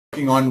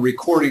working on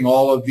recording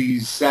all of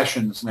these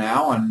sessions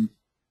now, and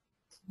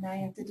now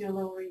you have to do a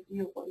little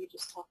review of what you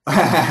just talked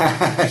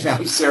about.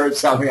 now Sarah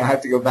telling me I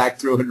have to go back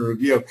through and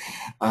review.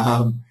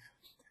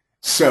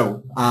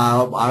 So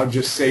I'll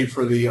just say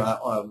for the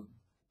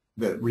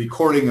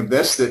recording of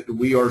this that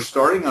we are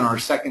starting on our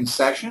second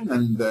session,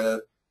 and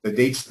the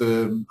date's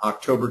the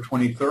October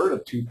 23rd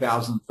of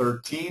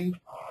 2013.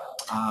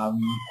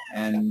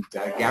 And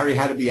Gary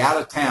had to be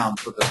out of town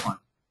for this one.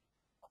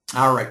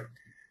 All right.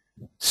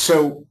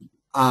 So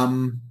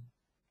now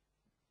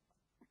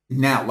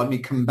let me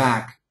come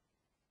back.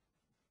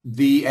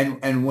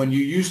 And when you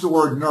use the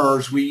word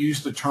nerves, we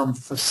use the term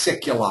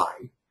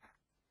fasciculi.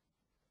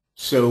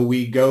 So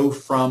we go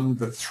from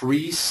the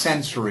three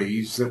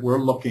sensories that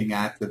we're looking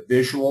at, the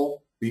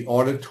visual, the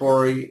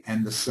auditory,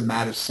 and the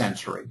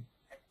somatosensory,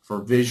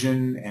 for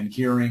vision and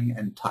hearing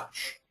and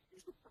touch.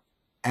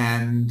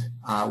 And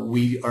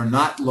we are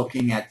not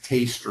looking at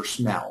taste or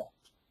smell,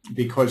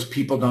 because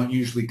people don't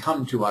usually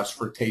come to us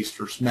for taste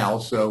or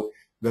smell, so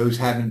those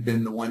haven't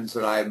been the ones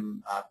that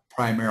I'm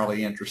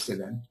primarily interested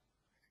in.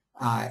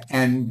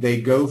 And they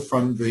go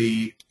from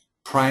the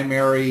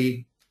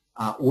primary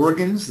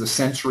organs, the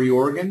sensory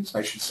organs,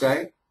 I should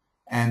say,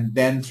 and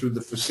then through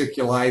the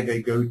fasciculi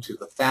they go to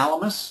the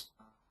thalamus,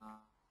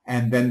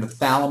 and then the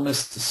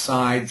thalamus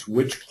decides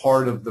which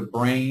part of the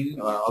brain,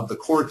 of the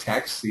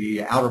cortex,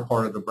 the outer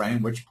part of the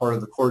brain, which part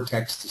of the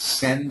cortex to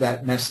send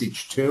that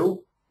message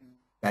to,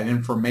 that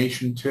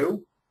information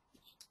to,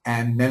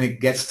 and then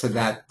it gets to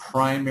that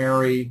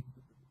primary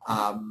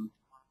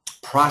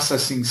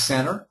processing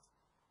center,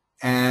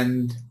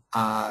 and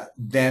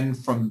then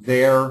from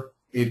there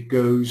it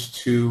goes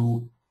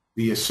to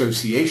the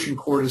association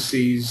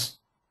cortices,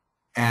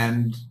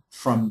 and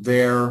from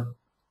there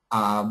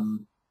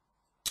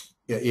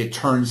it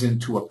turns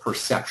into a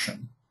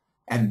perception.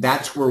 And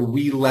that's where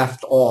we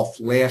left off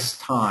last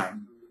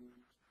time,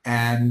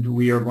 and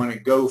we are going to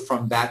go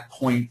from that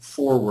point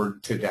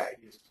forward today.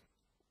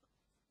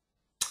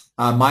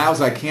 Miles,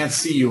 I can't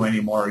see you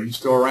anymore. Are you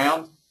still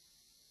around?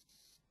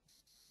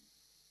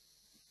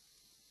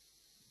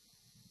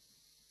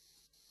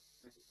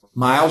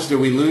 Miles, did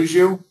we lose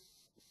you?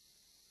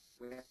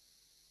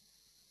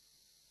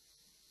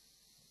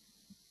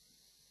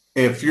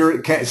 If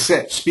you're,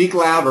 speak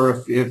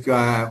louder if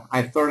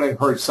I thought I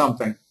heard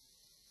something.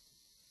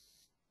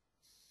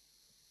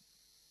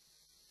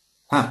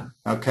 Huh,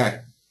 okay.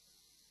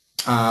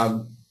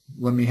 Let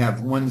me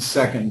have 1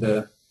 second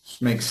to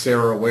just make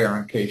Sarah aware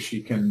in case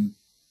she can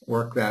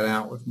work that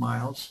out with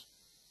Miles.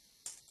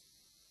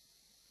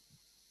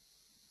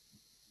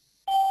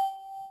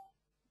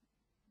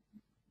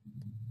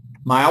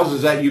 Miles,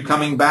 is that you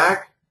coming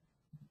back?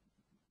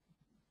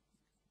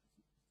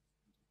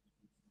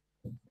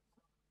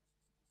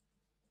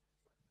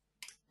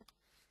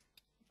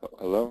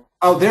 Hello?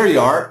 Oh, there you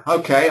are.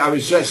 Okay,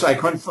 I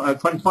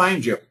couldn't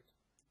find you.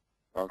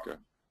 Okay.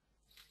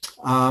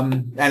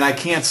 And I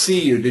can't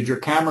see you. Did your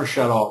camera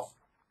shut off?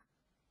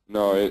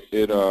 No,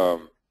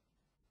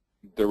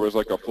 there was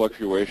like a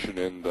fluctuation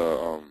in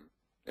the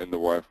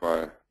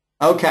Wi-Fi.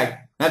 Okay,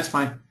 that's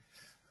fine.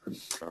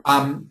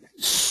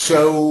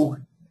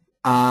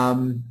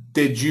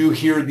 Did you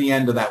hear the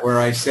end of that where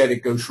I said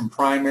it goes from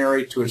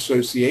primary to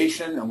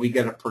association and we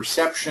get a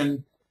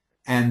perception,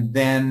 and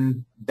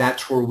then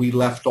that's where we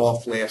left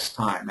off last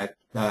time at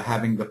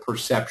having the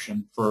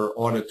perception for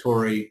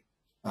auditory,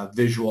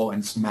 visual,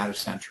 and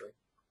somatosensory?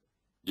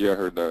 Yeah, I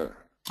heard that.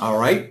 All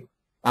right.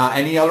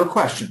 Any other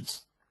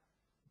questions?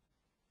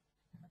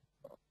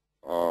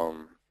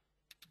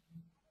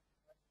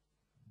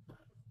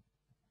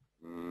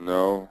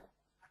 No.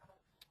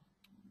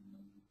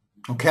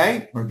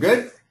 Okay, we're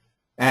good.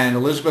 And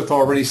Elizabeth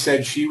already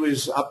said she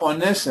was up on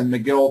this, and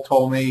McGill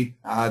told me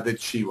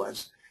that she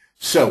was.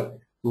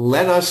 So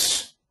let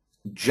us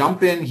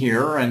jump in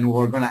here, and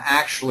we're going to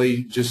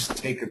actually just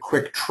take a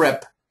quick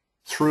trip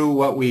through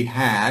what we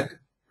had.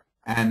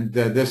 And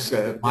this,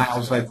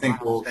 Miles, I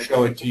think, will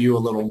show it to you a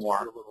little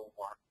more.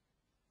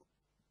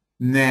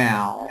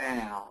 Now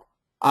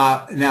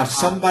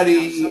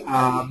somebody,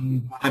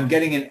 I'm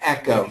getting an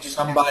echo.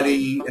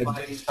 Somebody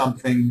did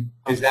something.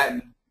 Is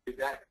that?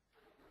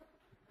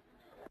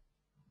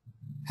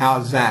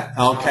 How's that?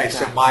 Okay,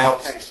 so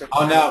Miles.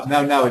 Oh,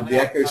 no, the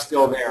echo's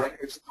still there.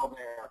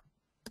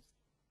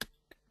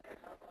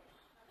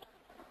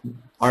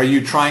 Are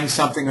you trying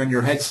something on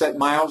your headset,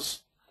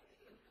 Miles?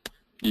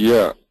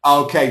 Yeah.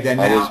 Okay, then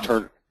now. I was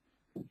turned.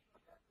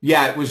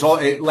 Yeah,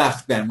 it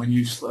left then when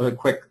you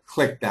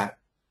clicked that.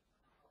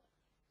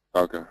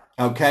 Okay.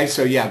 Okay,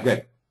 so yeah,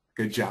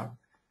 good job.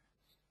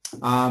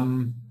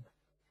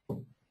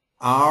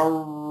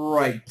 All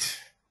right.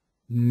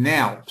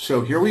 Now,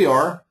 so here we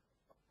are.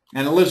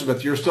 And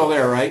Elizabeth, you're still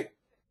there, right?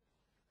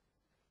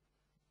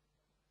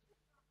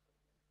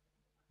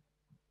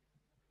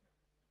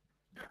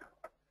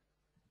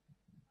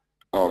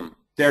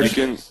 There.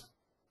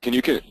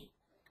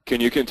 Can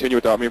you continue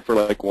without me for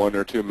like 1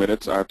 or 2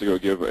 minutes? I have to go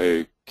give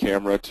a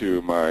camera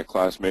to my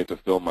classmate to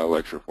film my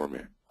lecture for me.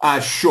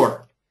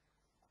 Sure.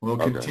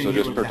 We'll okay, continue.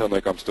 so just pretend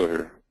like I'm still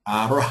here.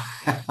 All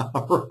right.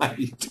 All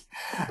right.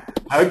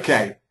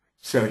 Okay.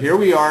 So here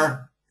we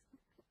are.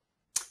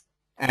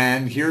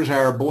 And here's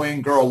our boy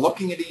and girl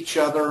looking at each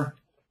other.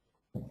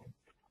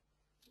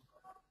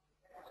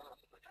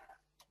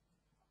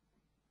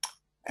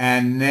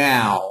 And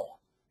now,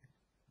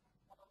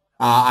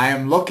 I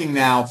am looking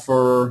now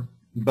for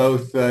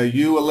both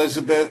you,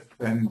 Elizabeth,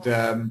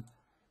 and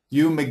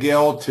you,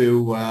 Miguel,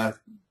 to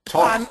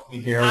talk to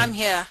me here. I'm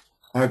here.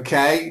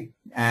 Okay.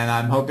 And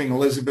I'm hoping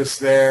Elizabeth's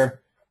there.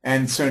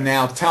 And so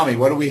now tell me,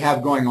 what do we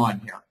have going on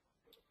here?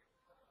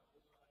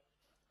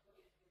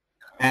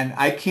 And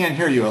I can't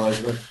hear you,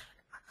 Elizabeth.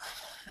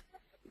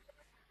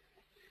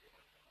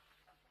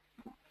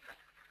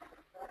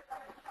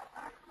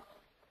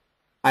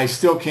 I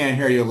still can't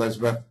hear you,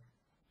 Elizabeth.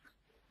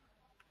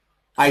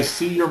 I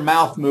see your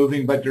mouth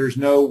moving, but there's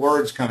no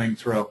words coming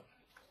through.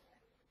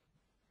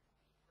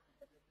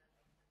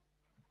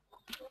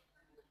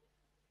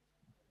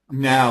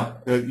 No,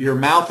 your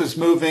mouth is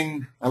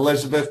moving,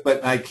 Elizabeth,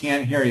 but I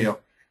can't hear you.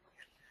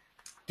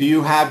 Do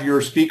you have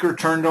your speaker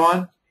turned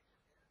on?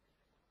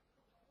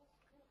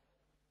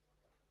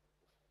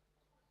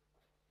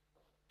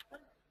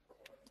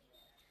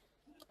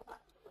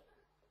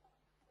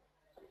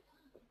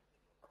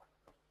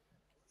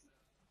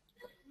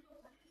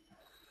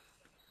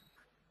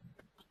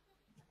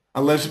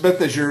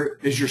 Elizabeth, is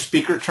your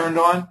speaker turned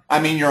on?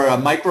 I mean, your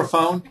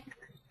microphone?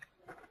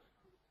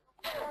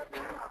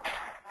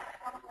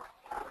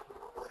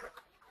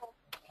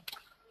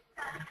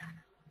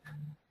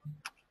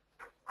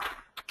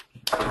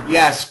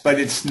 Yes, but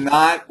it's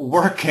not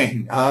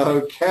working.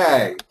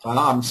 Okay. Well,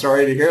 I'm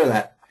sorry to hear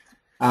that.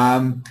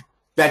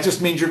 That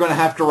just means you're going to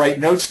have to write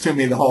notes to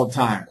me the whole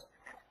time.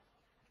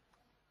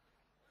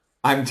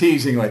 I'm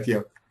teasing with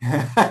you.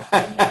 But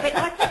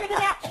I figured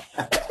it out.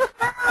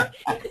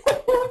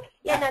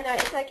 Yeah, no,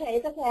 it's okay.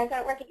 It's okay. I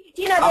got it working.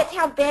 Do you know that's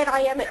how bad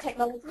I am at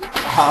technology?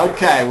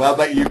 Okay, well,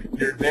 but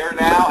you're there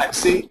now. I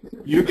see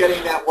you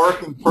getting that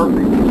working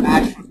perfectly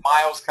matched with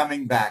Miles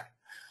coming back.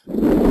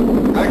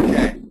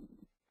 Okay.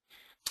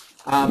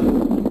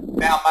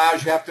 Now,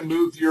 Miles, you have to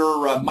move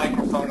your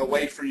microphone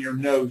away from your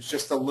nose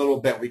just a little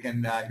bit. We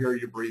can hear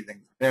you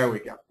breathing. There we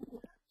go.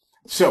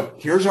 So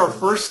here's our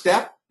first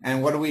step,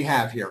 and what do we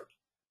have here?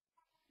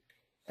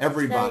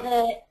 Everybody.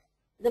 So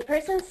the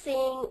person's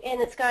seeing, and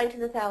it's going to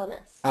the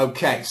thalamus.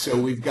 Okay, so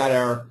we've got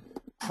our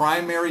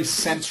primary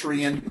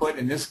sensory input,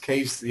 in this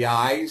case the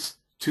eyes,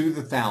 to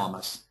the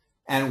thalamus.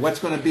 And what's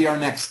going to be our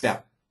next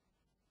step?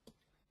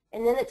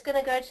 And then it's going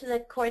to go to the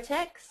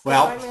cortex.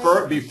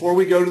 Well, before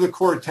we go to the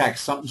cortex,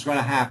 something's going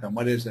to happen.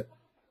 What is it?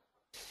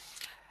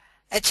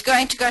 It's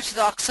going to go to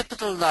the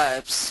occipital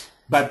lobes.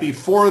 But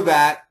before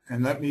that,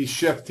 and let me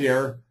shift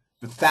here,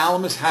 the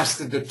thalamus has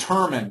to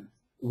determine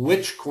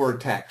which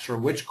cortex or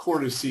which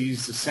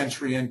cortices the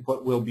sensory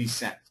input will be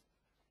sent.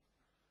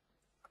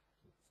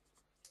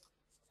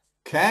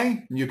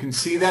 Okay, you can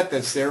see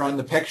that's there on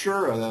the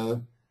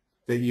picture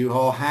that you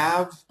all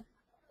have.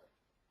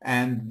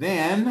 And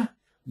then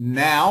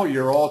now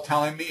you're all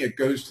telling me it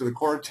goes to the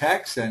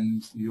cortex,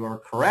 and you are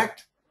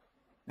correct.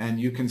 And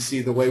you can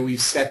see the way we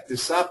set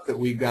this up, that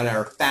we've got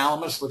our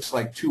thalamus, looks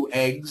like two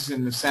eggs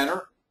in the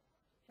center.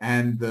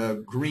 And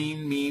the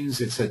green means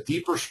it's a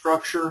deeper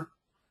structure.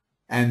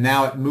 And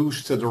now it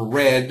moves to the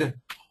red.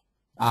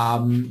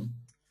 And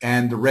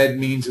the red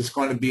means it's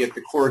going to be at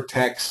the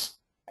cortex.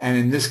 And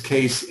in this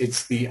case,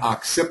 it's the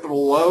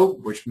occipital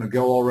lobe, which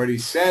Miguel already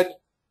said.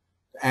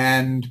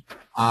 And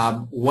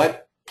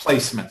what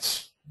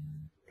placements?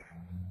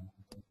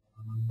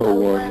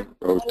 O1,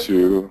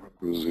 O2,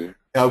 OZ.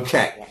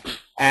 Okay.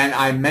 And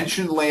I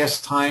mentioned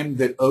last time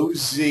that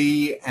OZ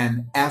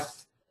and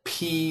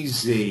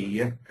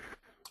FPZ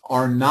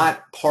are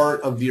not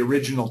part of the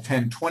original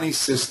 1020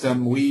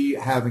 system. We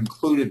have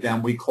included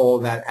them. We call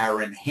that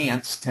our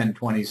enhanced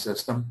 1020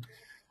 system.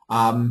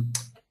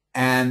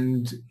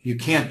 And you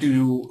can't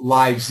do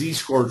live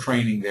Z-score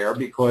training there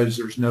because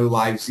there's no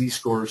live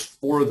Z-scores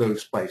for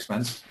those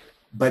placements.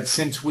 But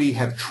since we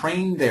have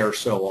trained there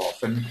so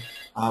often,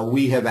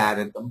 we have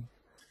added them.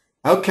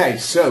 Okay,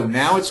 so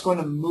now it's going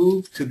to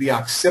move to the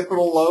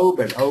occipital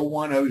lobe at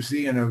O1, OZ,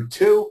 and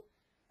O2.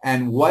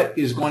 And what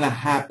is going to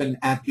happen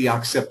at the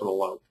occipital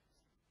lobe?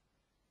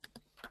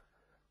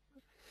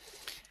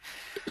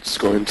 It's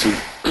going to,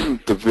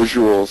 the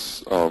visual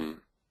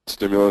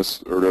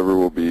stimulus or whatever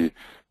will be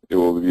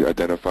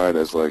identified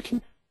as like,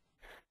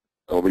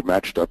 it'll be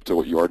matched up to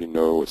what you already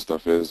know what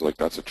stuff is, like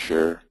that's a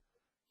chair.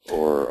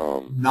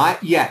 Or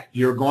not yet.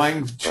 You're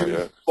going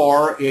too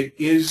far. It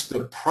is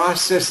the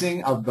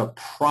processing of the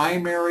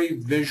primary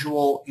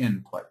visual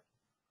input.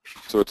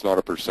 So it's not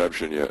a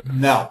perception yet?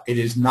 No, it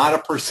is not a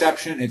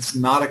perception. It's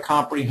not a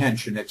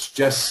comprehension. It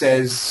just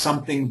says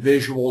something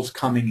visual is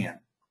coming in.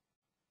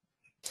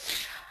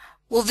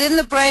 Well, then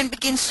the brain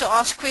begins to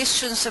ask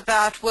questions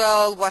about,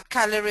 well, what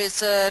color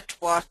is it,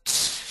 what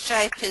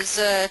shape is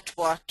it,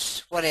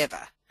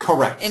 whatever.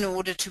 Correct. In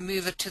order to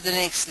move it to the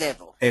next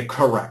level.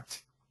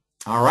 Correct.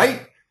 All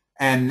right.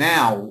 And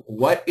now,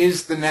 what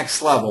is the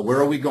next level? Where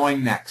are we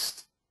going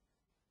next?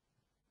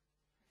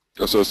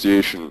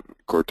 Association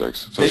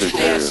cortex. Visual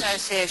The areas.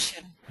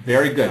 association.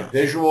 Very good.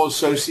 Visual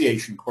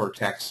association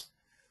cortex.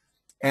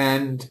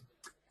 And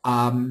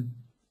for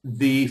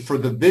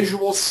the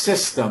visual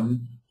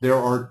system, there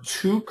are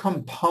two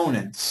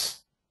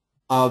components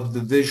of the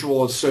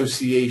visual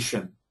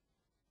association.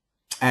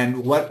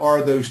 And what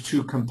are those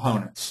two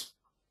components?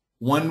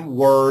 One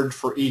word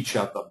for each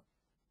of them.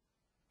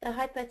 The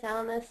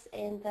hypothalamus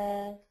and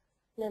the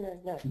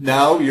no.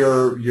 No,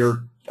 you're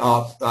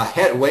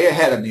way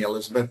ahead of me,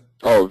 Elizabeth.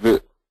 Oh,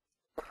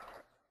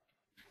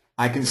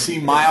 I can see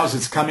Miles.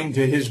 It's coming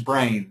to his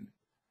brain.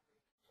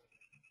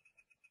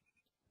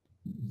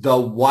 The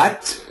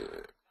what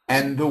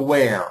and the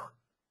where.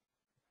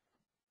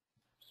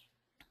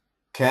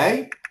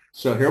 Okay,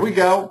 so here we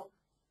go.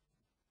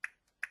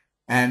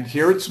 And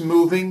here it's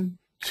moving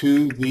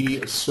to the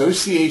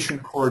association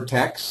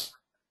cortex.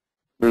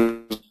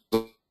 there's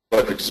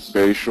like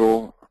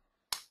spatial.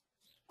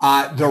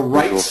 The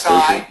right Visual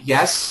side, spatial.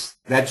 yes,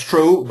 that's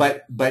true,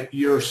 but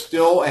you're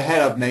still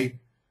ahead of me.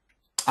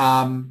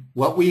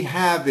 What we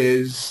have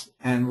is,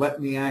 and let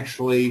me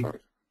actually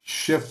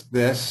shift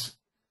this.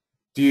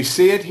 Do you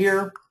see it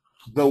here?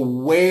 The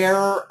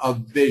where of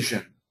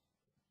vision.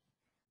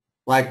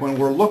 Like when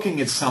we're looking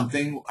at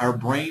something, our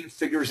brain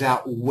figures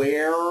out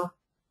where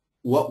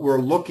what we're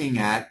looking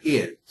at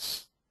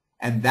is.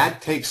 And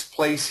that takes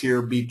place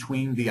here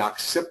between the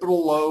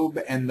occipital lobe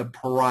and the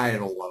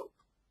parietal lobe.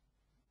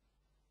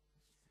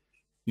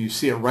 You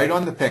see it right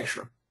on the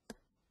picture.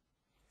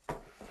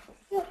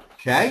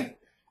 Okay?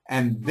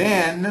 And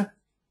then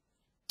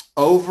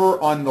over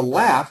on the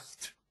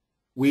left,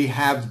 we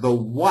have the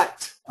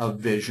what of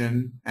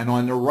vision, and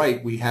on the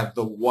right, we have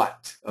the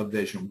what of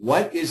vision.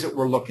 What is it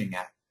we're looking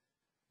at?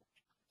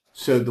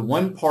 So the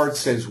one part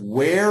says,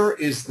 where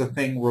is the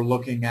thing we're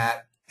looking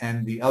at?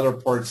 And the other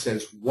part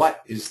says,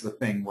 what is the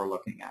thing we're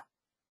looking at?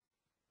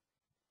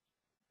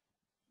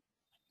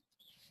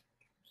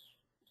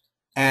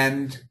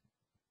 And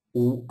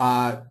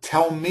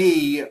tell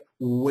me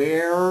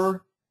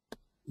where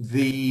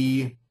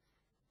the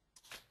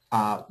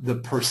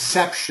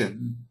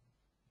perception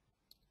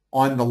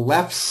on the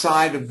left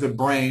side of the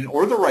brain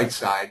or the right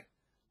side,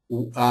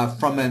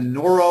 from a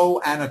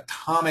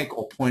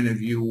neuroanatomical point of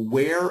view,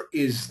 where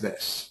is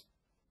this?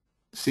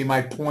 See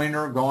my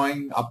pointer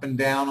going up and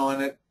down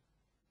on it?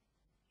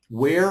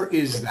 Where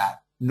is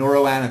that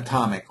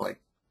neuroanatomically?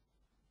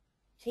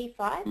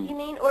 T5, Hmm. you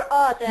mean? Or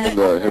In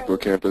the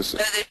hippocampus.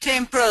 The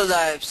temporal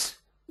lobes.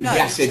 No,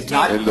 Yes, it's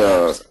not. And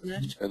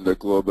the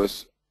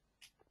globus.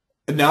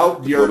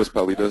 No, you're Globus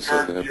pallidus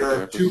and the you're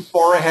hippocampus. too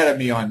far ahead of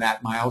me on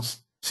that, Miles.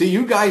 See,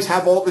 you guys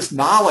have all this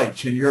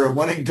knowledge, and you're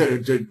wanting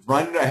to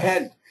run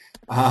ahead.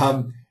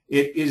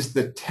 It is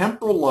the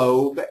temporal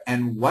lobe,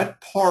 and what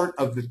part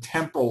of the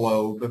temporal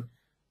lobe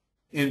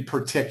in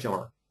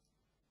particular?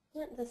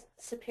 The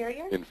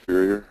superior?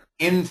 Inferior.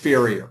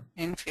 Inferior.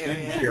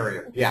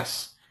 Inferior.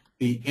 Yes.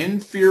 The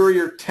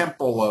inferior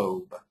temporal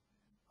lobe.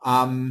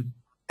 And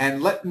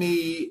let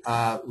me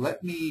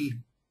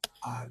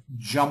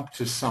jump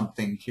to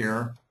something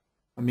here.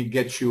 Let me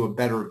get you a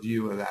better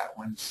view of that.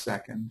 1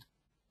 second.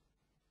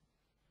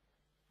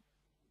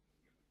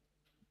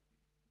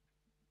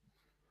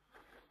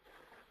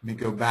 Let me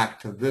go back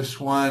to this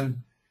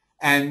one.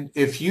 And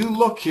if you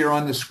look here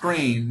on the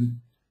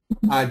screen,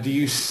 do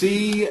you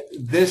see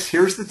this?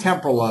 Here's the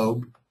temporal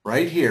lobe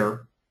right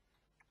here.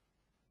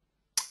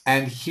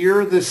 And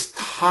here, this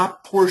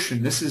top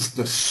portion, this is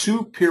the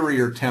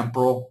superior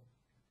temporal.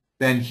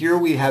 Then here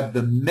we have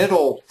the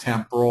middle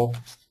temporal,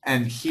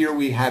 and here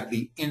we have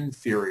the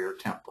inferior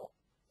temporal.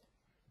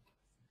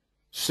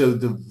 So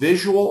the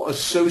visual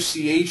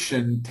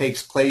association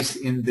takes place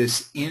in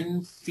this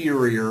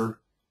inferior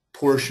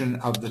portion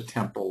of the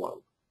temporal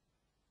lobe.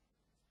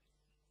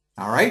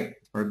 All right?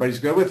 Everybody's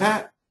good with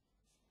that?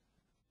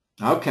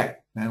 Okay.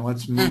 Then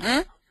let's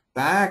move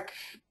back.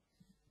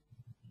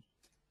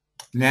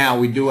 Now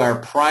we do our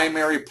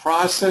primary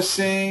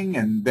processing,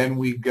 and then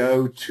we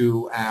go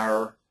to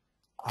our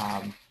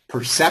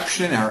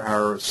perception,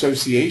 our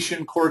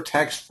association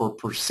cortex for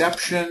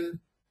perception.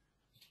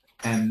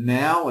 And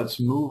now let's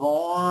move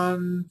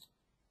on.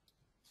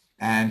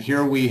 And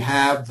here we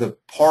have the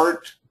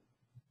part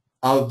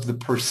of the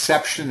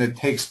perception that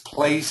takes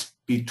place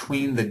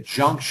between the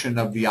junction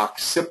of the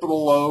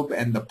occipital lobe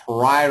and the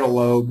parietal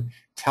lobe,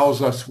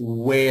 tells us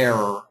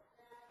where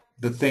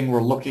the thing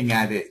we're looking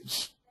at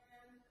is.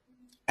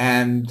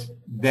 And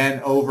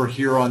then over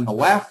here on the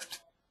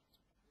left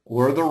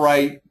or the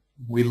right,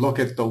 we look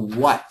at the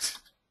what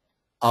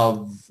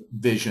of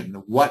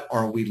vision. What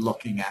are we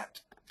looking at?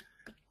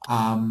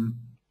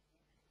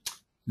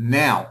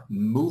 Now,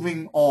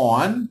 moving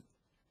on.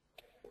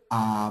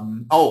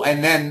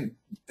 And then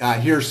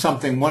here's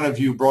something one of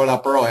you brought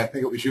up earlier. I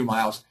think it was you,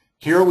 Miles.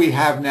 Here we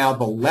have now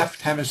the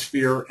left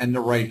hemisphere and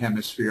the right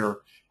hemisphere.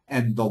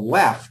 And the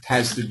left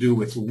has to do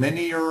with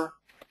linear.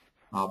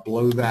 I'll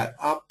blow that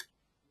up.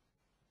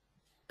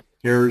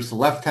 Here's the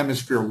left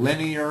hemisphere: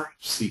 linear,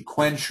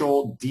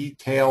 sequential,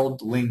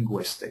 detailed,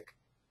 linguistic.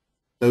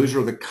 Those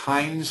are the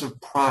kinds of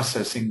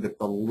processing that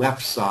the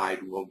left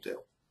side will do.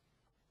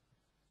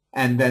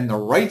 And then the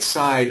right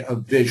side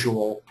of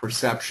visual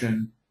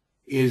perception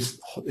is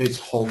it's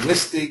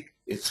holistic,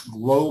 it's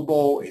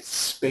global, it's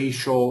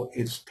spatial,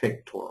 it's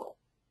pictorial.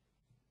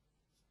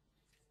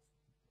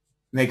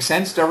 Make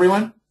sense to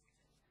everyone?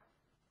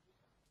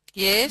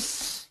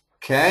 Yes.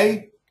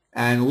 Okay.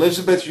 And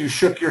Elizabeth, you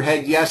shook your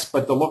head yes,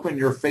 but the look on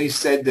your face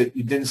said that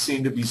you didn't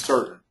seem to be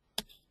certain.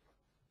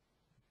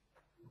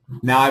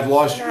 Now I've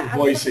lost your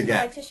voice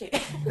again.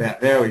 Yeah,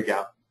 there we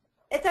go.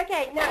 It's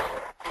okay. No.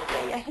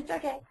 Yeah, it's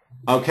okay.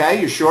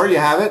 Okay, you sure you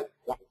have it?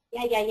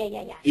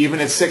 Yeah. Even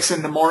at 6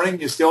 in the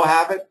morning, you still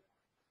have it?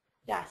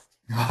 Just.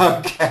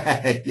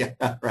 Okay,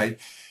 yeah, right.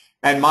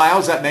 And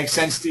Miles, that makes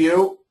sense to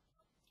you?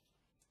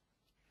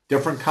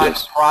 Different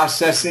kinds of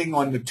processing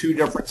on the two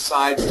different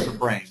sides of the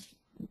brain.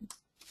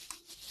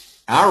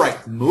 All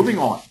right, moving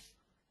on.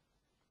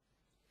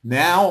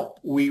 Now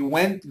we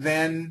went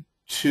then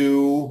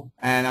to,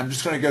 and I'm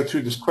just going to go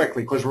through this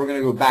quickly because we're going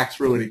to go back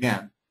through it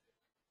again.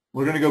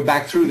 We're going to go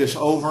back through this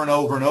over and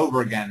over and over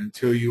again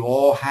until you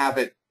all have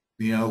it,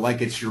 you know, like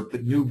it's your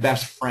new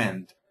best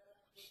friend.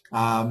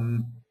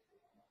 And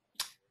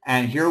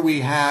here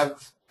we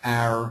have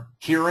our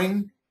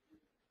hearing.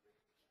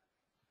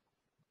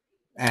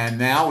 And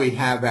now we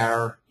have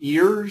our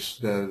ears.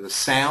 The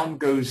sound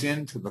goes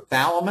into the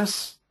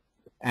thalamus.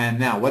 And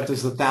now what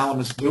does the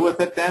thalamus do with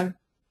it then?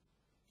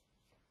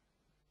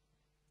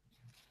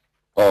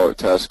 Oh, it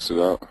tasks it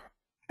out.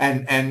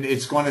 And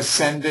it's going to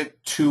send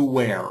it to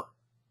where?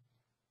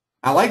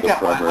 I like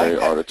that one. Primary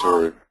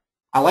auditory.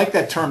 I like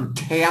that term,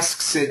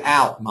 tasks it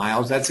out,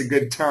 Miles. That's a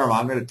good term.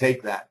 I'm going to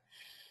take that.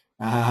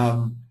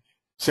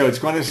 So it's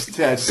going to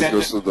send it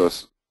goes to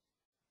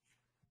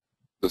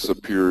the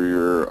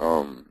superior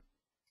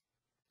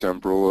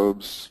temporal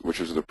lobes,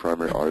 which is the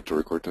primary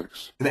auditory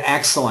cortex.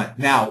 Excellent.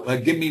 Now,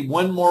 give me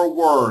one more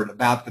word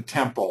about the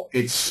temporal.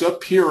 It's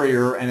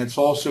superior, and it's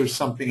also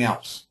something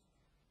else.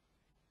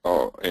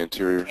 Oh,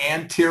 anterior.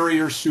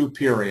 Anterior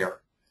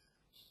superior.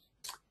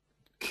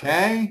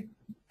 Okay.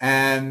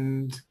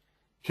 And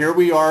here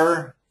we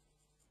are.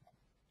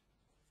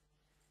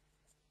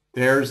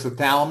 There's the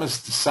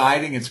thalamus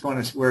deciding it's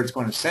going to where it's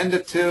going to send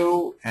it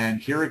to,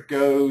 and here it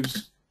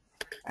goes.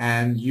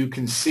 And you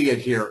can see it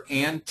here,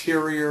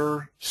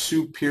 anterior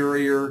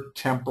superior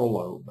temporal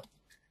lobe.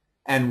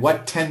 And what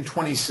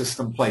 1020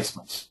 system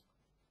placements?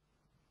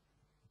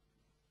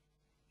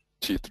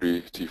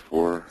 T3,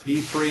 T4.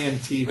 T3 and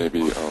T4. Maybe.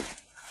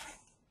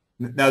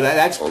 No,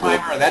 that's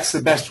primary. That's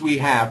the best we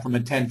have from a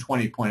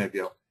 1020 point of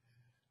view.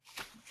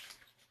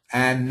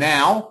 And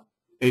now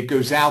it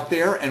goes out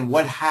there, and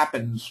what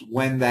happens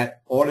when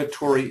that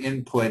auditory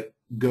input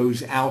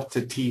goes out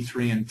to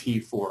T3 and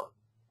T4?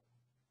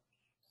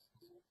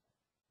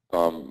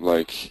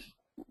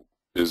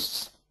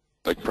 Is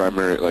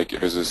primary,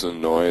 is this a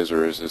noise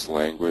or is this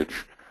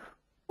language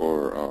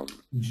or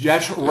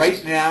just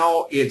right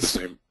now it's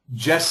same?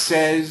 Just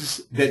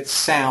says that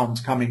sound's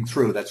coming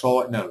through. That's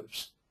all it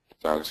knows.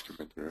 Sounds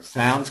coming through.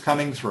 Sounds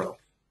coming through.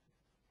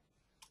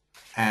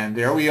 And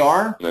there we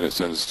are. And then it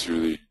sends to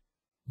the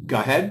Go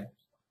ahead.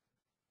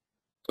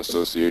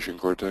 association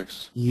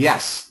cortex.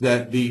 Yes,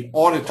 the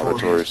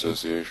auditory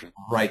association.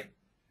 Right.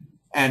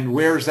 And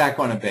where's that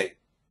going to be?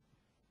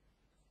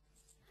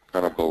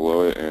 Kind of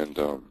below it and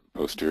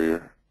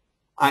posterior.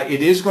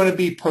 It is going to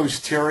be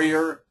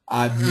posterior,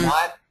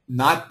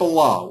 not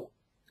below.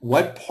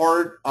 What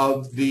part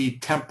of the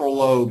temporal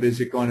lobe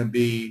is it going to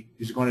be?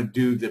 Is it going to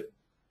do the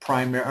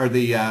primary or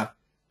the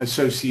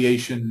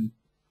association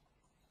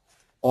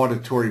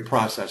auditory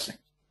processing?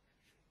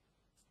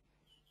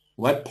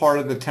 What part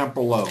of the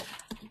temporal lobe?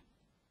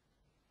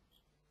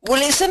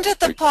 Well, isn't it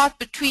the part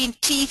between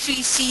T3,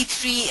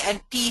 C3,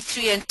 and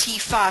P3 and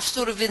T5,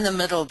 sort of in the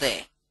middle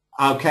there?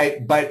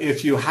 Okay, but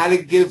if you had to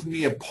give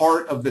me a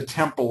part of the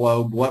temporal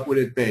lobe, what would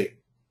it be?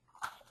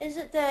 Is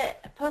it the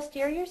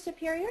posterior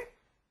superior?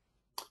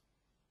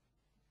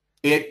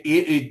 It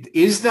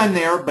is done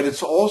there, but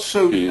it's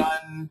also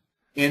done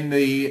in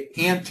the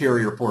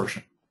anterior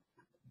portion.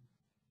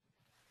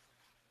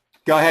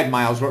 Go ahead,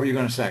 Miles. What were you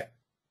going to say?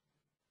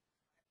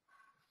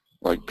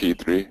 Like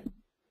P3?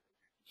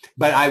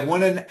 But I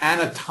want an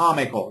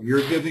anatomical.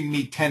 You're giving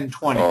me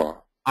 1020.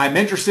 Oh. I'm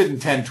interested in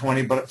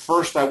 1020, but at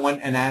first I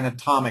want an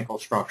anatomical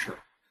structure.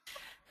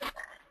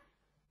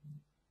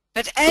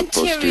 But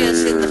anterior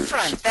is in the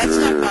front. That's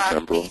not part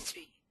of P3.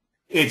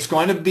 It's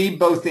going to be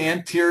both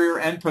anterior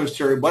and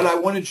posterior. What I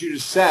wanted you to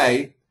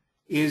say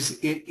is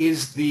it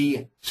is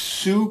the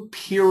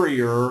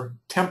superior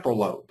temporal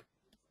lobe.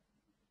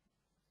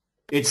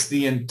 It's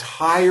the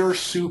entire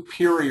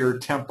superior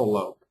temporal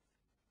lobe.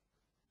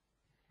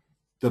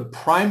 The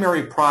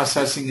primary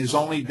processing is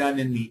only done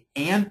in the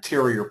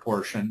anterior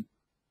portion,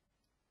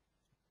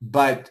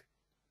 but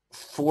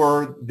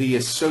for the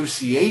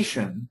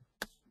association,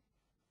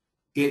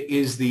 it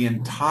is the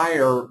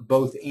entire,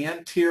 both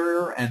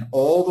anterior and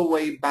all the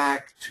way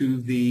back to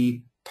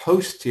the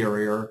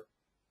posterior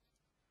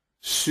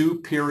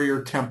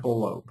superior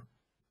temporal lobe.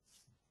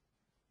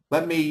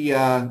 Let me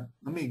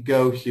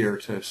go here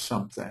to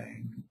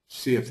something.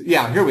 See if,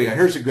 yeah, here we go.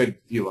 Here's a good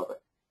view of it.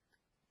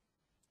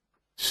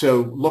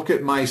 So look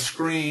at my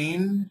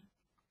screen,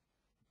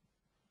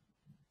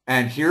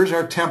 and here's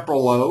our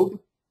temporal lobe.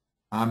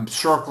 I'm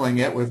circling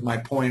it with my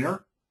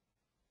pointer.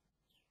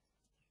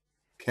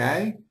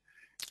 Okay.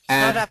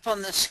 Not up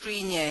on the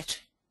screen yet.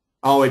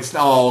 Oh,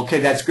 okay.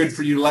 That's good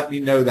for you to let me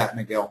know that,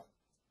 Miguel.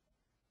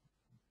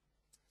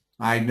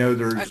 I know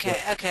there's...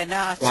 Okay,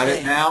 now it's got there.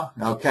 it now?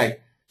 Okay.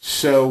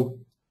 So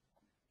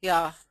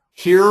Yeah.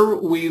 here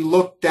we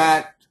looked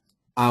at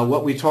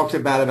what we talked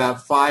about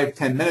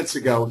 5-10 minutes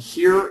ago.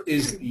 Here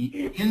is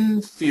the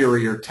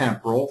inferior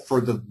temporal for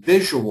the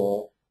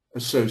visual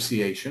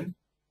association.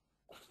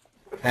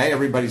 Okay,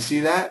 everybody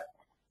see that?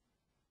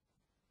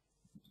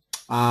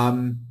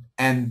 And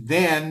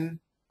then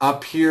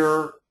up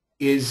here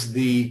is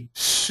the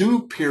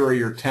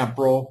superior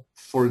temporal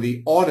for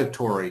the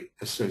auditory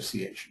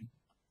association.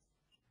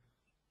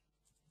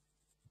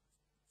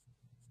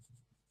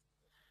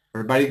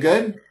 Everybody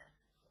good?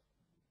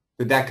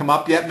 Did that come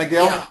up yet,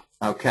 Miguel? Yeah.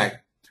 Okay.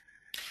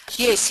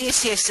 Yes,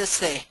 it's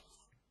there.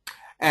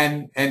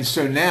 And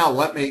so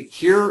now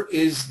here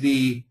is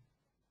the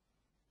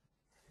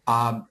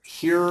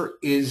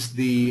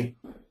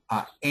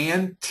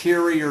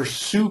anterior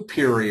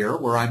superior,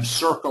 where I'm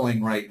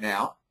circling right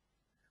now.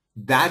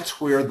 That's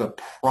where the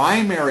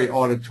primary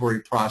auditory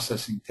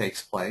processing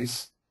takes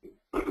place.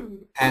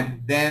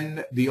 And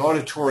then the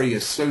auditory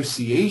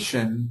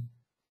association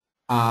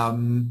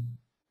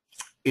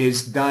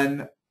is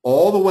done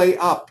all the way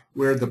up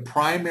where the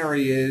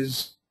primary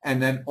is,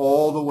 and then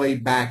all the way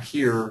back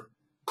here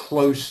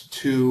close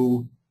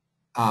to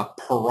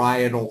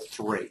parietal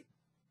 3.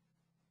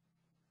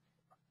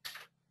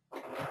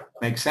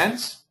 Make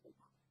sense?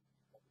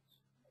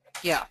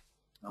 Yeah.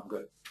 Oh,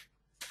 good.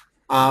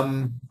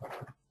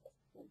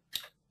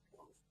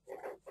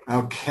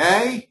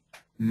 Okay.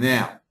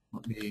 Now,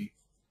 let me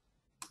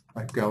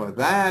let go of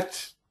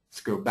that.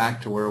 Let's go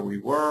back to where we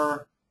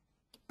were.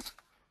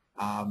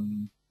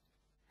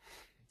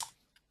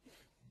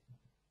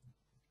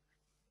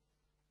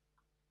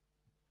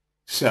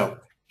 So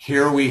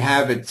here we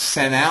have it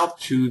sent out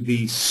to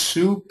the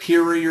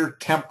superior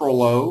temporal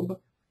lobe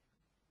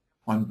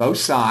on both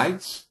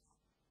sides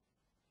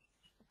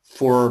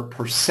for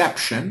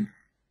perception.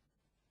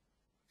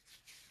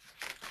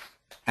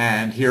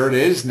 And here it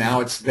is. Now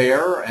it's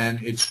there,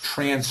 and it's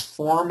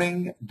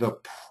transforming the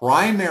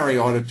primary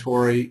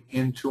auditory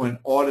into an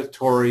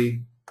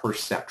auditory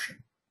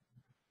perception.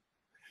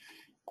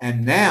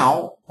 And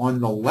now on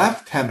the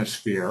left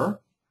hemisphere,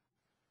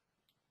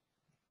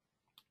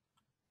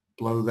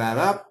 blow that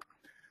up,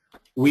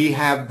 we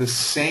have the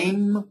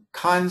same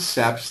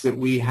concepts that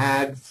we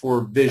had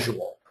for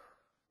visual.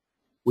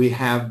 We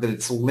have that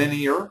it's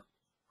linear.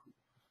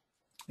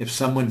 If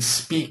someone's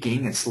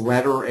speaking, it's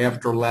letter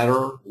after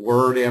letter,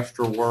 word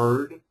after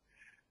word.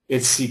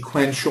 It's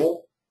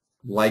sequential,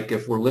 like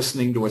if we're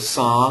listening to a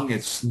song,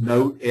 it's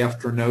note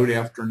after note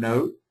after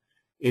note.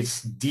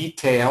 It's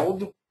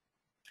detailed.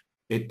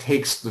 It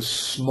takes the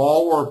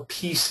smaller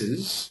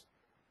pieces.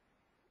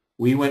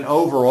 We went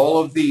over all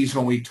of these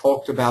when we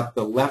talked about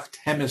the left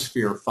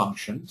hemisphere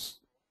functions.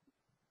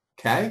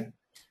 Okay?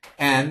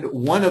 And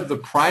one of the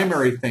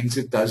primary things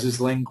it does is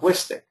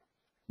linguistic.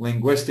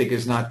 Linguistic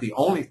is not the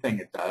only thing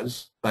it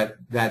does, but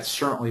that's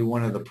certainly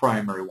one of the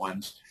primary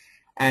ones.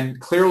 And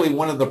clearly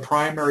one of the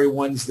primary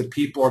ones that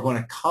people are going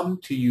to come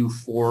to you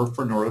for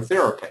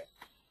neurotherapy.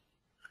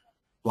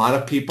 A lot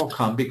of people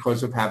come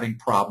because of having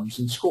problems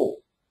in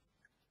school.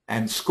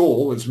 And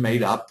school is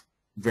made up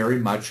very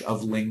much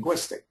of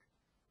linguistic.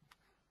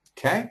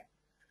 Okay?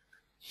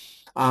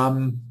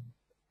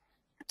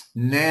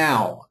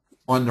 Now,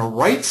 on the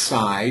right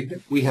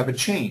side, we have a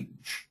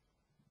change.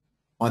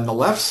 On the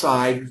left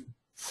side,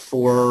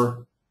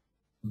 for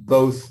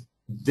both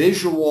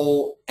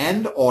visual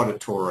and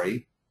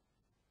auditory,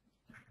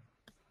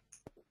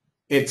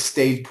 it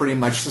stayed pretty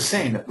much the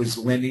same. It was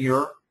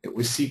linear, it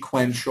was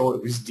sequential,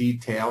 it was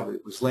detailed,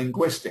 it was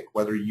linguistic,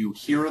 whether you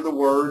hear the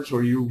words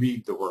or you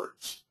read the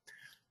words.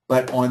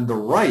 But on the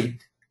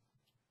right,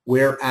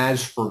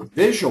 whereas for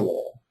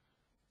visual,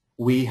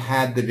 we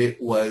had that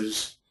it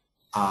was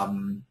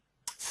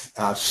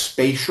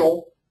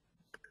spatial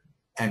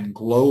and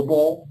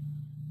global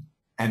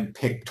and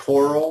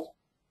pictorial.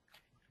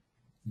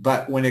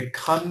 But when it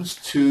comes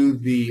to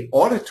the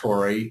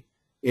auditory,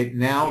 it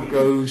now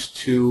goes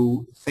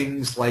to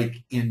things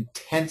like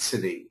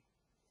intensity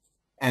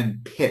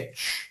and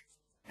pitch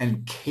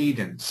and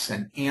cadence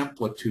and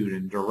amplitude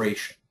and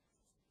duration.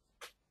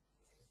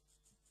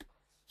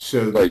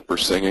 So like for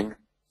singing?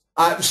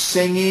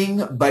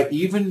 Singing, but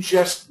even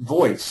just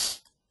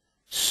voice.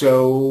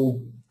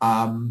 So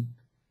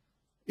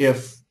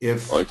if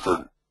like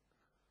for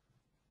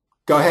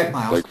go ahead,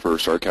 Miles. like for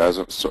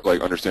sarcasm,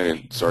 like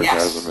understanding sarcasm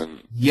Yes.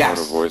 and Yes.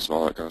 tone of voice and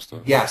all that kind of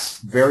stuff. Yes,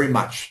 very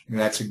much.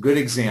 That's a good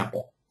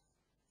example.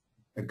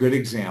 A good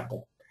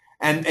example.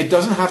 And it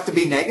doesn't have to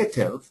be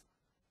negative.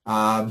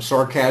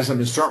 Sarcasm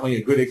is certainly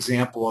a good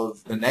example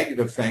of the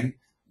negative thing.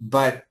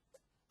 But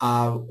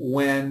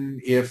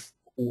if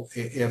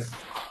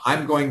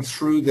I'm going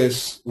through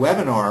this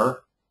webinar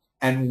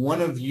and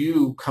one of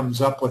you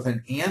comes up with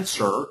an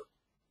answer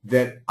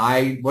that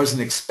I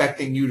wasn't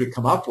expecting you to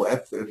come up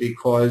with,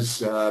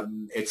 because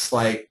it's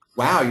like,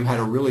 wow, you had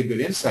a really good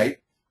insight.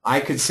 I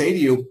could say to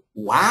you,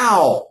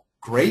 wow,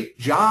 great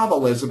job,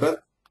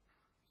 Elizabeth.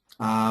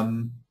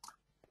 And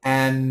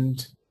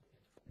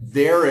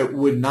there it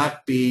would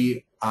not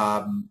be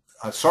a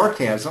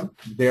sarcasm.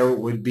 There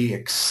would be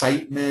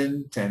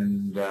excitement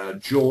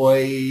and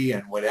joy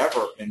and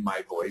whatever in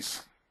my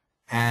voice.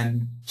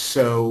 And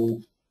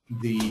so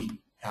the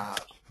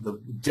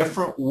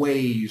different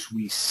ways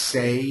we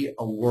say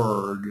a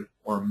word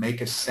or make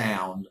a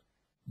sound,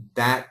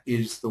 that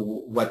is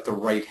what the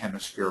right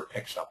hemisphere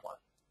picks up on.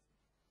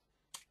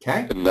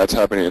 Okay? And that's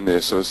happening in the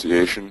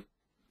association,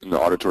 in the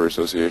auditory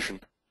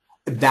association?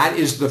 That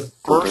is the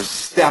first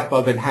step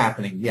of it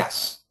happening,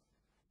 yes.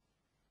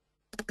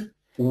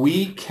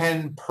 We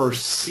can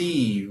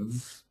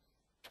perceive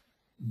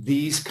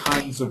these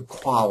kinds of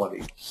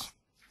qualities.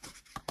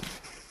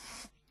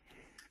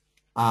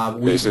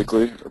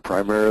 Basically, or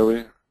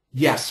primarily?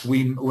 Yes,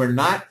 we're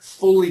not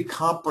fully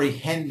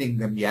comprehending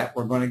them yet.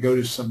 We're going to go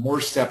to some more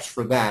steps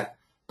for that,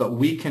 but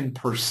we can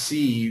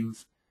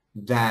perceive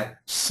that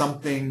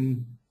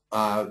something,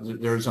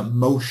 there's a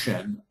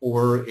motion,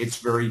 or it's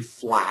very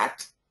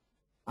flat,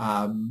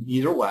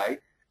 either way,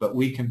 but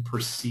we can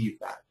perceive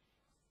that.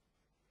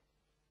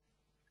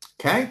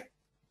 Okay?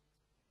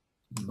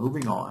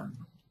 Moving on.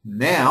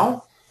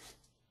 Now,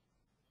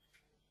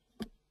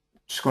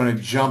 just going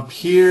to jump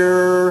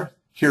here.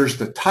 Here's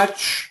the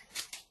touch.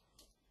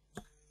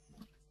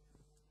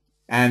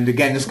 And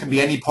again, this can be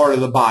any part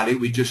of the body.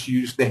 We just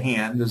used the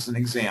hand as an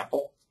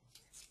example.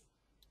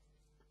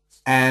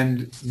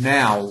 And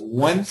now,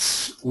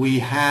 once we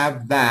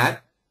have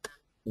that,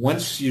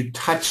 once you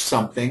touch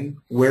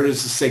something, where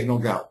does the signal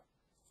go?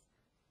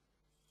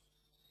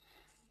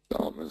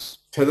 Thalamus.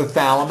 To the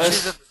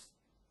thalamus.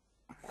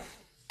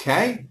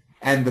 Okay?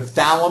 And the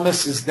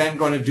thalamus is then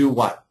going to do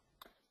what?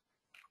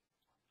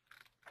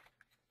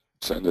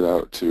 Send it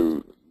out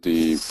to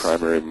the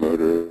primary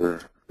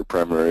motor, or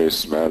primary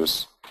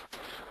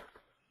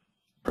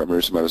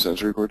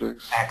somatosensory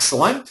cortex.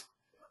 Excellent.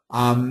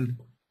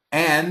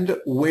 And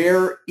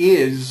where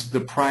is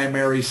the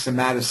primary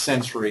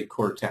somatosensory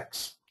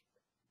cortex?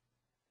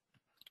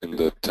 In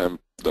the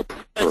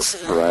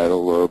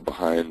parietal lobe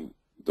behind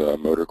the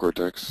motor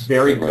cortex.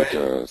 Very good. Like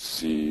a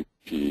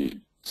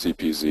CPZ,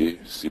 CP3,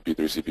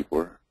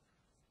 CP4.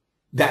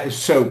 That is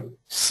so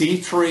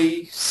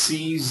C3,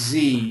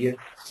 CZ,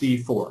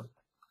 C4.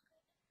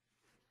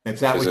 Is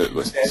that Is what it you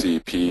with said?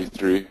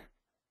 CP3?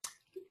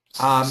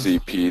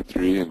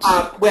 CP3 and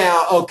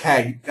well,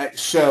 okay.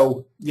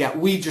 So, yeah,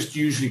 we just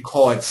usually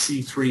call it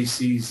C3,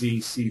 CZ,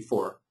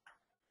 C4.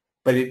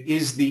 But it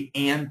is the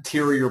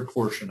anterior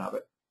portion of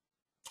it.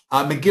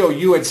 McGill,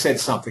 you had said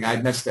something. I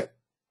missed it.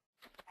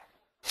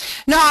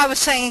 No, I was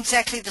saying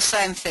exactly the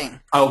same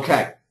thing.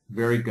 Okay.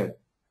 Very good.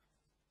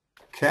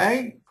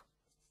 Okay.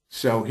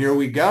 So here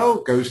we go.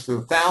 It goes to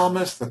the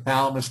thalamus. The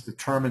thalamus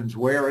determines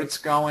where it's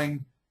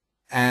going.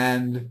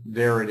 And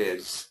there it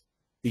is.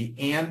 The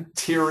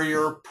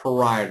anterior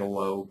parietal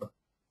lobe.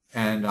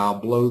 And I'll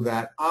blow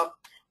that up.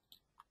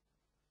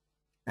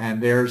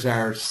 And there's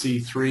our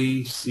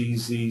C3,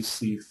 CZ,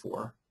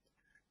 C4.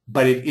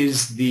 But it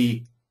is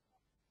the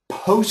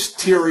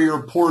posterior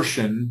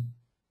portion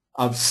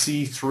of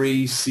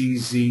C3,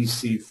 CZ,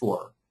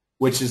 C4,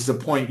 which is the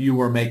point you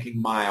were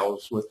making,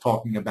 Miles, with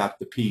talking about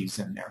the P's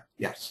in there.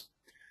 Yes.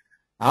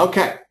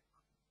 Okay.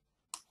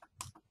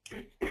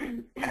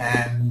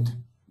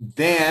 And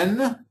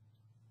then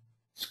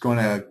it's going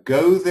to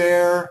go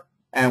there,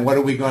 and what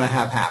are we going to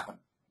have happen?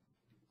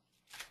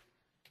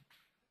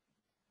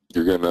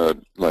 you're going to,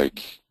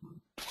 like,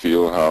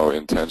 feel how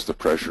intense the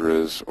pressure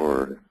is,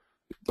 or,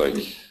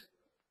 like,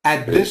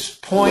 At this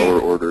point,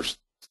 lower orders.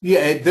 yeah,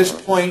 at this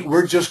point,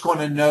 we're just going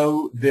to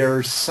know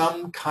there's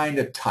some kind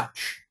of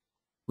touch.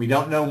 We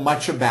don't know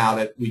much about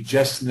it. We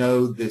just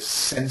know the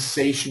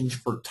sensations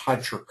for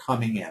touch are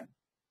coming in.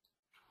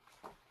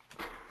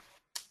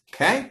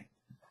 Okay?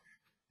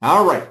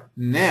 All right.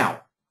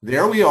 Now,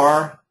 there we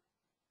are.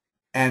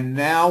 And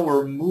now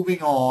we're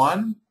moving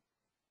on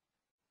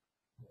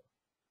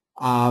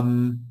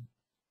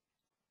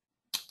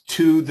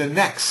to the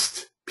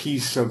next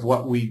piece of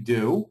what we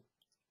do.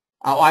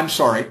 Oh, I'm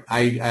sorry.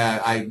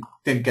 I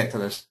didn't get to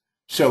this.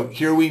 So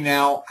here we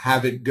now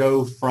have it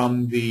go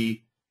from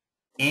the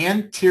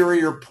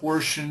anterior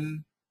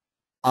portion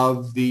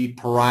of the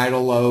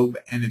parietal lobe,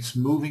 and it's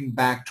moving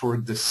back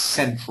toward the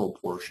central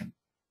portion.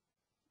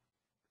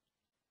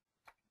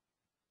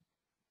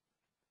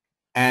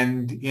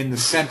 And in the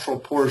central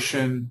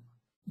portion,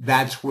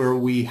 that's where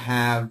we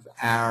have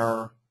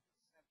our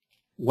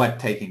what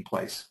taking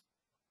place?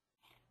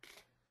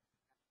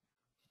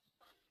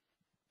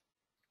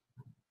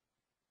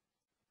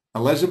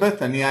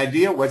 Elizabeth, any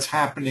idea what's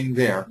happening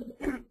there?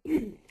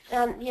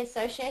 The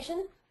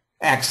association.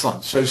 Excellent.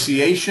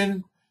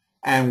 Association.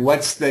 And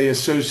what's the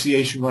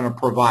association going to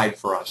provide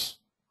for us?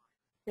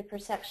 The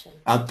perception.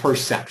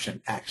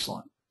 Perception.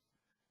 Excellent.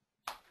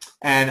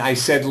 And I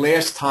said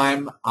last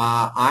time,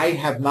 I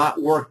have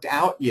not worked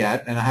out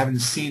yet, and I haven't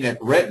seen it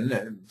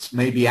written. It's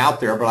maybe out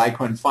there, but I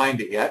couldn't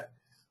find it yet,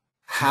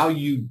 how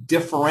you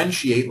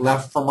differentiate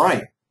left from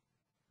right.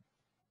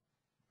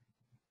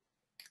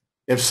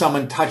 If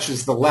someone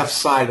touches the left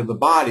side of the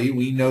body,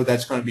 we know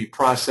that's going to be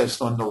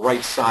processed on the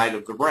right side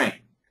of the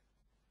brain.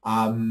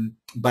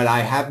 But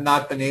I have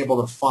not been able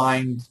to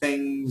find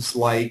things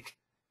like,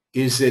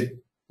 is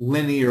it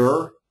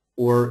linear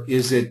or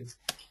is it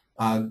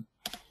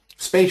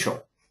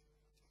spatial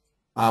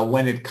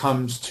when it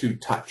comes to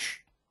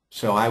touch.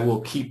 So I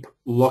will keep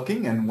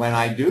looking, and when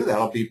I do,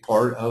 that'll be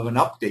part of an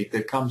update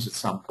that comes at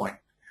some point.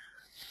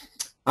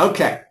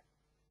 Okay,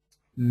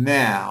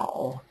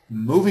 now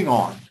moving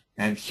on.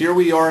 And here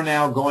we are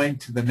now going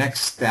to the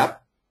next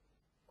step.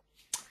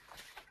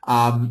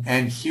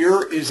 And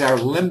here is our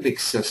limbic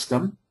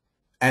system.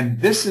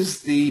 And this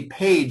is the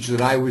page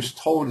that I was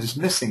told is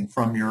missing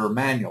from your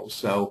manual.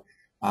 So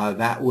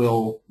that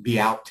will be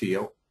out to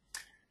you.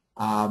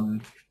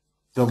 The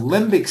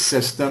limbic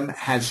system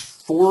has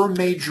 4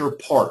 major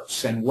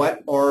parts. And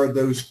what are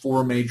those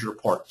 4 major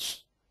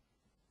parts?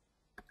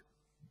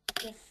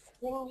 The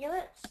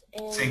cingulate.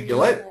 And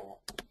Cingulate.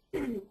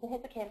 The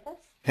hippocampus.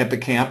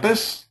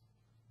 Hippocampus.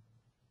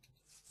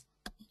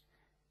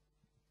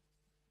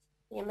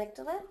 The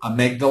amygdala.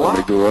 Amygdala.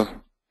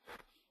 Amygdala.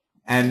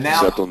 And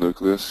now, Septal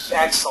nucleus.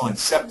 excellent,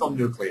 septal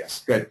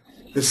nucleus. Good.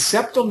 The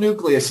septal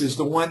nucleus is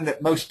the one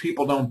that most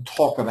people don't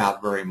talk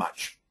about very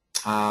much.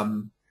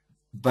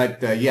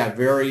 Yeah,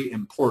 very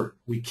important.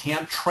 We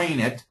can't train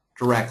it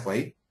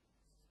directly.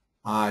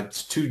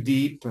 It's too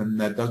deep and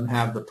doesn't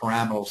have the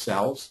pyramidal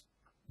cells,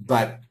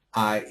 but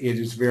it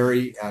is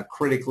very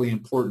critically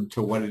important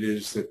to what it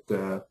is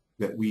that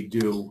we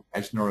do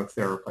as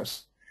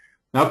neurotherapists.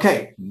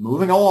 Okay,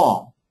 moving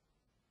along.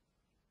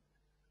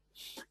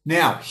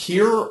 Now,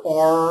 here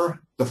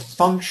are the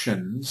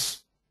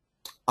functions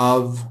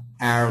of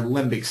our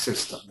limbic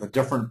system, the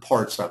different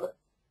parts of it.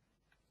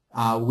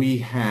 We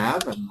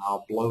have, and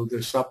I'll blow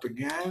this up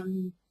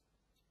again,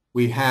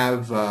 we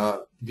have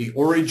the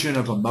origin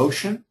of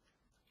emotion,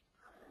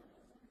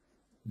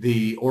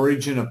 the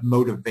origin of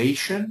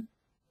motivation.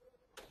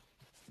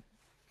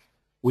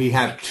 We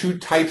have 2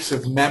 types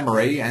of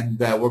memory, and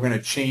we're going to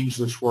change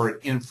this word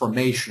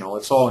informational.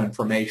 It's all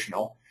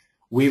informational.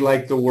 We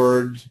like the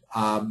word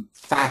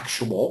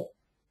factual,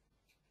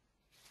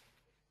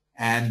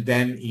 and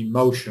then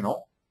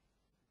emotional.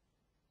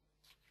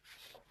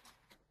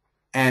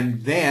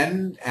 And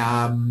then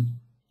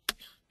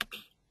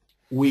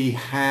we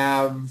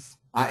have,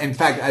 in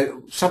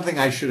fact, something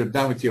I should have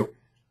done with you.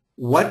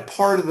 What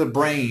part of the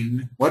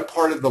brain, what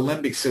part of the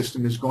limbic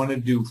system is going to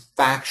do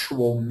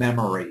factual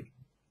memory?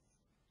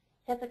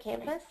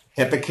 Hippocampus.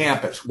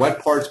 Hippocampus. What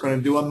part's going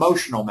to do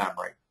emotional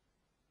memory?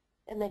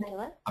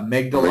 Amygdala.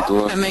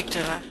 Amygdala.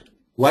 Amygdala.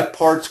 What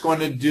part's going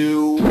to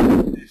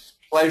do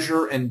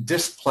pleasure and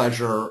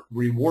displeasure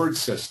reward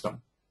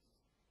system?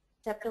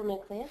 Septal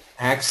nucleus.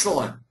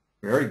 Excellent.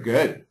 Very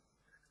good.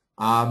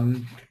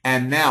 And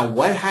now,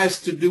 what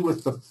has to do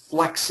with the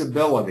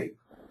flexibility?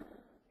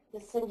 The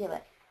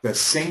cingulate. The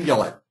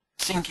cingulate.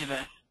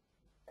 Singular.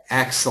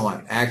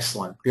 Excellent.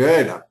 Excellent.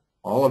 Good.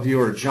 All of you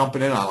are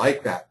jumping in. I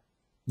like that.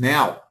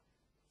 Now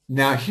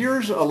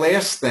here's a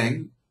last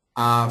thing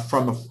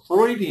from a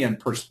Freudian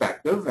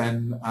perspective,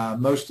 and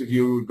most of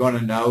you are going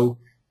to know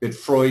that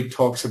Freud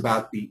talks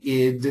about the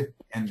id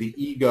and the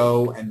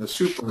ego and the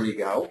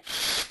superego.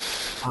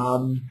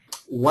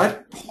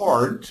 What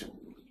part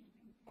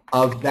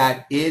of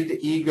that id,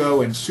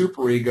 ego, and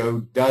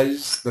superego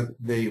does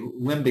the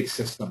limbic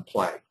system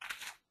play?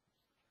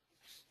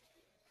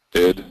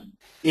 Id.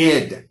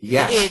 Id,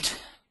 yes. Id.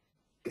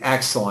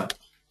 Excellent.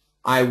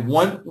 I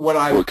want what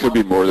I... Well, it could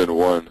be more than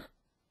one.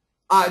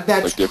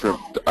 That's like different.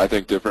 I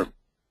think different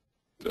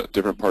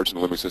parts in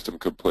the limbic system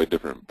could play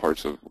different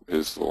parts of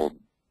his little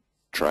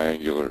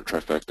triangular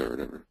trifecta or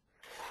whatever.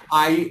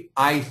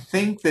 I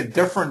think that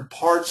different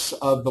parts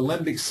of the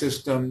limbic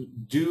system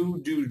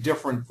do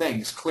different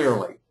things,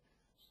 clearly.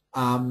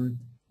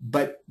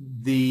 But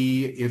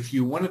if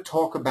you want to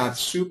talk about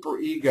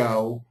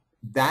superego,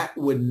 that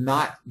would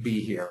not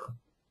be here.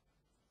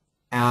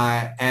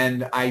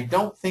 And I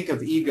don't think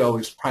of ego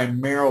as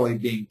primarily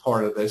being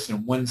part of this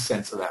in one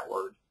sense of that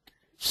word.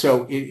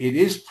 So it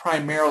is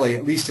primarily,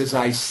 at least as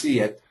I see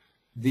it,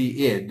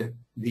 the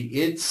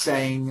id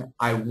saying,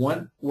 I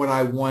want what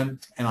I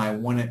want and I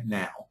want it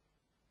now.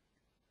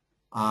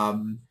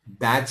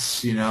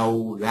 That's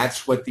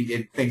what the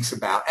id thinks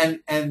about.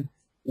 And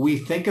we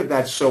think of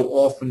that so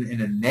often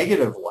in a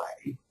negative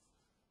way,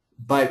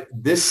 but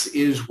this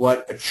is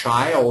what a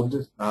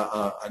child,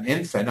 an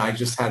infant, I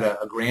just had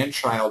a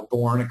grandchild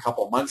born a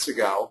couple months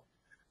ago,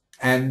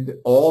 and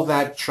all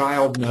that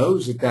child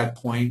knows at that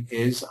point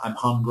is I'm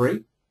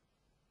hungry,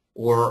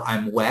 or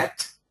I'm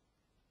wet,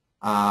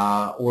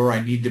 or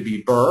I need to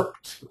be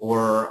burped,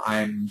 or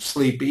I'm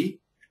sleepy.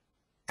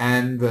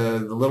 And the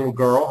little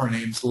girl, her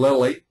name's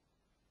Lily,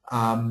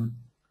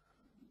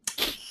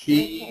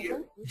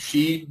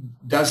 she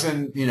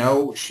doesn't,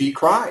 she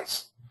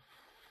cries.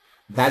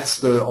 That's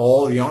the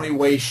only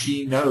way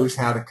she knows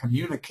how to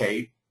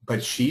communicate,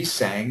 but she's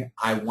saying,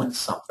 I want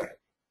something,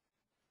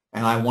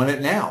 and I want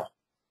it now.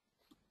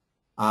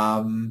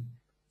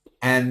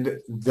 And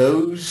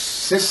those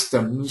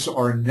systems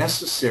are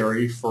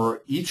necessary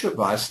for each of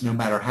us, no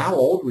matter how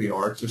old we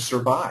are, to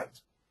survive.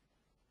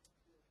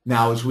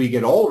 Now, as we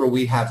get older,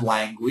 we have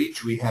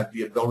language. We have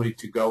the ability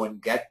to go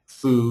and get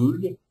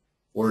food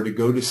or to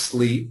go to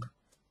sleep.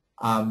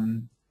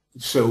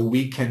 So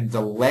we can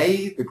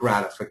delay the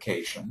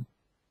gratification.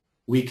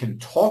 We can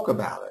talk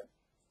about it.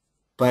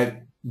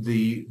 But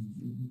the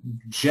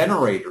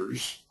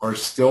generators are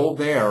still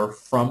there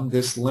from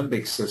this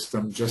limbic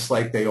system, just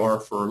like they are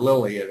for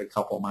Lily at a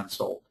couple months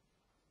old.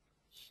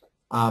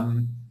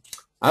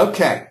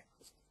 Okay.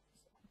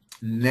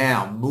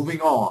 Now, moving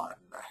on.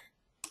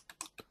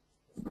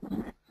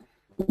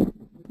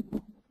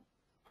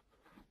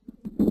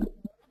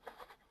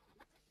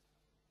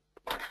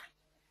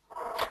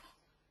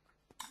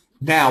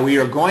 Now, we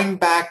are going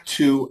back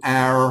to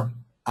our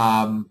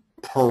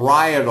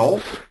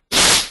parietal,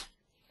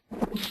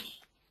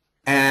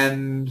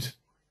 and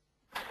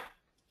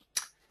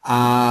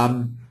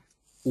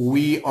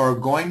we are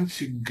going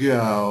to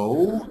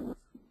go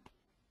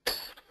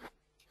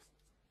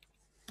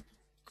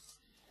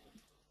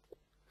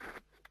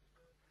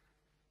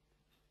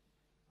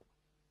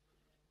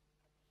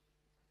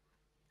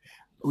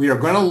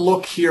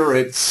look here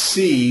at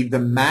C, the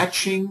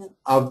matching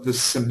of the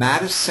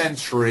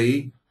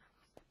somatosensory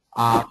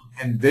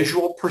and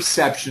visual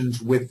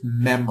perceptions with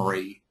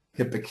memory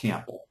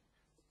hippocampal.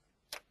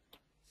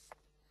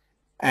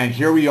 And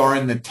here we are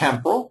in the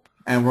temporal,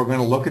 and we're going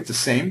to look at the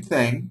same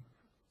thing.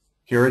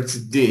 Here it's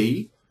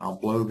D. I'll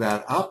blow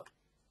that up.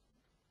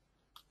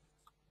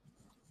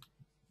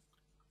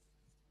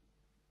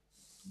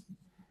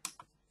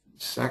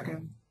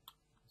 Second.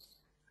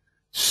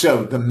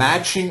 So the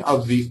matching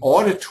of the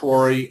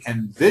auditory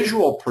and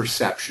visual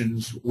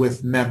perceptions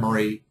with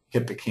memory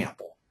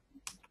hippocampal.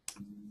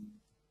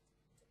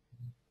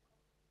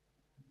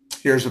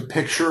 Here's a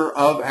picture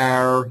of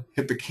our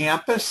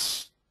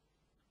hippocampus.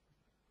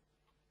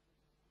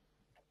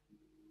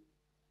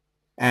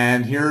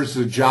 And here's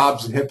the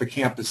jobs the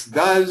hippocampus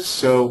does.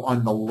 So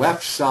on the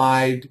left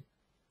side,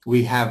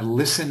 we have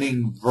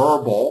listening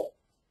verbal,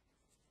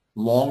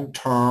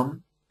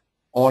 long-term,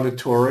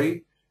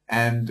 auditory,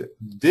 and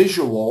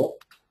visual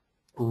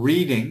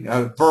reading,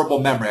 verbal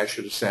memory, I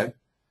should have said,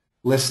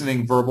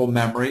 listening verbal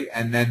memory,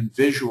 and then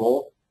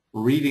visual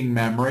reading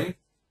memory,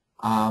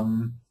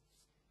 and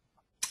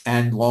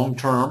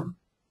long-term.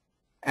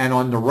 And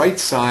on the right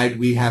side,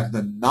 we have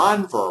the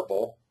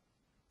nonverbal,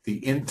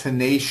 the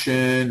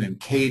intonation and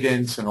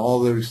cadence and all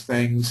those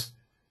things,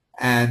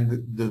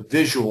 and the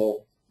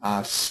visual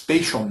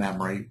spatial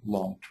memory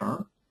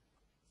long-term.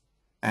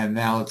 And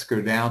now let's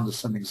go down to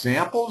some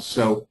examples.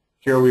 So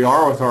here we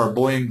are with our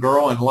boy and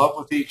girl in love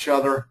with each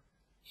other.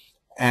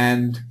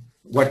 And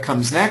what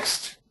comes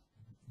next?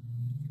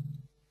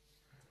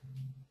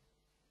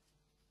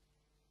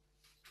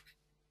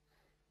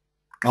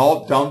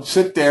 Oh, don't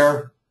sit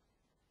there.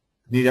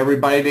 Need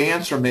everybody to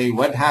answer me.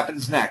 What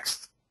happens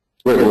next?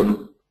 Wait.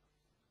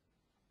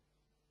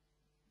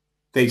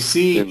 They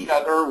see each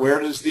other. Where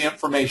does the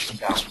information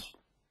go?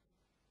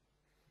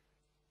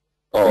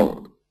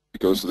 Oh,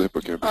 it goes to the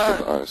hippocampus from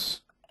the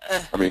eyes.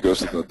 I mean, it goes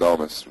to the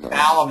thalamus. From the eyes.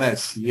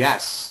 Thalamus,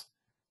 yes.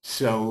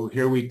 So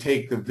here we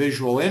take the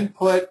visual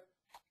input,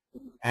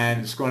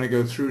 and it's going to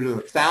go through to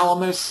the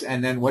thalamus,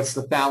 and then what's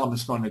the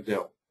thalamus going to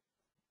do?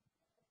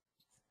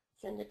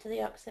 Send it to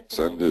the occipital.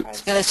 Send it.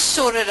 It's going to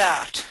sort it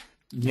out.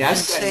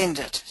 Yes, and send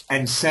it.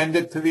 And send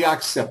it to the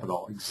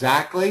occipital,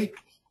 exactly.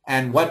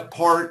 And what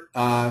part,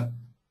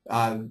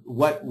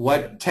 what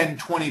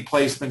 1020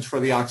 placements for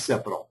the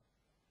occipital?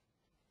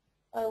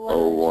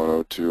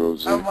 O1, O2,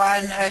 OZ.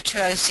 O1,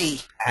 O2,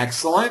 OZ.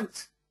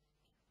 Excellent.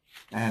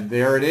 And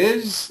there it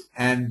is.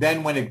 And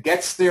then when it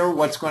gets there,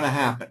 what's going to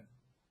happen?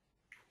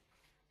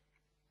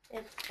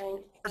 It's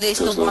going There's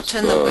the what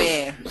and the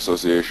where.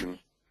 Association.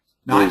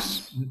 Not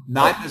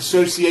an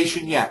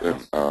association yet.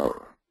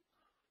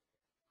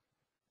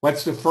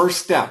 What's the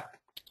first step?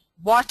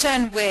 What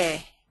and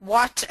where.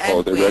 What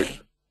and where.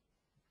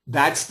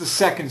 That's the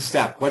second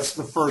step. What's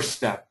the first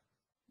step?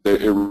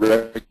 It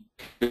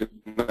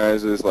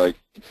recognizes like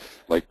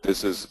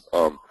this is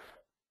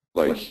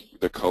like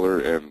the color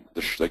and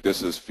like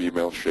this is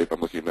female shape I'm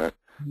looking at.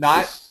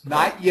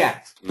 Not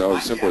yet. No,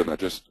 not simpler yet. than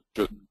that.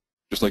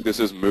 Just like this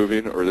is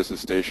moving or this is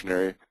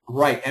stationary.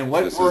 Right. And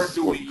what word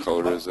do we use?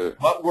 What color is it?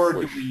 What word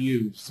do we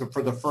use? So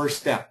for the first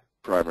step.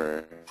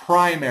 Primary.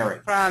 Primary.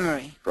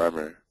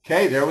 Primary.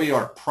 Okay, there we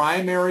are.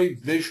 Primary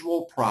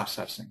visual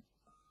processing.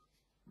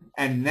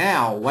 And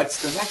now,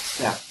 what's the next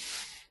step?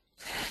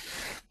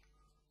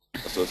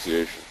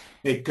 Association.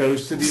 It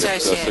goes to the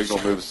Association. The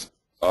signal moves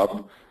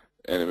up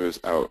and it moves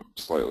out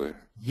slightly.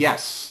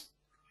 Yes.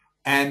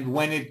 And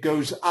when it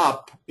goes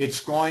up, it's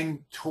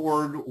going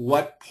toward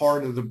what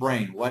part of the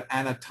brain? What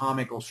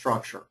anatomical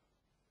structure?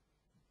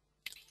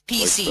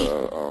 PC.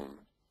 Like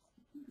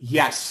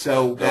Yes.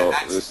 So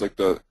it's like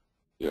the,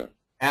 yeah.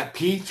 At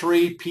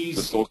P3, The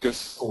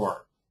sulcus.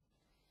 P4.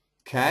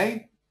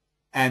 Okay?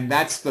 And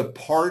that's the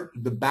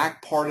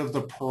back part of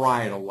the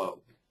parietal lobe,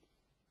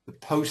 the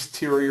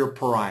posterior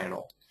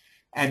parietal.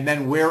 And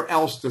then where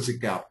else does it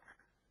go?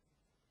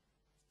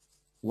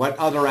 What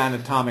other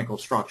anatomical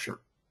structure?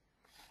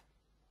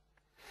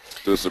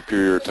 The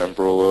superior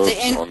temporal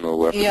lobes on the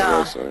left and the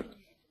right side.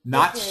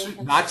 Not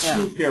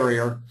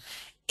superior.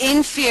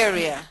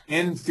 Inferior.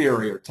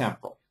 Inferior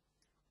temporal.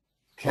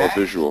 Okay? Oh,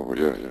 visual,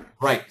 yeah.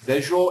 Right,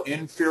 visual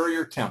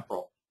inferior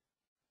temporal.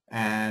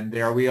 And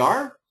there we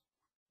are.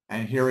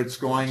 And here it's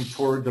going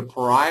toward the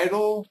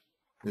parietal,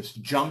 this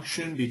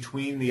junction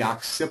between the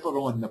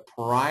occipital and the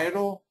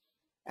parietal,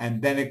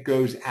 and then it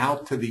goes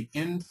out to the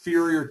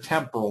inferior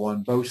temporal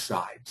on both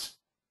sides.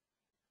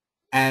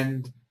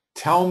 And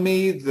tell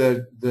me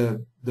the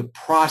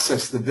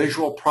process, the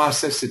visual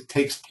process that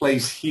takes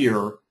place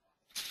here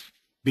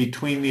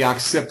between the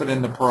occiput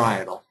and the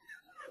parietal.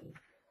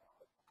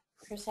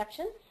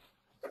 Perception?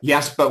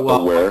 Yes, but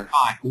The where?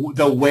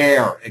 The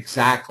where,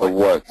 exactly. The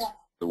what?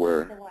 The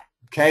where? The what?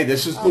 Okay,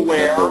 this is the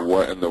where. And the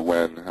what and the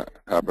when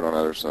happen on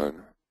either side.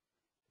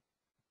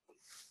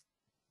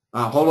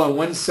 Hold on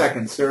 1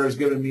 second. Sarah's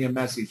giving me a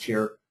message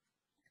here.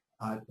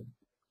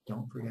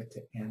 Don't forget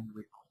to end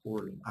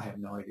recording. I have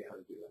no idea how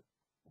to do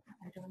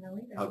that. I don't know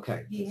either.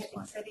 Okay. He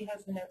said he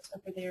has the notes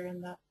over there in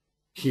the,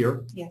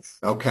 Here? yes,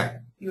 Okay.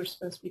 you were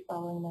supposed to be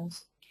following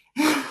those.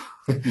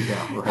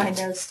 Yeah, right. I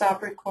know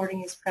stop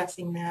recording is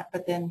pressing that,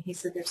 but then he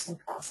said there's some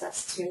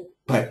process too.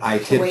 But I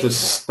hit Wait. the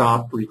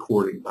stop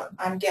recording button.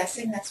 I'm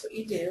guessing that's what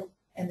you do,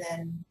 and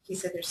then he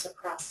said there's some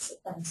process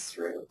that runs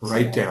through.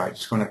 Right there. I'm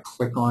just going to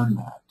click on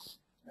that.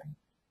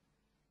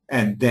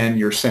 And then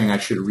you're saying I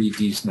should read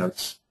these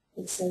notes.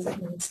 It says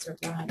it needs to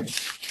run.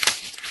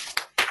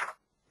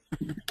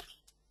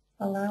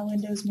 Allow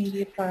Windows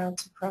Media File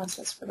to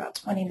process for about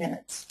 20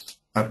 minutes.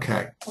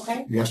 Okay.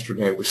 Okay?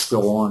 Yesterday it was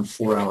still on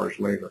 4 hours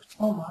later.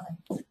 Oh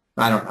my.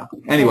 I don't know.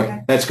 Anyway,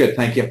 Okay. that's good.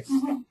 Thank you.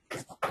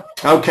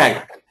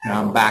 Okay.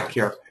 Now I'm back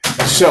here.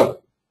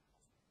 So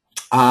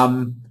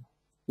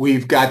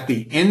we've got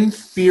the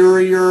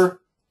inferior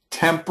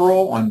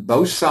temporal on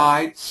both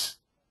sides,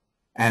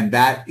 and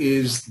that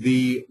is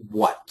the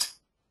what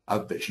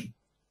of vision.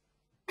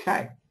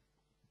 Okay.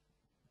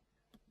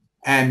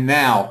 And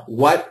now,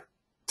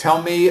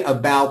 tell me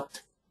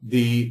about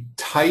the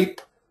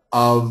type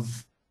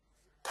of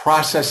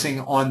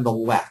processing on the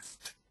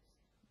left.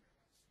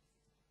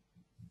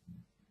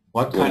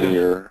 What kind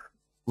of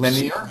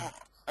linear,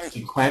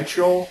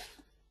 sequential?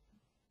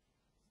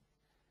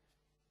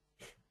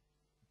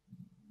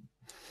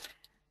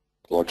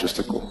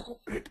 Logistical.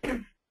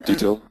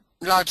 Detailed.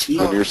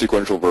 Logical. Linear,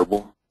 sequential,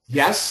 verbal.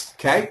 Yes.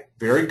 Okay.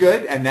 Very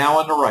good. And now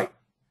on the right.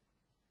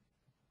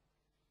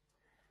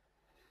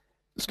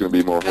 It's going to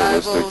be more Global,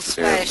 holistic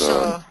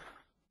spatial, and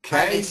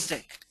Okay.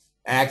 holistic.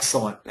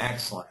 Excellent,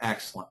 excellent,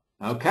 excellent.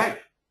 Okay,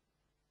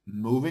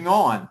 moving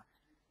on.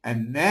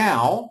 And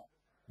now,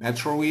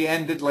 that's where we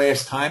ended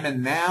last time,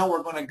 and now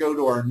we're going to go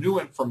to our new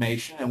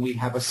information, and we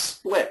have a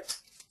split.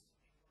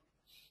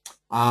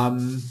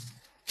 The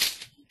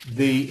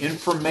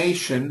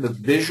information, the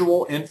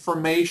visual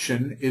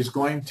information, is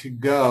going to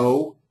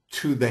go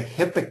to the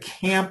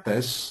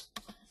hippocampus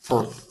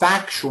for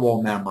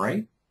factual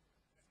memory,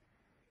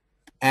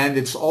 and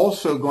it's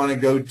also going to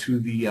go to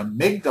the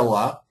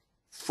amygdala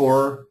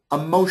for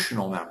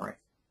emotional memory.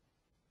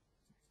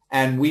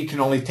 And we can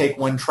only take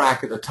one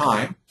track at a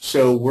time,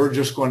 so we're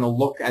just going to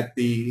look at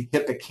the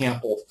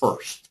hippocampal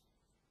first.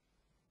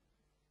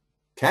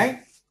 Okay?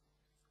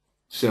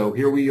 So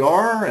here we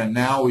are, and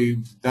now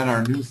we've done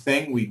our new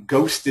thing. We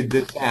ghosted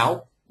this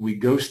out. We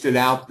ghosted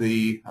out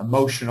the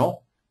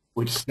emotional,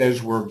 which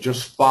says we're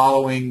just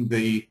following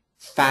the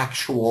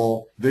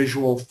factual,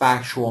 visual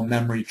factual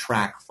memory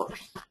track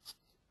first.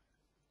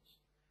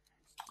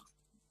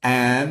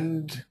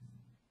 And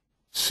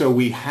so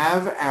we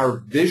have our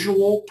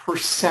visual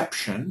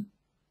perception,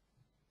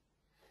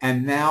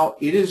 and now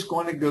it is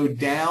going to go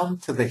down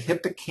to the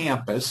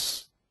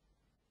hippocampus.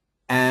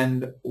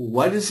 And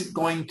what is it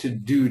going to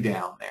do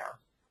down there?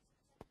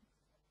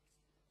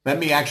 Let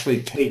me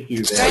actually take you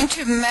It's there. going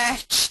to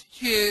match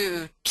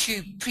to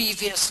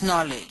previous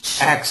knowledge.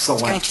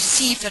 Excellent. It's going to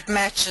see if it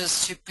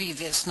matches to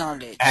previous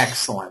knowledge.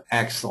 Excellent,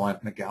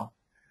 excellent, Miguel.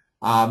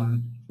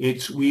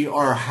 We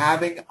are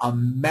having a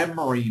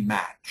memory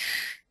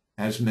match,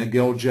 as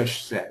Miguel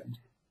just said.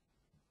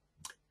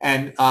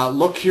 And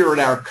look here at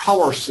our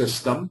color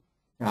system.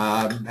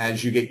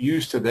 As you get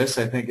used to this,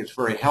 I think it's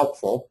very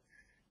helpful.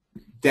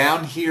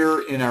 Down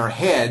here in our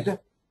head,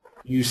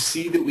 you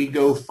see that we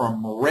go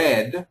from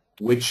red,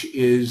 which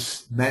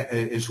is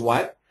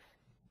what?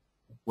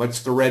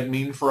 What's the red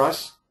mean for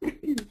us?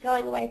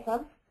 Going away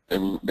from?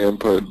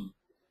 input.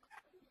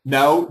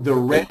 No, the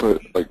red.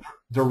 Input, like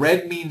The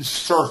red means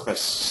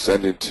surface.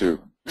 sending to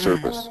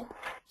surface.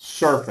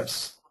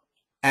 Surface.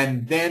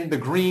 And then the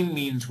green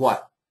means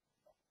what?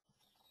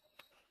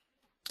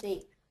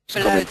 Deep.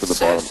 Below Coming the from the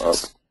bottom up.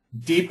 surface.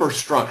 Deeper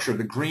structure.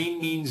 The green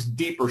means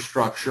deeper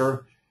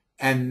structure.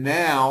 And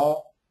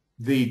now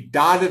the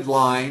dotted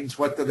lines,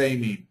 what do they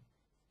mean?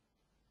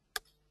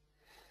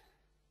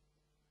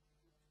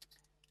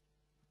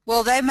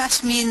 Well, they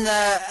must mean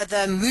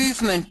the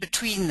movement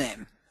between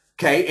them.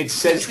 Okay, it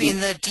says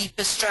between the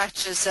deeper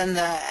structures and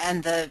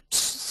the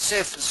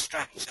surface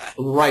structure.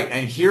 Right,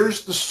 and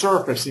here's the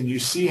surface, and you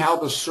see how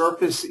the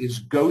surface is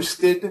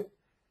ghosted?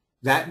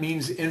 That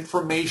means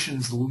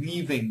information's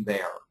leaving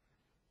there.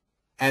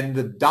 And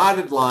the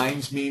dotted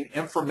lines mean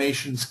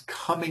information's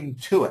coming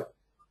to it.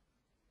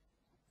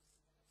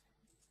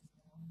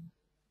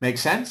 Make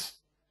sense?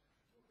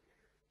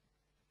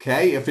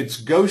 Okay, if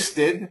it's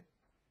ghosted,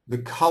 the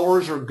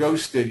colors are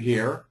ghosted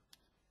here.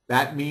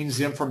 That means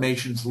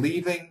information's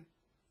leaving.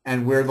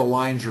 And where the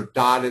lines are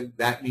dotted,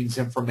 that means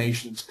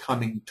information's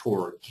coming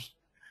towards.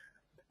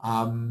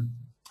 All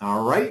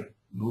right,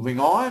 moving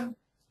on.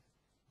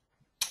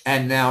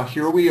 And now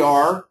here we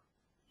are.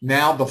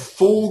 Now the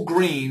full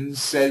green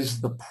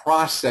says the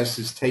process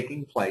is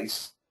taking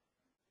place.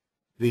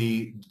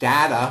 The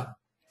data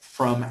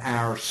from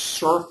our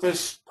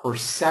surface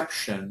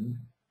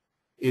perception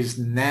is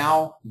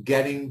now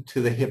getting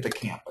to the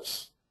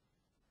hippocampus.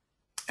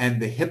 And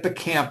the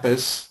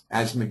hippocampus,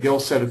 as McGill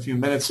said a few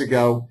minutes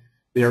ago,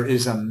 there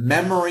is a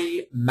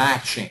memory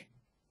matching.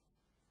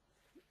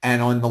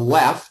 And on the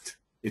left,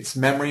 it's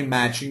memory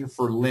matching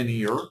for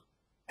linear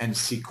and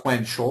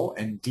sequential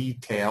and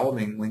detailed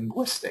and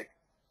linguistic.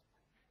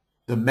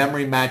 The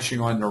memory matching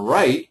on the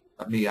right,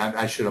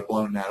 I should have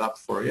blown that up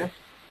for you.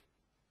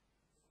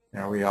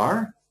 There we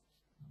are.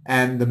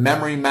 And the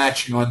memory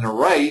matching on the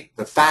right,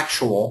 the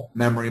factual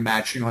memory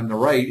matching on the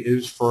right,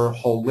 is for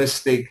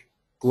holistic,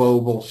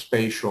 global,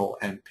 spatial,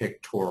 and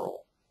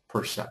pictorial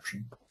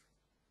perception.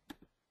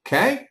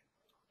 Okay?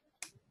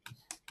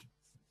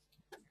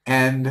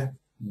 And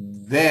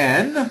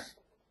then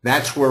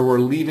that's where we're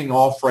leaving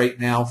off right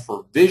now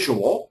for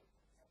visual.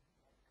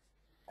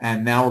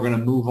 And now we're going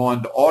to move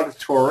on to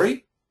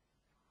auditory.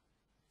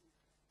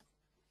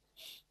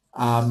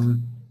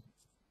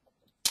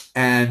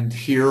 And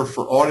here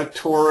for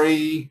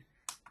auditory,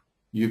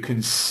 you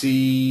can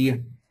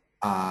see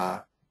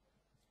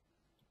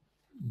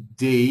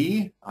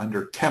D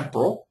under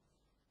temporal.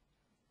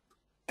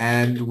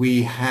 And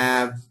we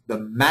have the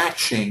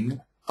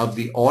matching of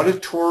the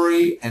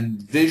auditory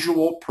and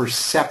visual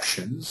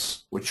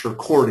perceptions, which are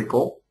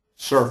cortical,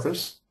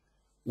 surface,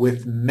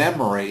 with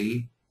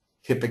memory,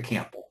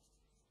 hippocampal.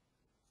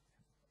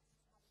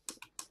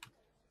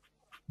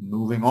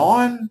 Moving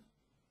on.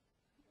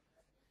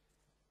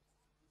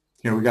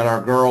 Here we got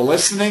our girl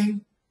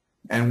listening,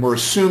 and we're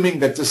assuming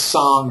that this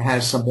song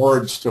has some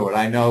words to it.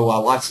 I know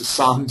lots of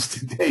songs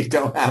today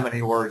don't have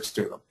any words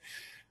to them.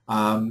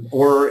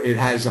 Or it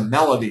has a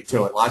melody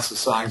to it. Lots of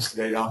songs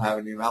today don't have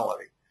any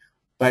melody.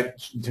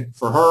 But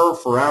for her,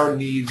 for our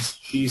needs,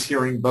 she's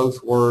hearing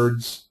both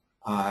words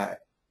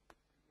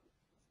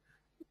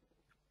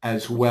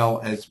as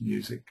well as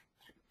music.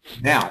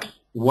 Now,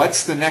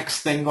 what's the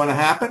next thing going to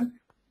happen?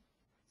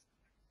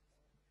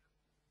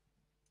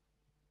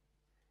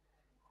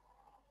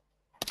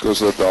 Goes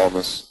to the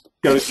thalamus.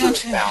 Goes to the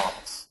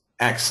thalamus.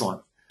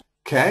 Excellent.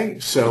 Okay,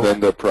 so and then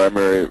the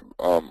primary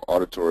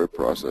auditory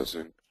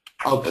processing.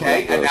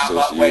 Okay, and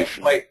now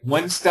wait,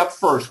 one step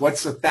first.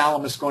 What's the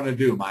thalamus going to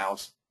do,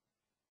 Miles?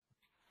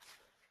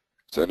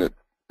 Send it.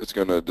 It's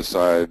going to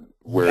decide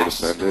where to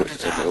send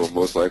it, and it will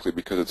most likely,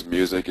 because it's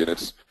music and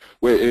it's.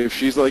 Wait, if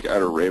she's like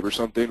at a rave or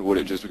something, would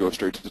it just go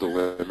straight to the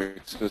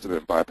limbic system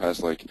and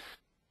bypass like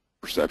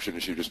perception,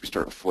 and she'd just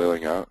start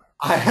flailing out?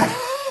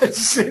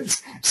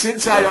 Since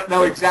I don't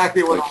know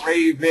exactly what a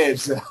rave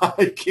is,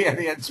 I can't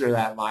answer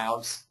that,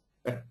 Miles.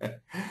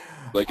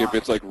 Like if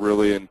it's like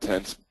really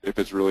intense, if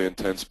it's really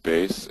intense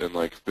bass, and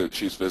like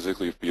she's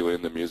physically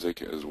feeling the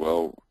music as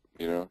well,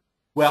 you know.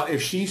 Well,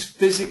 if she's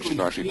physically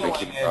feeling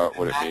thinking about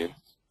what it means.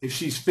 If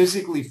she's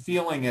physically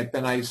feeling it,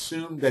 then I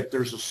assume that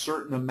there's a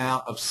certain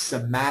amount of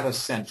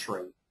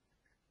somatosensory.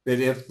 That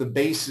if the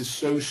bass is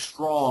so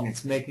strong,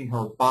 it's making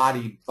her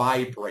body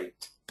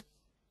vibrate.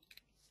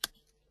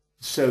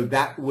 So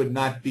that would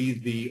not be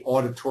the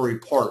auditory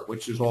part,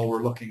 which is all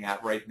we're looking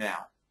at right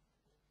now.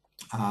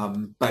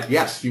 But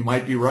yes, you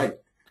might be right.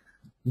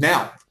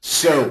 Now,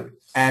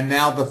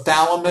 now the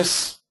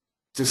thalamus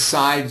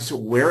decides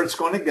where it's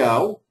going to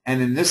go,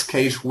 and in this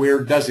case,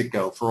 where does it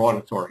go for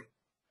auditory?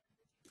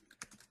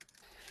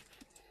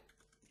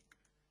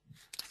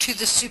 To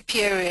the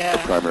superior. The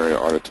primary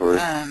auditory.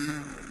 Yeah.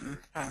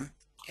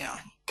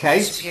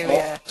 Okay.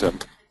 Superior.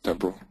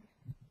 Temporal.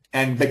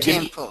 And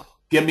temporal.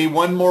 Give me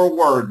one more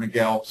word,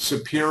 Miguel.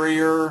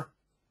 Superior.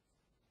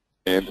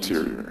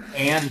 Anterior.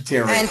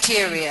 Anterior.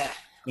 Anterior.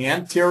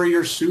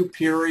 Anterior,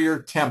 superior,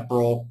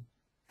 temporal.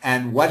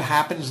 And what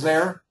happens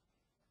there?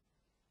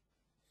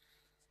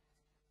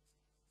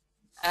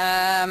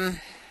 It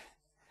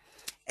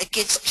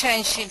gets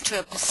changed into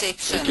a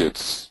perception. It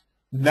gets...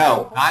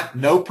 No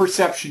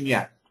perception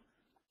yet.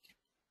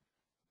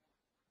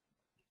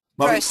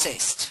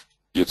 Processed.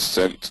 Gets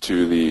sent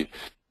to the...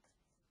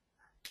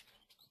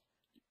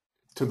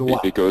 To the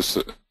what? It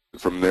goes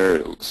from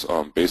there.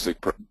 Basic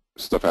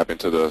stuff happened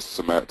to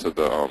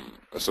the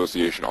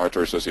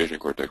auditory association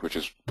cortex, which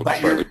is But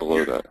slightly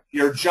below that.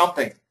 You're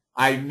jumping.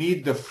 I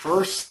need the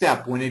first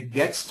step. When it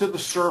gets to the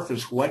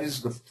surface, what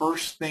is the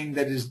first thing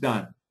that is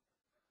done?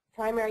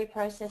 Primary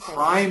processing.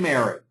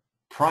 Primary.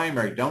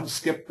 Don't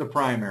skip the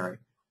primary.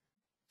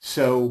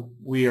 So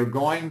we are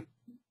going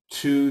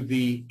to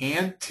the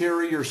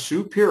anterior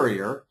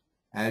superior,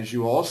 as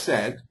you all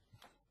said.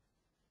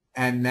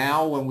 And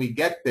now when we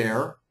get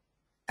there,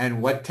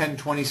 and what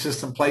 1020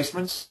 system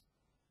placements?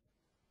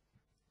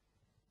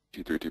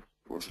 T3, T4.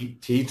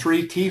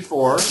 T3,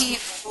 T4.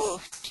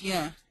 T4,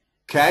 yeah.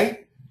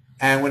 Okay?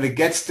 And when it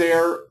gets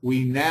there,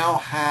 we now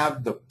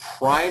have the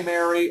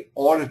primary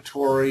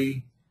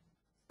auditory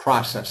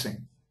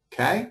processing.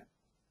 Okay?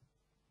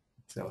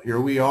 So here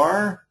we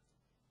are.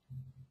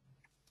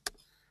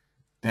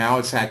 Now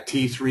it's at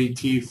T3,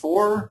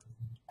 T4,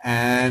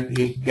 and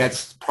it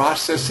gets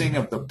processing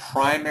of the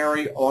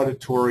primary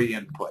auditory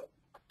input.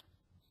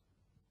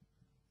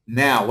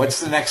 Now, what's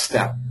the next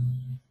step?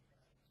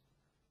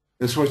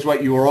 This was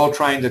what you were all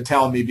trying to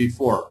tell me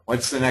before.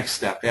 What's the next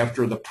step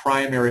after the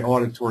primary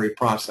auditory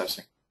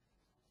processing?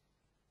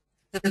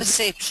 The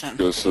perception.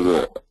 Goes to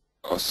the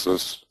The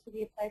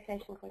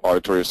association cortex.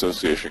 auditory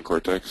association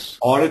cortex,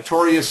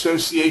 Auditory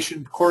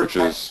association cortex.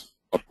 which is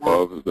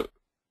above the.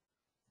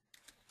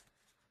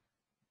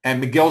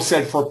 And McGill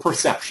said for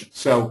perception.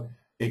 So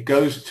it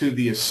goes to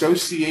the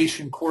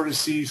association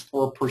cortices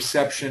for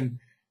perception.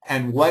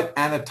 And what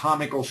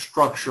anatomical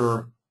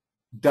structure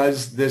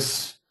does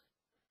this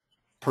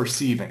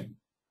perceiving?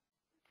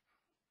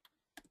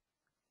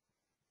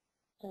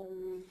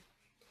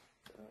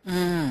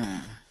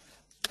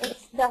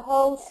 It's the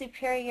whole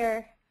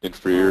superior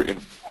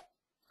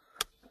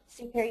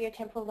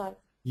temporal lobe.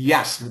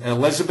 Yes,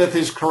 Elizabeth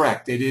is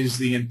correct. It is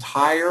the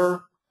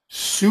entire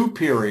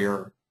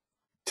superior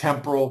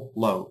temporal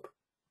lobe,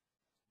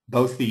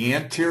 both the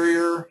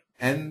anterior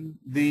and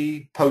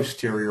the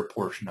posterior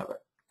portion of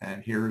it.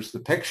 And here's the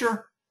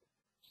picture.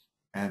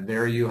 And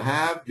there you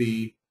have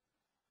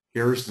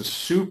here's the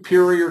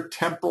superior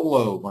temporal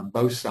lobe on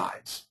both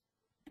sides.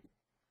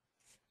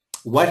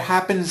 What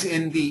happens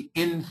in the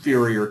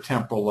inferior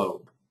temporal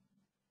lobe?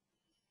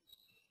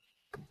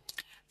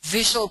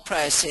 Visual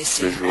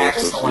processing. Visual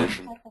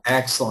association.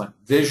 Excellent.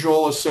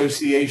 Visual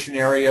association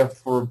area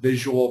for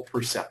visual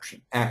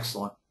perception.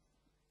 Excellent.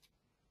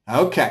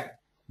 Okay,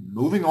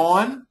 moving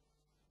on.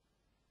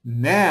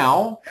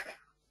 Now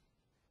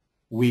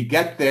we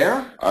get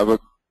there. I have a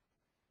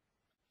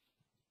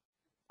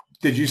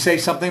Did you say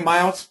something,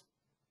 Miles?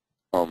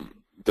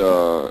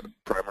 the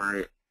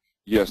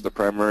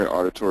primary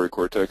auditory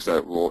cortex,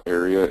 that little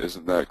area,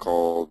 isn't that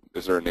called?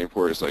 Is there a name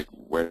for it? It's like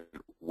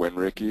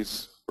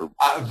Wenrickes or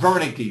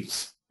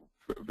Wernicke's.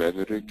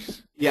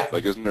 Benedict's? Yeah.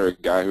 Like, isn't there a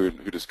guy who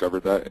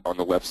discovered that on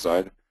the left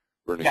side?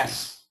 Wernicke.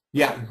 Yes.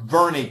 Yeah,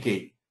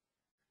 Wernicke.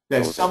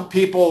 Some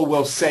people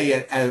will say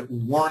it as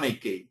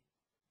Wernicke.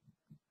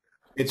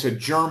 It's a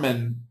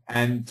German,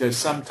 and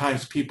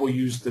sometimes people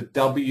use the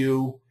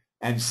W,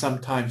 and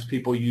sometimes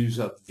people use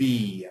a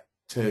V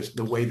to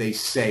the way they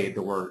say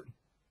the word.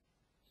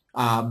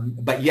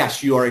 But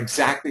yes, you are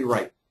exactly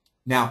right.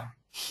 Now,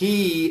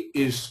 he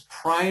is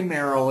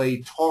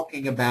primarily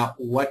talking about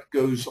what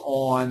goes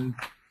on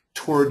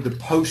toward the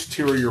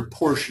posterior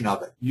portion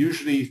of it.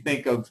 Usually you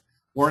think of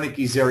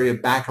Wernicke's area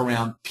back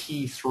around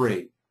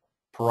P3,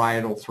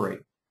 parietal 3.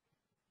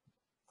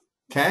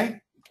 Okay?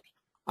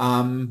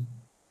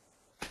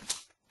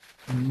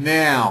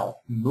 Now,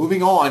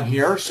 moving on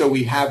here, so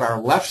we have our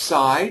left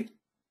side,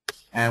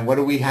 and what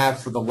do we have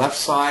for the left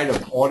side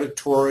of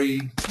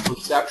auditory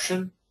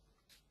perception?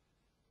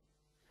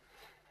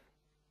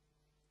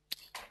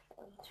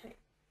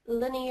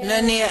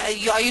 Linear.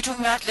 Are you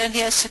talking about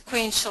linear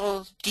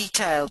sequential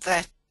detail?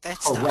 That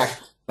stuff.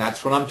 Correct.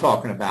 That's what I'm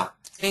talking about.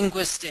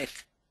 Linguistic.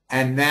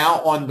 And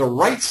now on the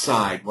right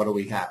side, what do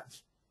we have?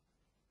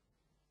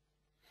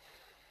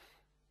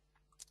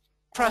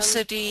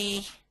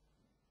 Prosody,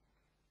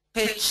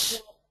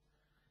 pitch.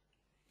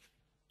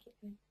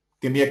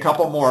 Give me a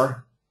couple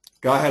more.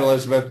 Go ahead,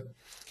 Elizabeth.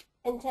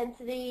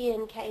 Intensity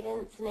and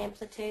cadence and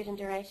amplitude and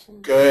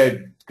duration.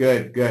 Good,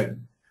 good,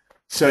 good.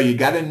 So you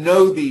got to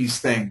know these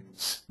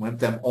things. Want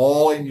them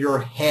all in your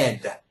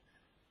head.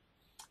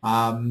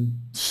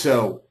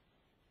 So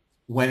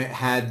when it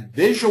had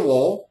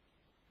visual,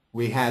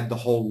 we had the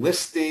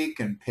holistic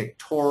and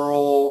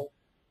pictorial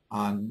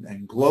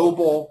and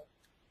global.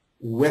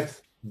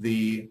 With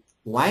the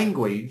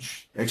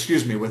language,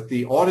 with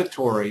the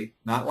auditory,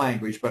 not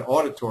language, but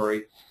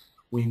auditory,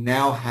 we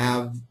now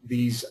have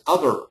these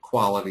other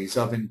qualities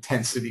of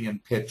intensity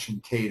and pitch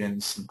and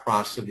cadence and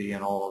prosody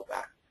and all of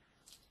that.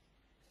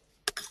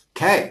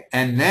 Okay,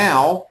 and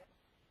now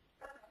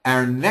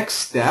our next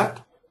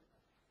step,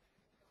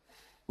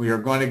 we are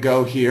going to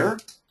go here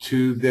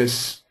to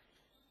this,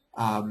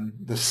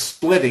 the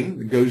splitting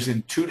that goes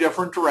in two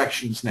different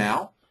directions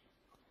now.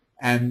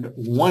 And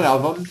one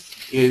of them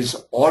is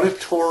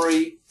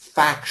auditory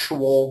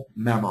factual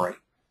memory.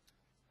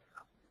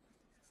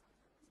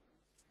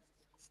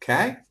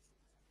 Okay?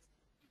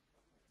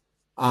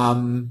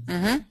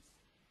 That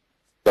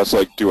That's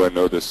like, do I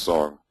know this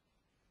song?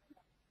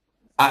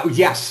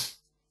 Yes.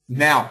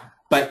 Now,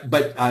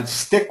 but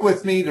stick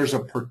with me. There's a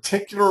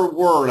particular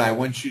word I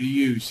want you to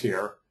use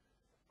here.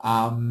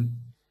 And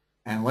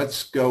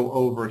let's go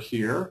over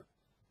here.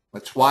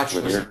 Let's watch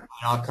this, and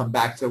I'll come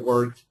back to the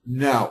word.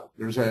 No,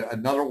 there's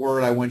another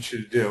word I want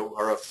you to do,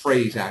 or a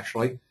phrase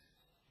actually,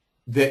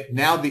 that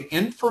now the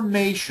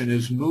information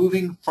is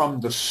moving from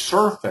the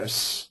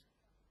surface,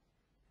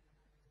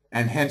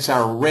 and hence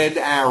our red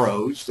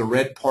arrows, the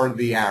red part of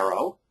the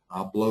arrow.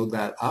 I'll blow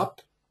that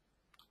up.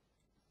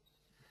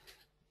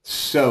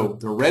 So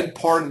the red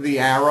part of the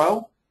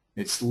arrow,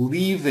 it's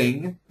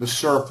leaving the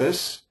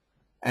surface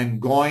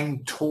and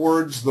going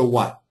towards the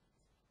what?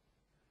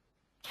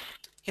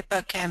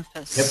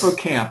 Hippocampus.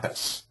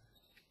 Hippocampus.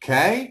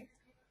 Okay?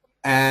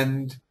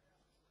 And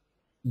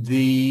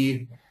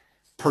the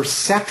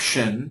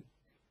perception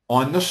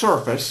on the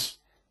surface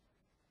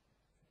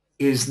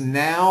is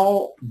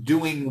now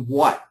doing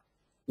what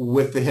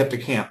with the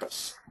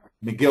hippocampus?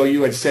 McGill,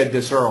 you had said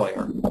this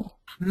earlier.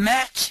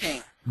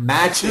 Matching.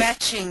 Matching.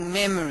 Matching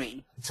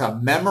memory. It's a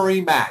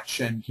memory match,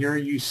 and here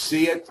you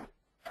see it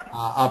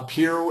up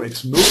here.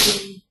 It's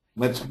moving.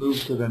 Let's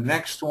move to the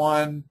next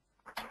one.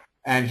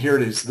 And here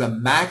it is, the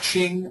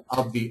matching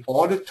of the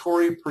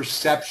auditory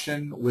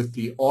perception with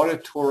the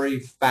auditory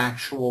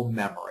factual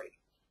memory.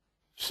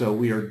 So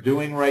we are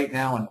doing right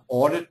now an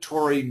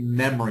auditory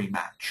memory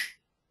match.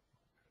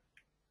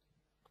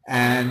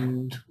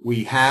 And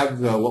we have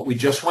what we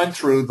just went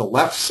through. The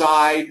left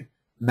side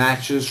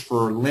matches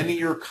for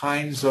linear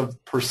kinds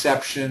of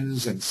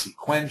perceptions and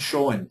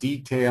sequential and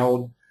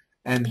detailed.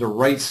 And the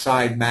right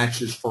side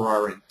matches for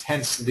our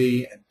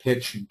intensity and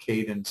pitch and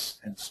cadence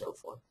and so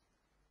forth.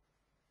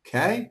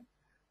 Okay?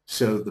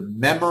 So the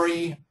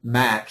memory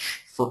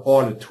match for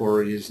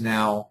auditory is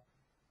now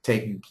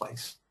taking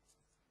place.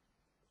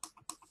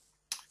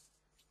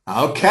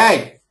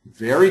 Okay.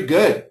 Very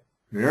good.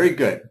 Very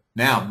good.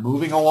 Now,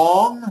 moving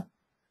along.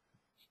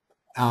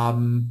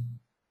 And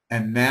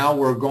now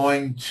we're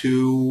going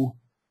to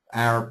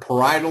our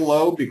parietal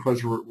lobe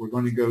because we're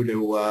going to go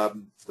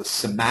to the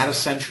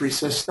somatosensory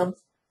system.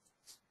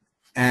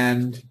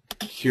 And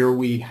here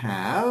we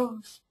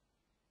have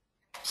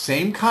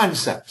same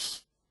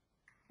concepts,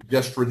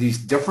 just for these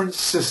different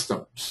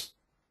systems.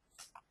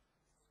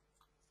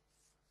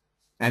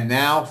 And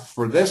now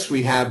for this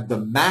we have the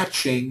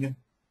matching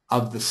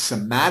of the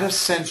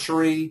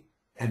somatosensory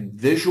and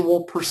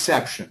visual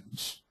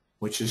perceptions,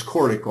 which is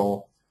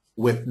cortical,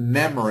 with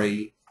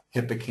memory,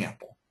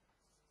 hippocampal.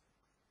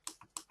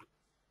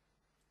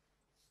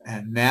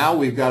 And now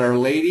we've got our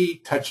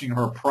lady touching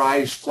her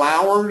prize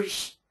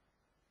flowers.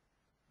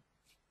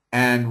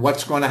 And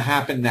what's going to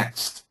happen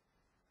next?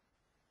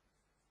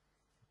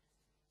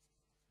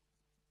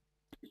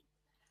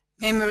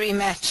 Memory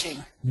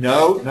matching.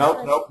 No.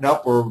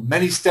 We're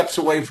many steps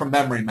away from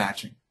memory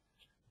matching.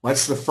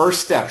 What's the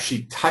first step?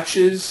 She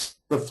touches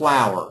the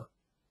flower.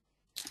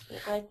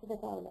 Going to the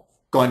thalamus.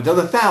 Going to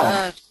the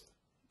thalamus.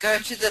 Go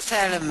to the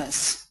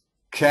thalamus.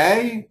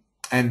 Okay.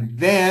 And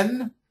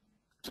then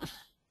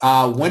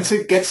once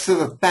it gets to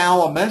the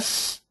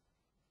thalamus,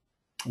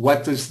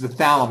 what does the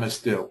thalamus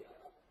do?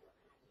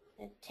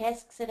 It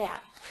tasks it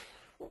out.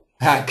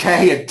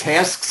 Okay, it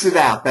tasks it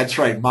out. That's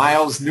right.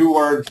 Miles, new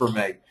word for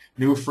me.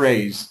 New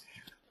phrase.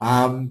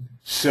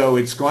 So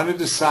it's going to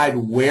decide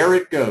where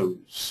it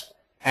goes.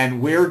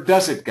 And where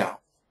does it go?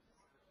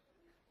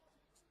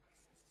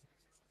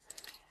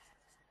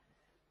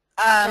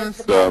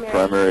 The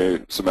primary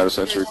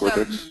somatosensory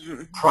cortex.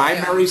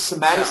 Primary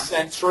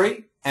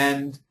somatosensory.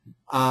 And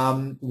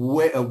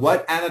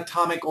what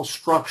anatomical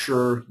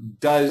structure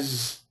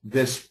does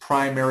this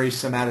primary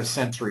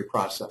somatosensory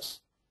process?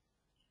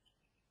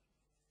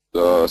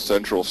 The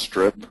central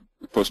strip,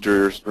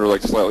 posterior, or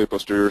like slightly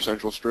posterior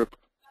central strip.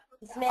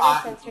 The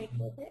somatosensory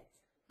cortex?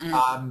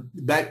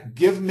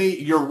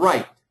 You're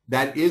right.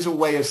 That is a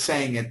way of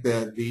saying it,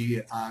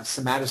 the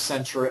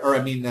somatosensory, or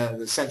I mean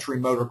the sensory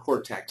motor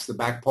cortex, the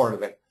back part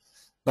of it.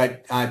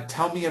 But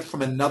tell me it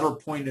from another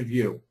point of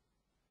view.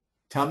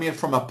 Tell me it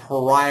from a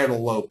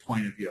parietal lobe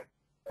point of view.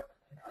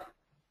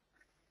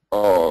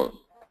 Oh,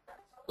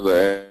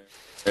 the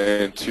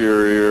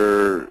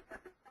anterior.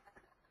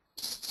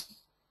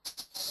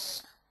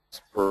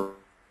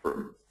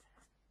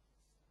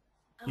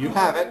 You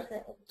have it.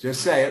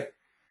 Just say it.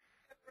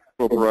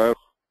 Parietal.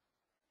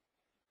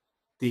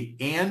 The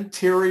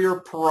anterior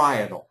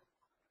parietal.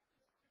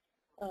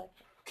 Okay.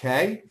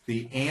 Okay?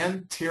 The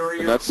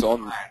anterior And that's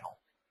on. parietal.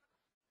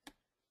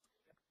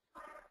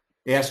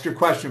 Ask your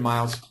question,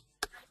 Miles.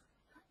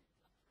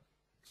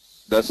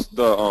 That's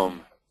the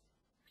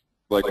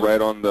like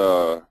right on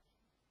the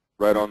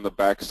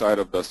back side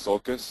of the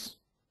sulcus.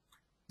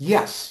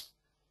 Yes.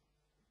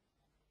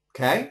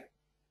 Okay?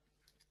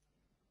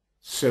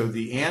 So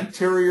the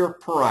anterior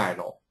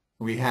parietal,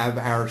 we have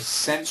our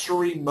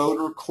sensory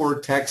motor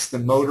cortex, the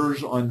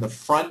motors on the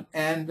front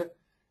end,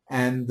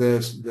 and the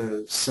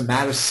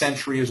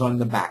somatosensory is on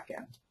the back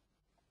end.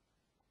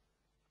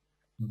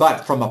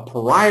 But from a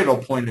parietal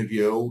point of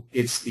view,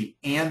 it's the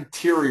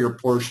anterior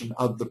portion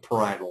of the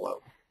parietal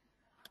lobe.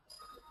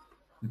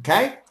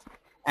 Okay?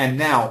 And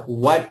now,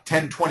 what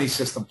 1020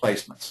 system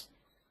placements?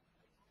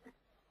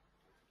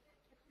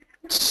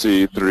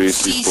 C3,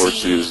 C4,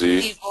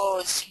 CZ.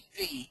 C4,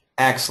 C3.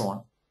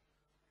 Excellent.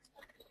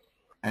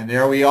 And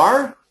there we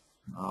are.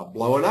 I'll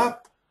blow it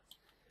up.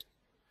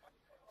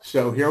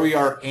 So here we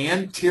are,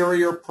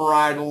 anterior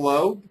parietal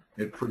lobe.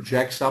 It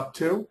projects up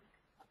to.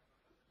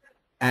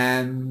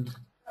 And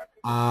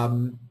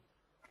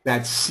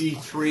that's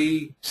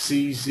C3,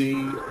 CZ,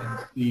 and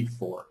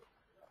C4.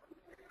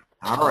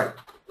 All right.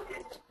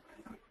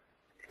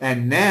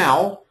 And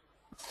now,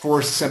 for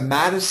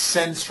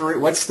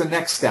somatosensory, what's the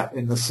next step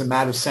in the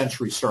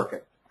somatosensory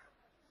circuit?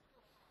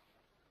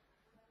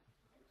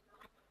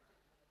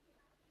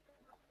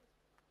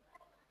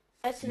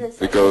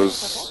 It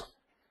goes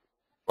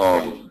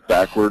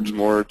backwards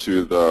more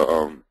to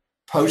the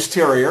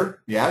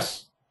Posterior,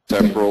 yes.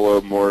 temporal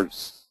lobe, more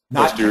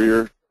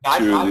posterior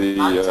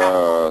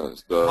to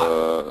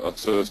the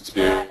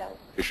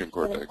association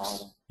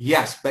cortex.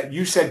 Yes, but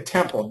you said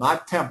temporal,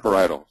 not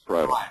temporal.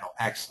 Parietal.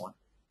 Excellent.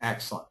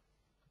 Excellent.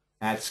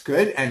 That's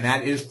good. And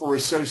that is for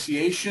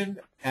association.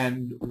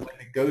 And when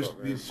it goes to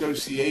the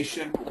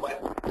association,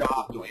 what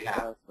job do we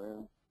have?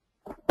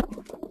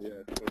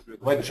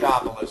 What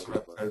job,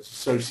 Elizabeth, does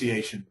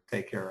association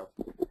take care of?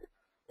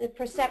 The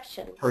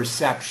perception.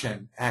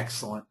 Perception.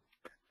 Excellent.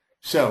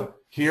 So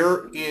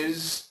here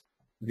is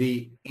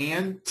the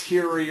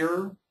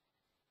anterior.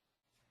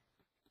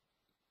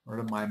 Where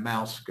did my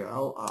mouse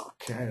go?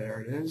 Okay, there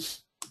it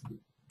is.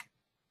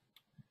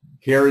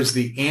 Here is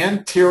the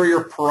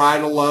anterior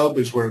parietal lobe,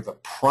 is where the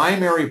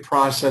primary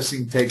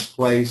processing takes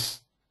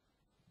place.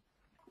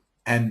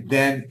 And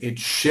then it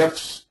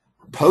shifts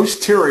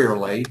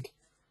posteriorly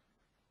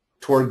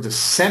toward the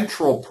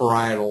central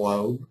parietal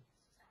lobe.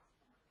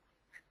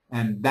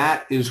 And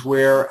that is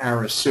where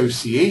our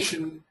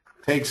association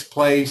takes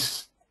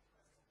place.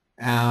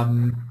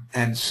 And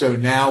so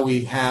now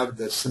we have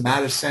the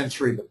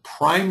somatosensory, the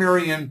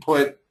primary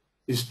input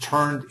is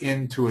turned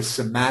into a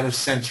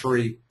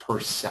somatosensory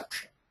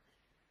perception.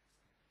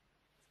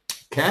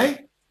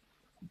 Okay?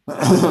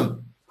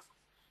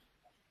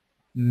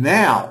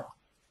 Now,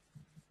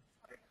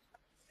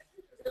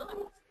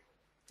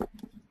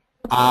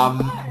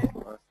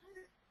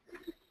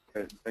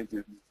 Okay, thank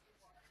you.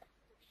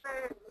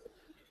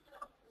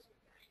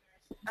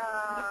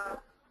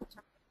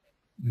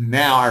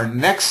 now our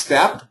next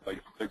step,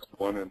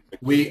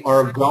 we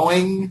are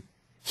going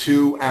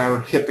to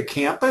our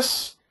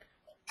hippocampus.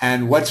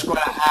 And what's going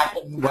to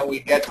happen when we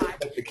get to the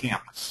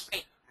hippocampus?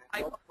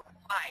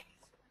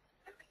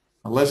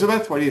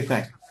 Elizabeth, what do you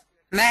think?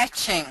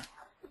 Matching.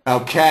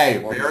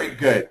 Okay, very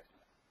good.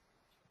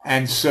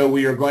 And so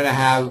we are going to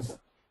have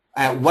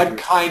what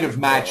kind of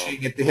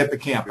matching at the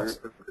hippocampus?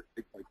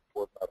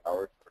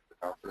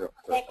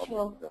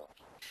 Sexual.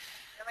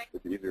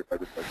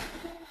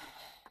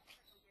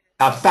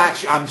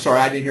 I'm sorry,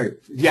 I didn't hear you.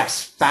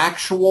 Yes,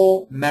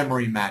 factual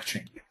memory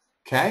matching.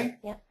 Okay?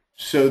 Yeah.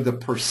 So the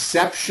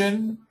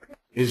perception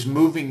is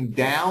moving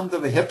down to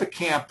the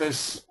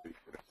hippocampus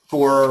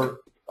for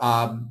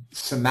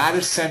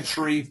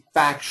somatosensory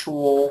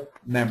factual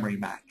memory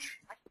match.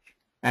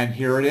 And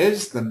here it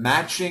is, the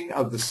matching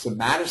of the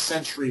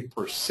somatosensory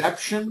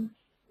perception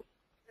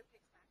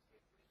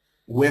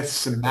with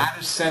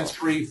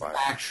somatosensory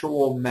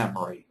factual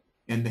memory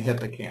in the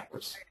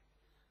hippocampus.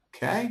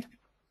 Okay?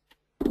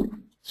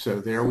 So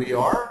there we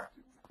are,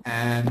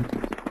 and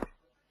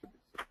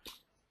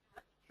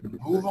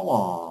move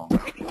along.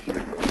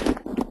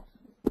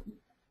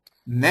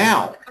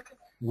 Now,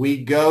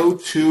 we go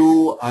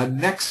to a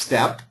next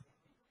step.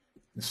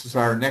 This is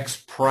our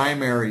next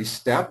primary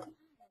step.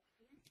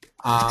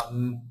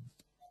 And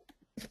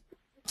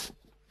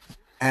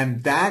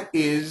that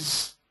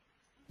is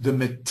the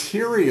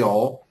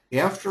material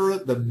after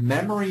the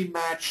memory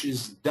match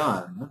is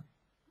done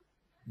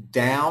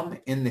down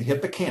in the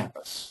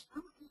hippocampus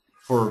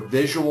for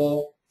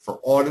visual, for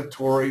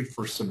auditory,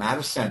 for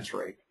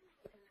somatosensory.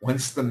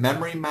 Once the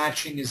memory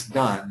matching is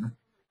done,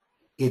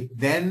 it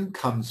then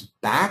comes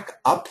back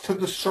up to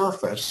the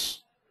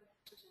surface.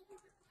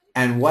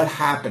 And what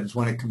happens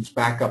when it comes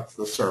back up to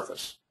the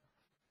surface?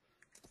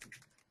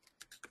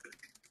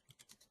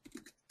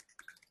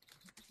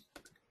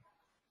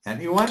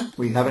 Anyone?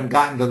 We haven't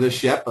gotten to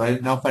this yet, but I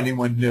didn't know if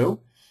anyone knew.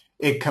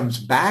 It comes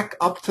back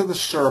up to the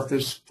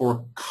surface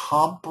for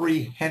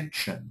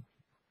comprehension.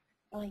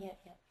 Oh, yeah,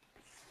 yeah.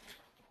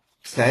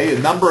 Okay, a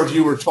number of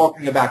you were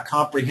talking about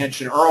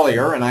comprehension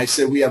earlier, and I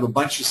said we have a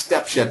bunch of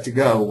steps yet to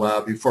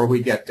go before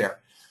we get there.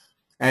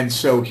 And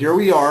so here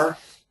we are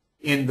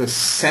in the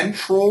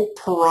central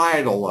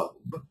parietal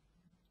lobe,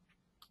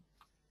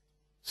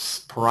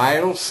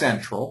 parietal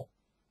central,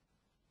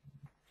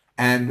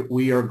 and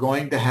we are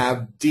going to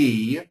have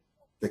D,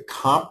 the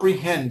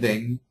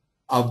comprehending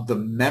of the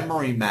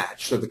memory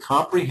match. So the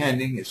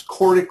comprehending is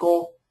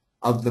cortical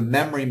of the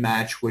memory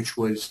match, which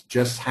was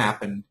just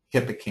happened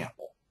hippocampal.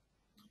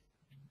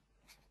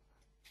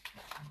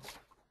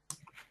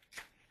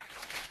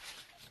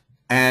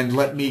 And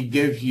let me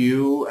give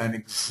you an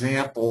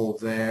example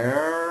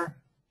there.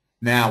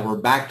 Now we're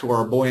back to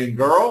our boy and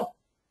girl.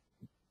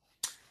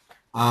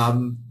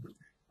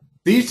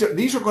 These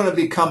are going to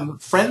become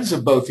friends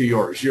of both of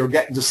yours. You're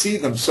getting to see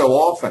them so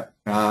often.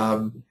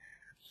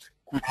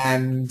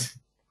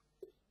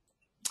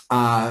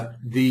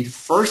 The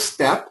first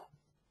step,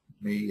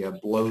 let me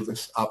blow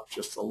this up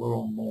just a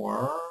little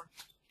more.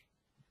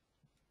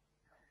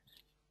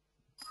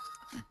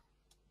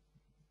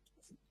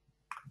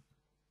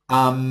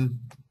 Now,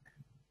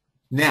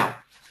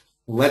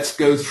 let's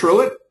go through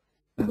it.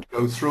 And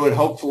go through it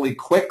hopefully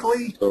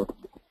quickly.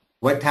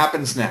 What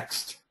happens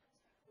next?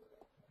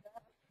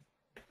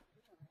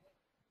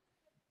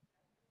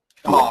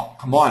 Oh,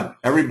 come on.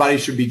 Everybody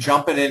should be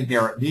jumping in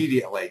here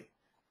immediately.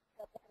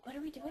 What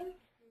are we doing?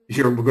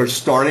 We're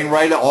starting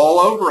right all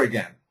over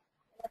again.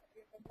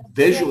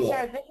 Visual.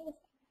 Yeah,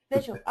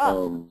 visual.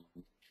 Oh.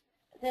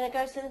 Then it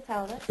goes to the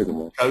thalamus.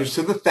 Goes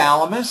to the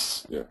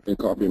thalamus. Yeah, and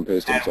copy and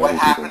paste. And what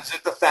happens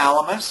at the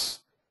thalamus?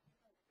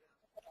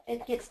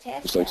 It gets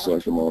tasked Just like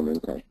select them all and then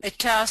copy. It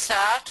tasks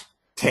out.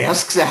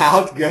 Tasks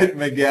out. Good,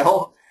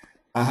 Miguel.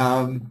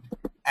 And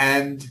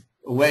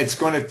it's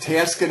going to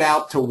task it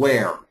out to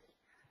where?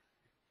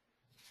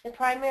 The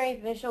primary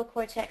visual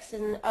cortex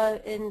in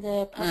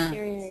the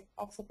posterior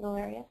occipital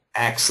area.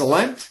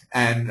 Excellent.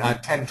 And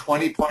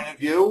 1020 point of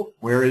view,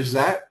 where is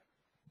that?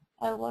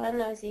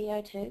 O1, OZ,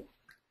 O2.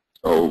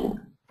 Oh.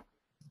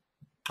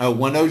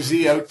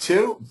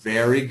 O10Z02.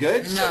 Very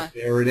good. No. So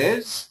there it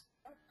is.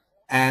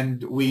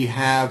 And we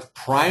have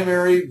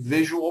primary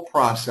visual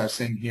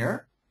processing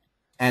here.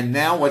 And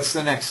now what's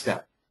the next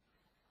step?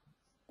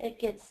 It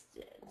gets...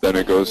 Then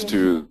it goes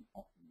to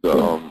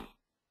the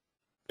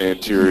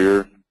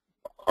anterior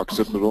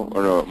occipital,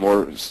 or no,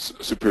 more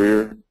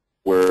superior,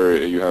 where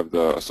you have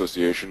the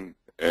association,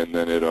 and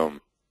then it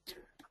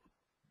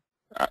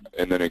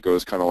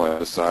goes kind of like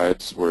the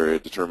sides, where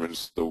it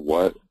determines the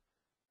what,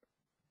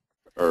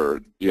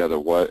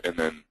 the what, and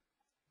then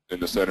in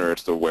the center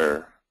it's the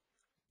where.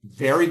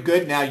 Very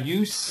good. Now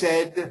you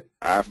said...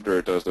 After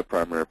it does the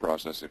primary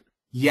processing.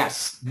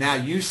 Yes. Now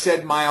you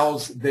said,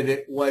 Miles, that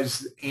it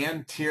was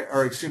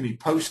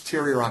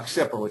posterior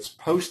occipital. It's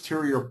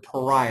posterior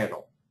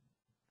parietal.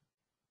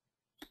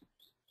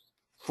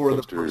 For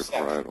posterior the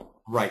perception.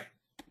 Parietal. Right.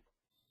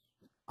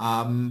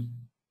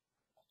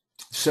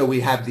 So we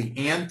have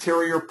the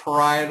anterior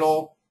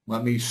parietal.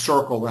 Let me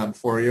circle them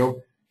for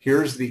you.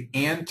 Here's the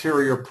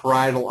anterior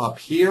parietal up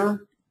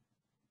here.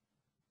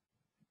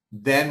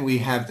 Then we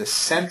have the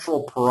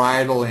central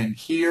parietal in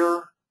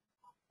here.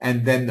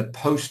 And then the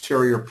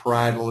posterior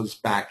parietal is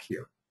back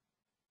here.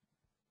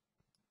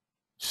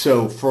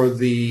 So for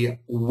the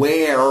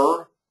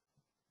where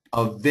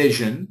of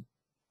vision,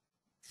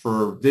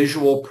 for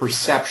visual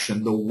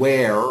perception, the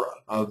where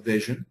of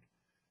vision,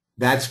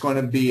 that's going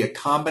to be a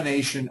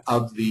combination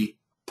of the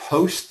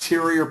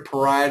posterior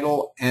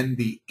parietal and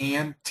the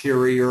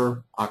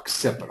anterior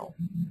occipital,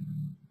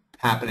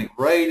 happening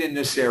right in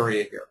this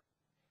area here.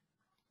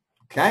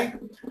 Okay?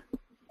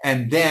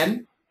 And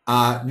then,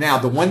 now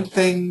the one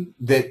thing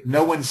that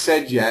no one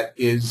said yet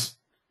is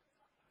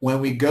when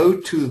we go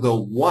to the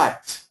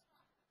what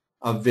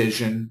of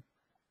vision,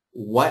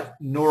 what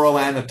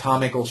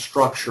neuroanatomical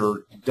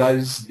structure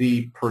does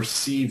the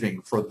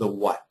perceiving for the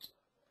what?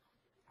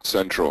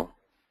 Central.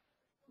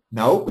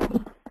 No.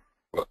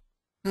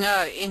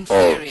 No,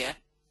 inferior.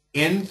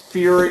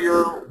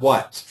 Inferior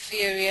what?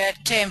 Inferior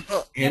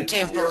temporal.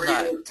 Temporal, no.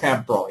 Inferior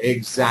temporal,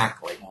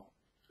 exactly.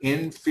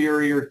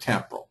 Inferior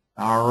temporal.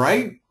 All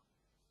right.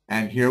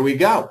 And here we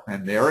go.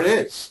 And there it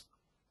is.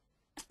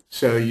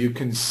 So you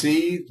can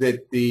see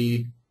that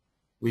we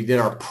did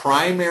our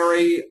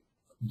primary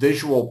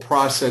visual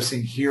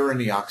processing here in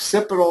the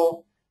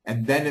occipital,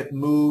 and then it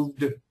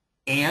moved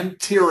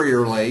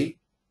anteriorly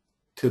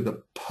to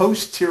the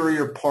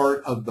posterior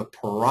part of the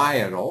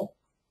parietal,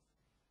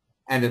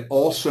 and it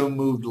also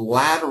moved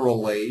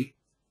laterally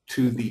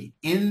to the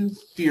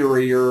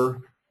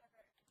inferior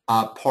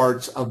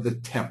parts of the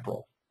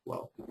temporal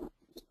lobe.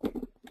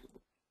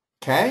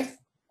 Okay?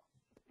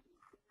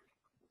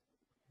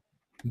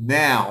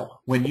 Now,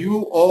 when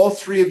all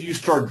three of you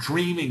start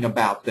dreaming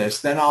about this,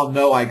 then I'll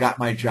know I got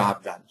my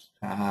job done.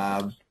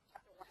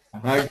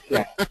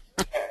 Okay.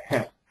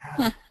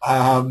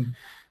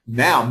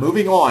 Now,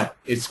 moving on.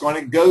 It's going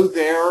to go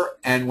there,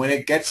 and when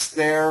it gets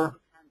there,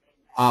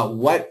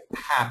 what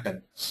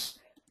happens?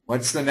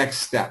 What's the next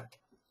step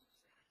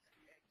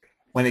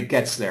when it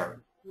gets there?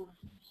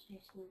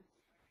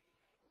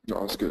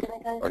 No, that's good.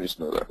 I just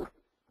know that.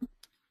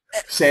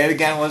 Say it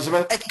again,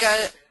 Elizabeth.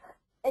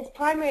 It's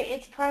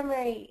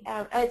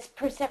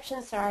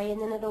perception, sorry, and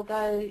then it'll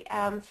go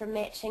from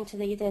matching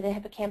to either the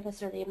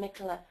hippocampus or the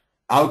amygdala.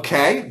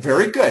 Okay,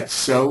 very good.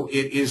 So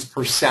it is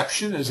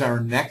perception is our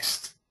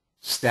next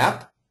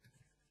step.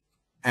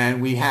 And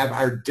we have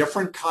our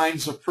different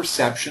kinds of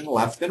perception,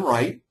 left and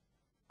right,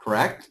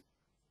 correct?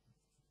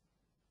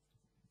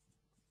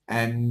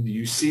 And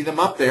you see them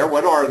up there.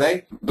 What are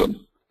they?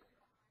 The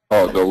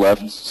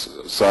left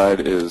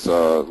side is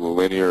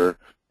linear,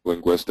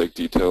 linguistic,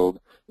 detailed,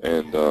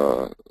 and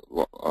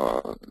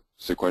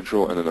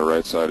sequential, and then the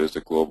right side is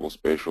the global,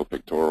 spatial,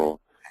 pictorial,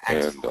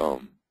 and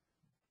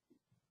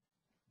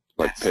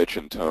like pitch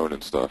and tone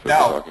and stuff.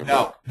 No,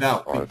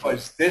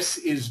 because this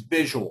is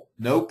visual.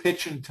 No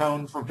pitch and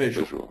tone for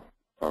visual. Visual.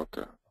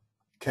 Okay.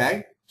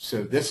 Okay,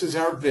 so this is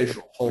our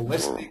visual.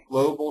 Holistic,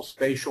 global,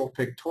 spatial,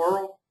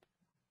 pictorial.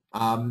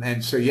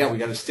 And so, yeah, we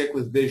got to stick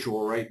with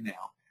visual right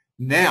now.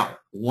 Now,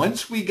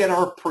 once we get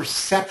our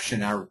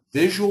perception, our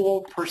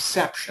visual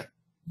perception,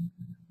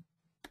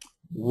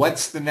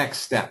 what's the next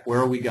step? Where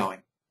are we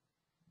going?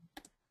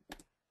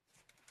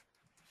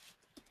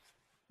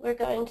 We're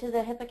going to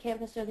the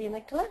hippocampus or the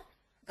amygdala?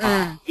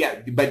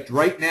 Yeah, but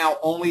right now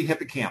only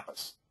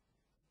hippocampus.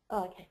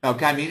 Oh, okay.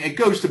 Okay, I mean, it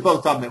goes to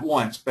both of them at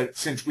once, but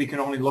since we can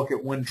only look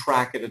at one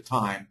track at a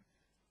time,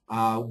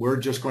 we're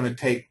just going to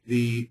take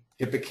the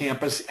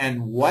hippocampus.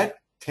 And what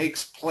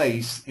takes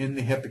place in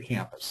the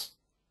hippocampus?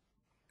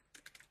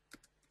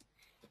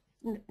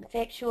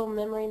 Factual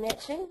memory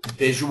matching.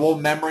 Visual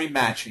memory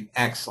matching.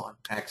 Excellent,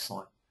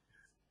 excellent.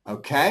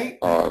 Okay.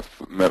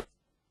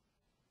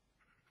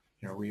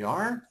 Here we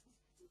are.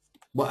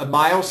 Well,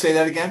 Miles, say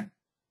that again.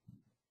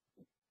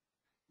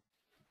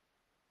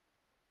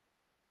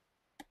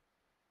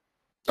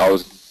 I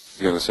was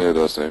going to say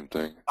the same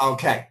thing.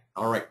 Okay,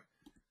 all right.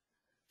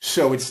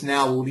 So it's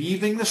now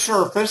leaving the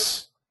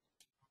surface.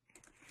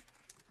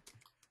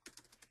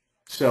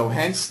 So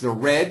hence the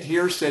red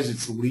here says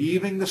it's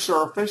leaving the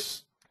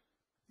surface,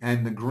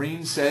 and the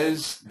green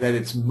says that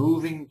it's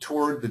moving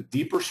toward the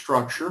deeper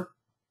structure,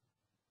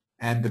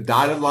 and the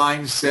dotted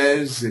line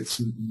says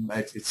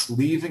it's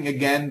leaving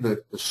again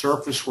the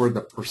surface where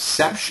the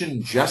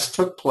perception just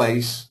took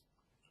place,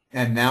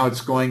 and now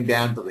it's going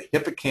down to the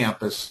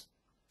hippocampus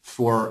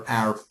for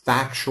our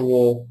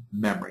factual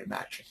memory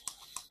matching.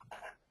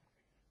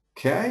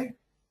 Okay?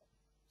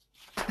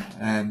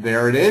 And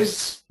there it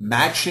is,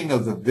 matching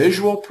of the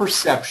visual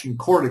perception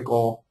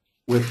cortical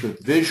with the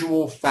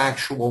visual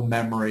factual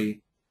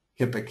memory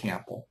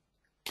hippocampal.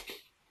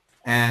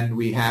 And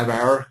we have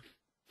our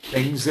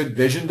things that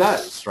vision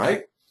does,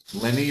 right?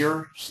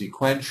 Linear,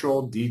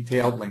 sequential,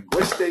 detailed,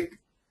 linguistic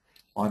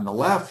on the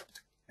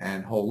left,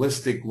 and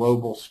holistic,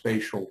 global,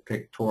 spatial,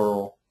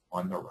 pictorial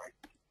on the right.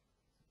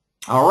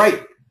 All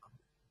right.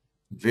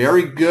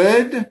 Very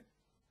good.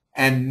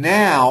 And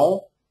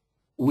now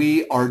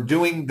we are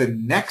doing the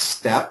next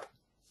step,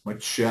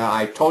 which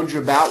I told you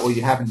about, well,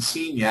 you haven't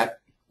seen yet.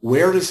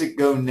 Where does it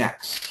go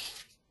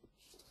next?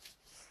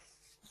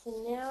 So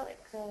now it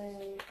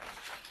goes...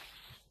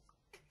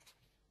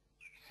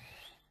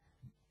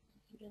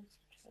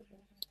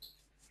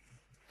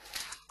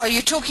 Are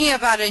you talking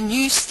about a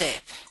new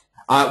step?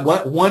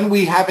 One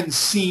we haven't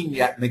seen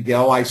yet,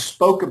 Miguel. I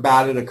spoke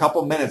about it a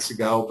couple minutes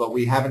ago, but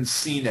we haven't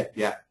seen it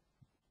yet.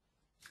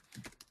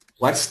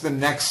 What's the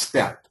next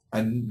step?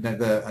 A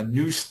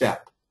new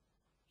step.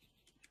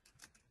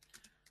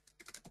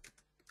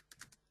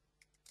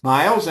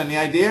 Miles, any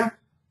idea?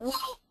 Well,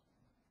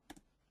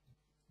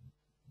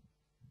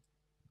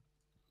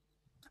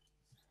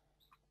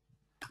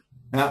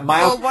 Miles?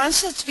 well,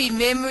 once it's been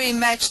memory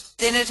matched,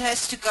 then it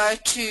has to go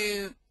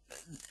to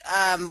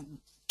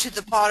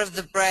the part of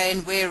the brain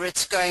where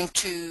it's going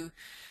to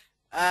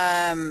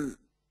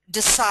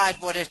decide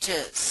what it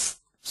is.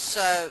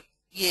 So,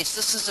 yes,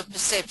 this is a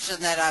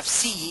perception that I've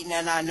seen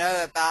and I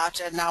know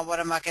about, and now what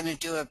am I going to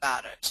do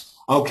about it?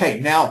 Okay,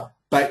 now,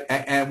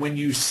 and when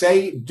you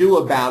say do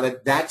about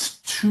it, that's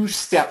 2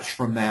 steps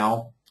from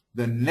now.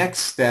 The next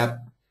step,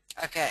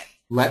 Okay.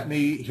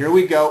 here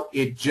we go.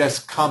 It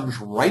just comes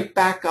right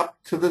back up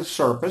to the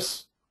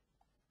surface.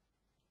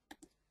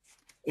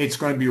 It's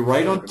going to be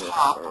right on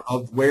top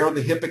of where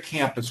the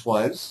hippocampus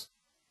was.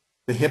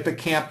 The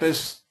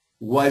hippocampus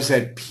was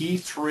at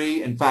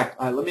P3. In fact,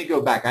 let me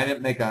go back. I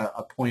didn't make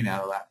a point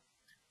out of that.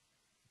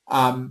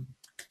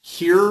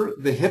 Here,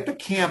 the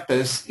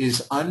hippocampus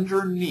is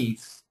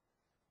underneath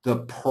the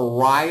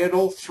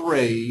parietal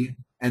 3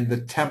 and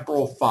the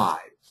temporal 5.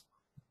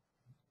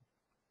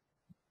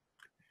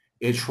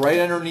 It's right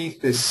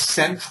underneath this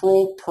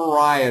central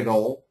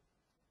parietal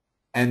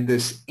and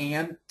this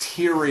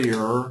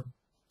anterior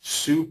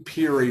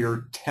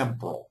superior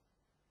temporal.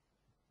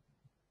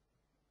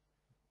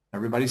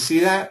 Everybody see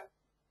that?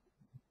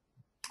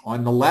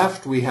 On the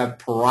left, we have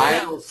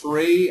parietal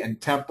 3 and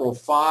temporal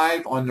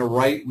 5. On the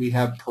right, we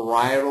have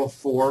parietal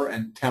 4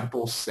 and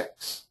temporal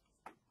 6.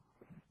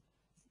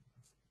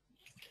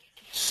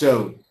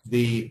 So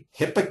the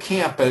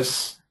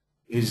hippocampus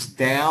is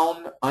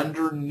down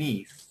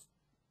underneath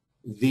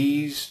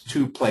these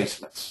 2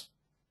 placements,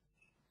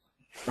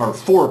 or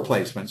 4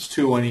 placements,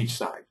 2 on each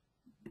side.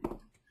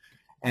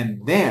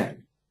 And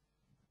then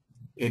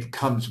it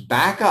comes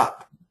back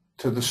up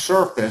to the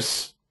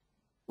surface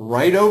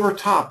right over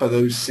top of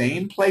those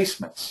same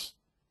placements.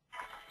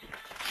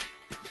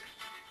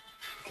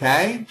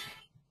 Okay?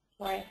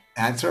 Right.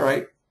 That's all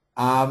right.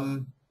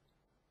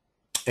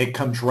 It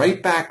comes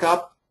right back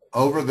up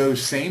over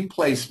those same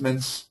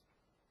placements,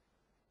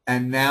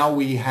 and now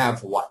we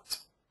have what?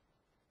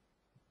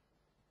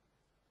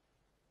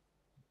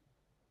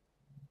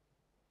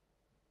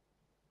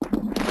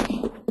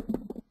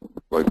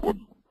 Like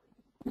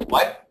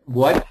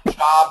What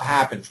job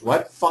happens?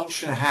 What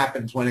function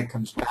happens when it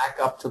comes back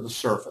up to the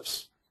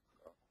surface?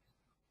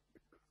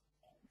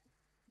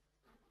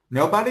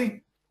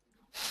 Nobody?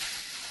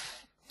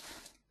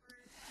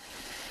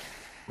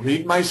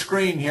 Read my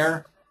screen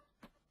here.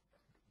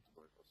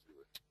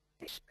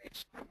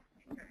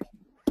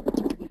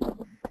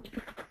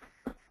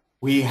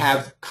 We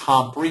have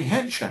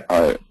comprehension.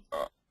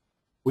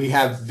 We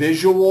have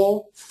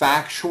visual,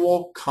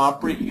 factual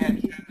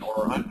comprehension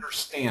or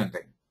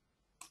understanding.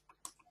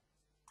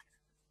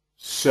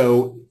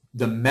 So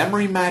the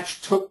memory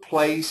match took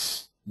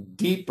place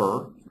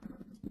deeper,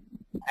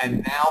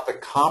 and now the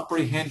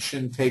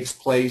comprehension takes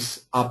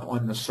place up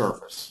on the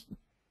surface.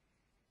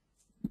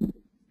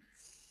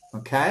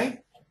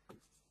 Okay?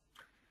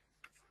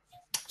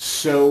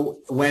 So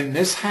when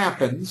this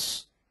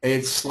happens,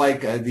 it's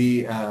like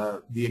the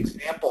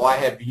example I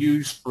have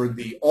used for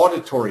the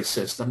auditory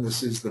system.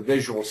 This is the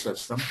visual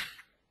system.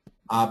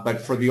 But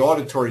for the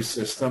auditory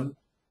system,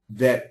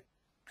 that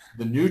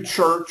the new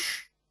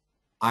church,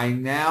 I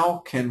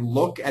now can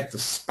look at the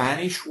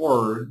Spanish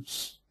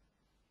words.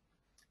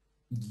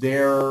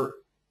 There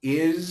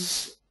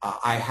is,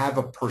 I have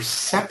a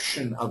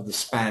perception of the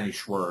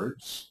Spanish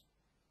words.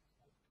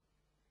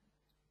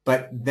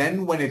 But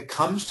then when it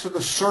comes to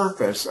the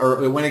surface,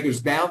 or when it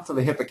goes down to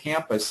the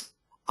hippocampus,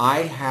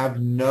 I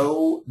have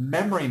no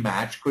memory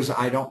match because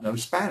I don't know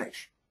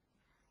Spanish.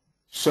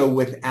 So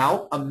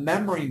without a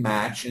memory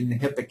match in the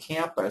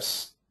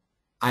hippocampus,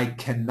 I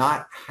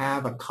cannot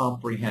have a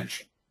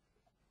comprehension.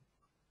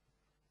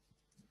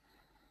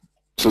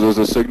 So does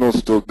the signal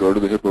still go to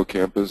the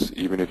hippocampus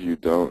even if you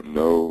don't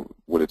know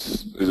what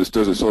it's, does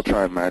it still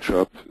try and match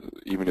up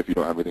even if you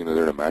don't have anything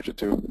there to match it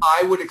to?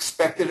 I would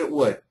expect that it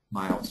would,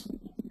 Miles.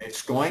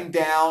 It's going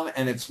down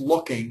and it's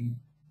looking,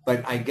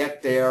 but I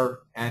get there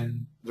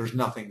and there's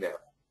nothing there.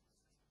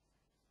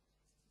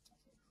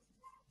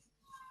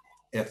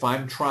 If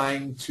I'm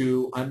trying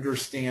to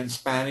understand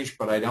Spanish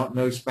but I don't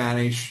know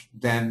Spanish,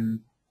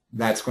 then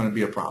that's going to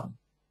be a problem.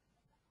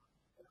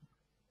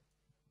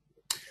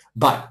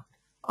 But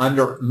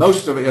under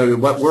most of it,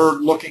 what we're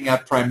looking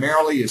at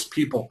primarily is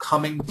people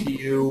coming to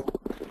you.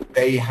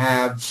 They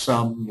have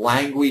some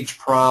language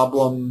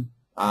problem.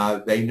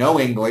 They know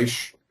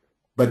English,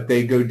 but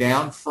they go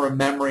down for a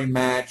memory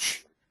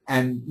match,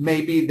 and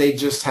maybe they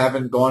just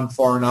haven't gone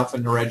far enough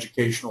in their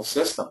educational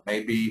system.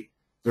 Maybe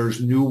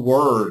there's new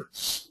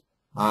words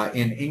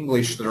in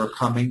English that are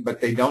coming, but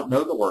they don't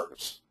know the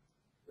words.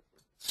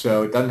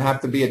 So it doesn't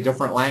have to be a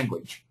different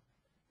language.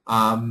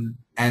 And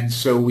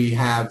so we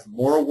have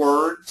more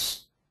words,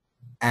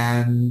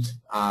 and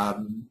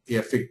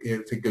if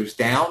it goes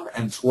down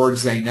and it's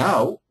words they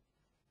know,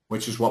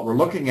 which is what we're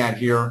looking at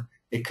here,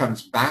 it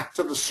comes back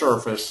to the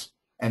surface,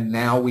 and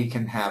now we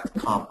can have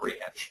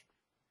comprehension.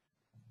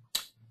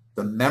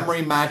 The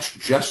memory match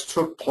just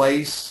took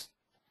place,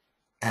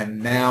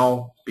 and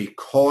now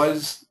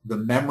because the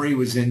memory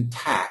was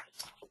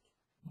intact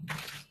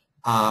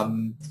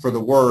for the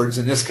words,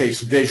 in this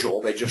case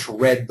visual, they just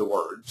read the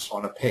words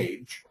on a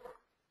page,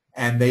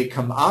 and they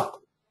come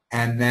up,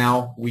 and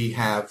now we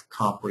have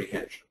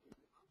comprehension.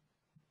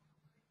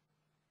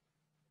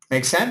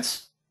 Make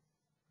sense?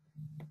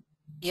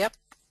 Yep.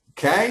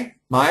 Okay,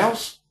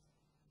 Miles?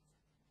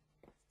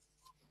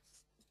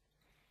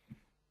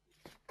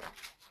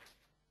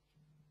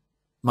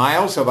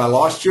 Miles, have I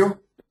lost you?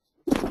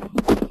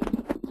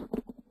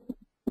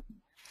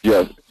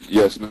 Yeah,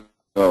 yes,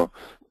 no,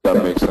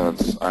 that makes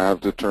sense. I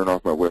have to turn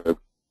off my web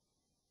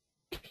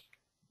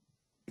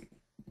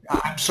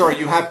I'm sorry,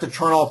 you have to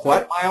turn off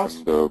what, Miles?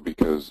 window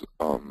because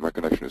my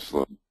connection is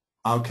slow.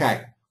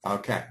 Okay,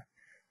 okay.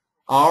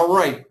 All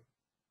right.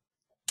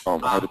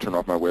 I had to turn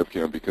off my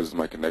webcam because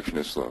my connection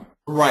is slow.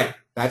 Right,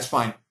 that's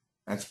fine.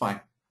 That's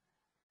fine.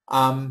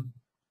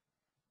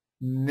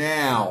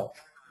 Now,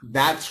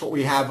 that's what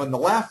we have on the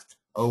left.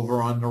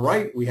 Over on the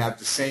right, we have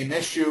the same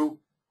issue,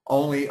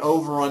 only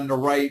over on the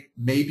right,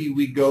 maybe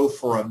we go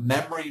for a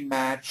memory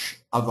match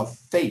of a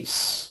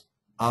face,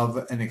 of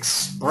an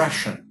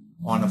expression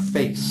on a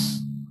face.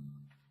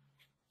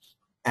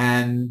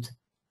 And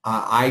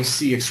I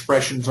see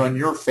expressions on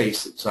your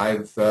faces.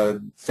 I've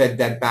fed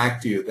that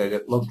back to you, that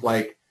it looked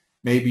like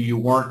maybe you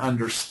weren't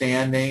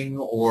understanding,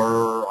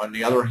 or on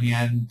the other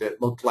hand,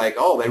 it looked like,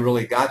 oh, they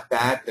really got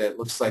that. It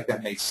looks like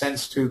that made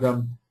sense to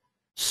them.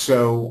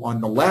 So on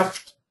the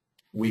left,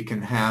 we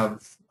can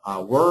have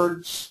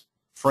words,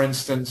 for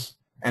instance,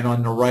 and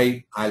on the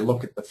right, I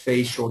look at the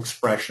facial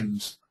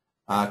expressions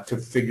to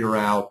figure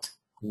out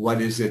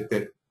what is it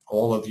that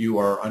all of you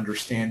are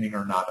understanding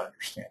or not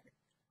understanding.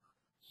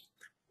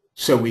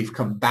 So we've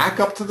come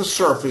back up to the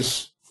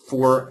surface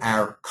for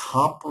our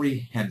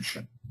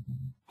comprehension.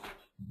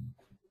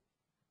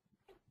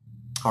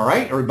 All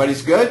right,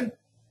 everybody's good?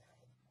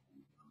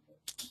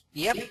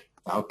 Yep.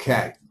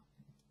 Okay.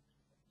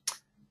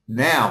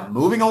 Now,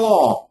 moving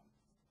along.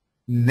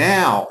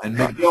 Now, and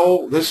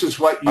McGill, this is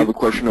what you... I have a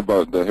question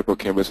about the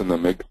hippocampus and the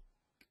amygdala.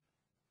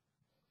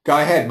 Go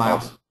ahead,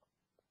 Miles. Um,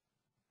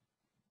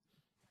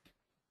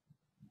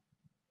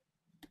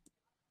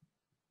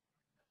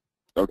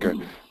 Okay.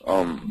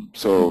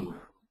 So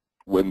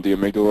when the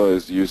amygdala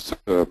is used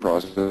to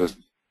process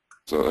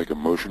like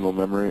emotional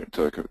memory,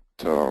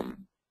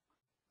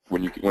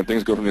 when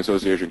things go from the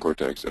association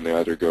cortex and they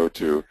either go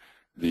to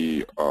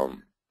the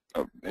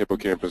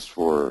hippocampus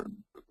for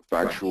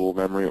factual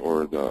memory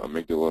or the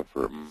amygdala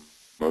for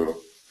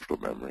emotional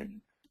memory,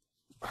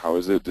 how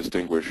is it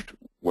distinguished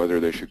whether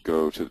they should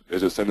go to?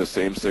 Is it send the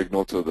same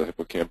signal to the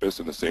hippocampus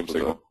and the same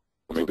signal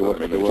to the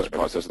amygdala, and then just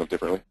process them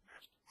differently?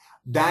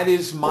 That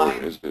is my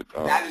Or is it,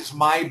 that is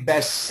my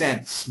best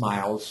sense,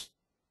 Miles.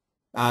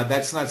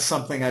 That's not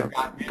something I've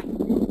gotten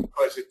into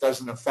because it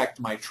doesn't affect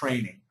my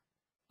training.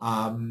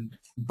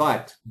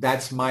 But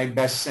that's my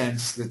best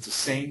sense that the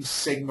same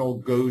signal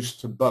goes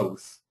to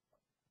both,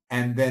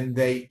 and then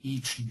they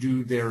each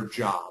do their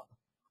job.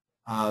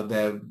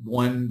 The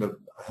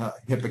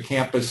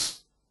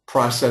hippocampus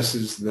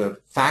processes the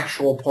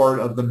factual part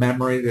of the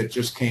memory that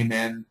just came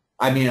in,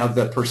 of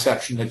the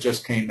perception that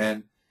just came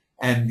in,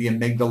 and the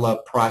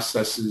amygdala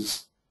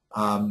processes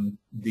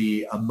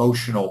the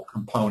emotional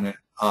component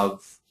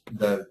of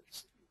the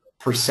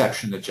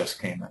perception that just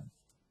came in.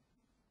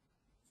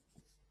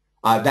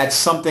 That's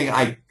something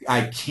I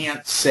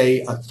can't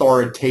say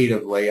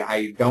authoritatively.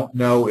 I don't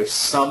know if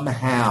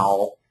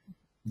somehow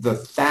the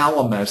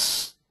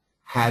thalamus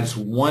has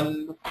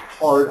one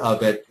part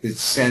of it that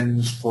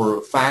sends for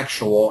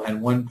factual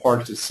and one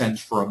part that sends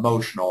for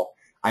emotional.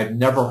 I've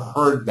never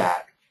heard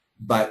that,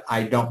 but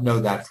I don't know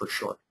that for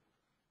sure.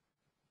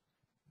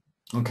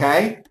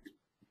 Okay?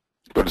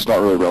 But it's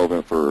not really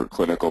relevant for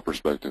clinical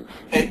perspective.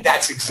 And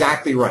that's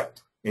exactly right.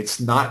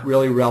 It's not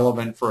really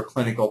relevant for a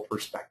clinical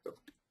perspective.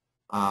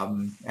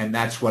 And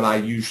that's what I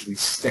usually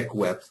stick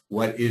with,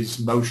 what is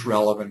most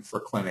relevant for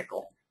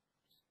clinical.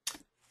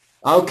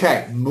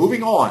 Okay,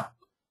 moving on.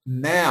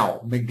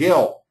 Now,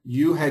 McGill,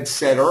 you had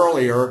said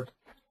earlier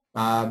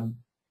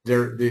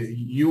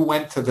you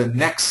went to the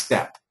next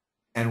step.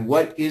 And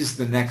what is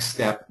the next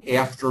step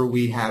after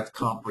we have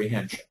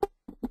comprehension?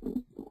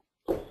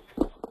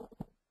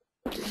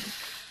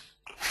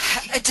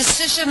 A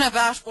decision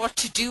about what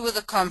to do with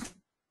the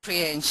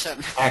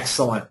comprehension.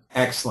 Excellent,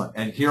 excellent.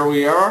 And here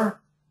we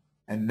are.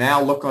 And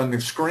now look on the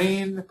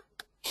screen.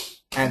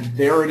 And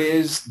there it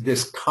is.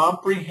 This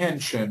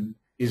comprehension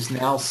is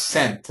now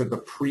sent to the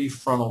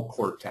prefrontal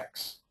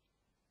cortex.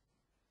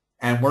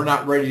 And we're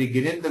not ready to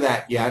get into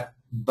that yet,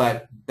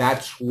 but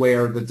that's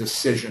where the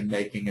decision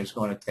making is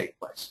going to take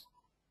place.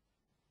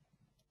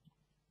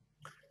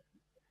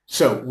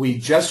 So we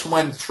just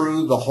went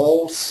through the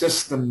whole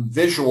system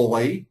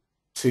visually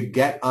to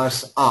get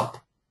us up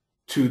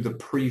to the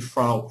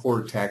prefrontal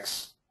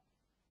cortex.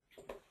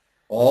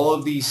 All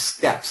of these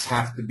steps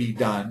have to be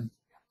done.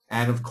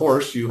 And of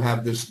course, you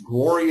have this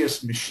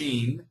glorious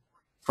machine.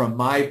 From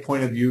my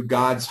point of view,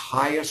 God's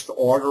highest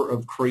order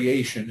of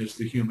creation is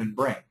the human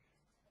brain.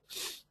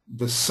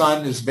 The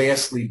sun is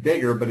vastly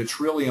bigger, but it's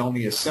really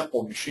only a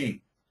simple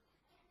machine.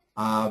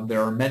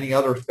 There are many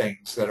other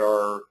things that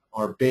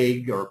are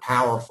big or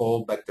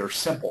powerful, but they're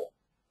simple.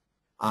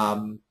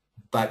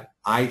 But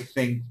I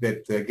think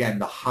that, again,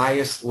 the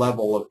highest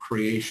level of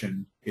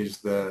creation is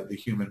the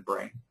human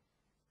brain.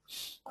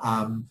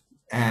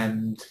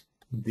 And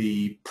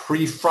the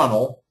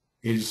prefrontal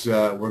is,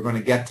 we're going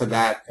to get to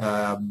that.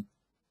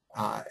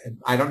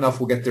 I don't know if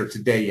we'll get there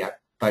today yet,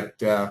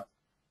 but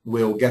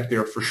we'll get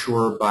there for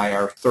sure by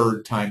our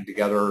third time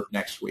together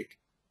next week.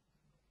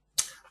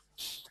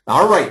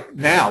 All right,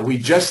 now we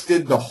just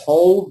did the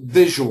whole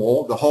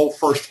visual, the whole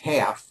first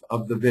half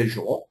of the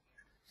visual.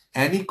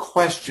 Any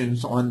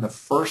questions on the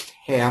first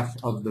half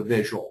of the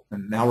visual?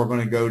 And now we're going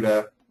to go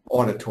to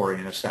auditory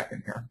in a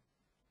second here.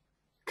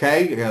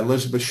 Okay,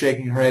 Elizabeth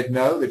shaking her head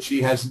no, that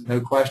she has no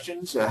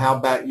questions. How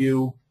about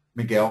you,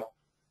 Miguel?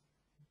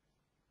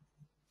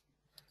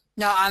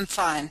 No, I'm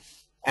fine.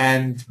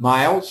 And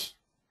Miles?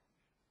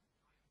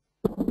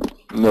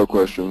 No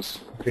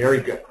questions.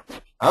 Very good.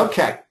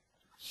 Okay.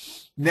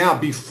 Now,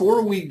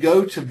 before we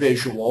go to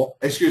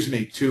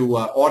to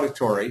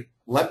auditory,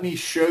 let me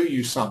show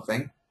you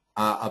something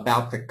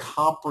about the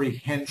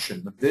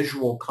comprehension, the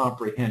visual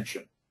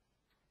comprehension.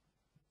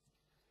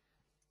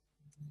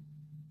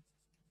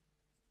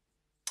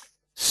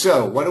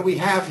 So, what do we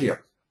have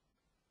here?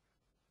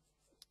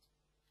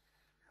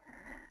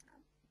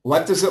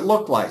 What does it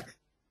look like?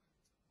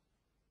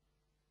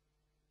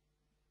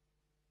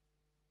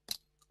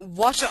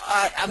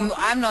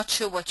 I'm not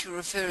sure what you're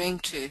referring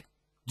to.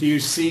 Do you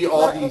see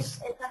all these?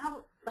 It's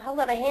a whole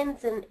lot of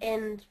hands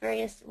and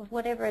various,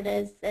 whatever it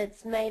is,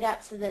 it's made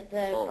up so that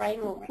the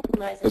brain will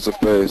recognize it. It's a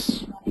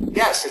face.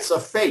 Yes, it's a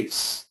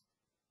face.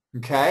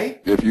 Okay?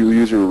 If you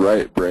use your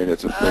right brain,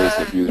 it's a face.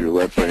 If you use your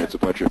left brain, it's a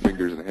bunch of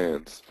fingers and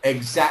hands.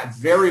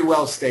 Very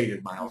well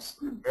stated, Miles.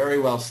 Very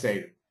well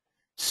stated.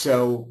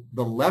 So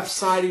the left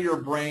side of your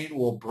brain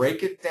will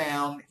break it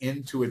down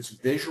into its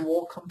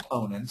visual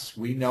components.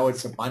 We know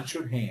it's a bunch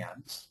of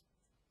hands.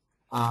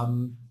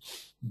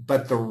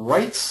 But the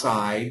right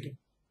side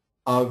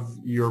of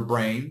your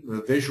brain,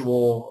 the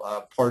visual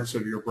parts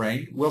of your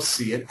brain, will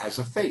see it as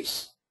a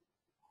face.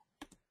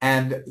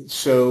 And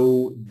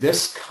so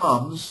this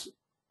comes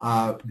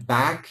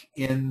back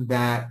in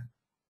that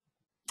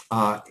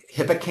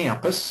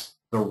hippocampus,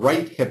 the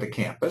right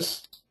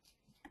hippocampus,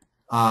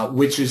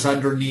 which is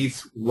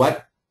underneath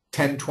what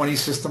 10-20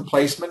 system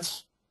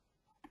placements?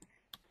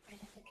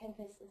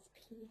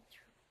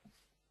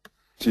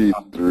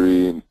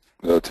 T3,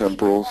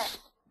 temporals.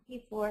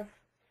 P4.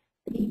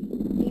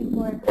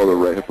 P4. Oh, the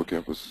right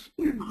hippocampus.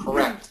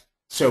 Correct.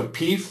 So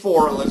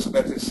P4,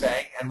 Elizabeth is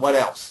saying, and what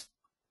else?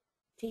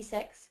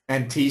 T6.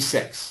 And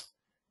T6.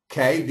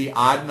 Okay, the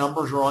odd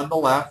numbers are on the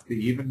left, the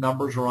even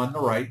numbers are on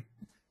the right.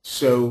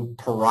 So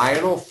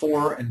parietal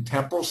 4 and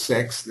temporal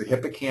 6, the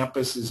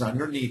hippocampus is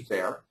underneath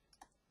there.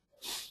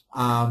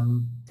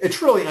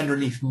 It's really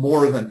underneath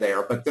more than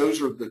there, but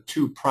those are the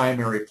two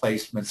primary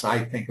placements,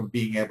 I think, of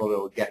being able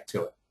to get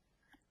to it.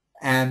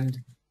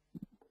 And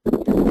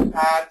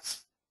that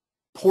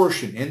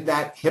portion in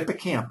that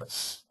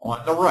hippocampus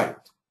on the right,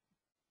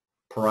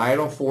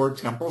 parietal 4,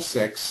 temporal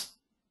 6,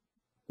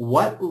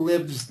 what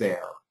lives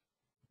there?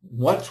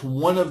 What's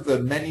one of the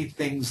many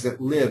things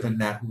that live in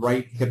that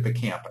right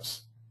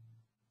hippocampus?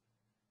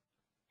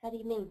 How do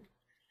you mean?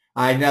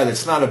 I know,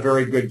 that's not a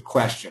very good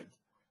question.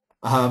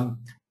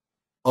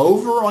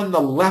 Over on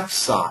the left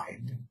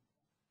side,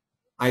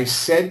 I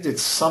said that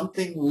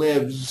something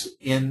lives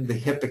in the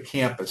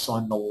hippocampus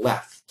on the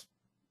left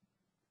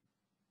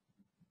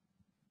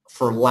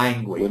for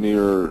language.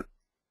 Linear,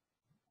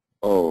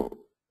 oh,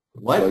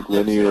 What like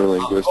linear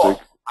linguistic.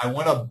 I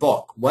want a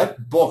book.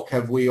 What book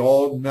have we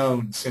all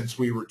known since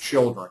we were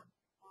children?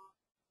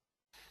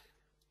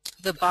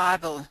 The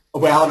Bible.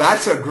 Well,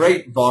 that's a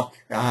great book.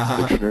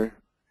 Dictionary.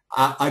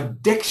 A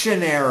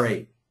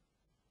dictionary.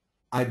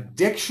 A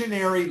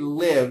dictionary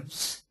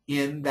lives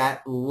in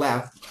that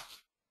left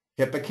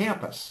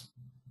hippocampus.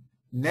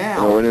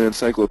 Now, Oh, and an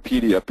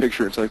encyclopedia, a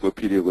picture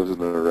encyclopedia lives in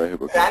the right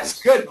hippocampus.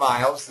 that's good,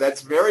 Miles.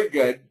 That's very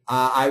good.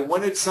 I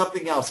wanted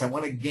something else. I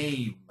want a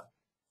game.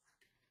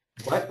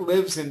 What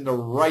lives in the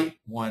right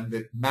one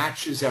that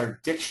matches our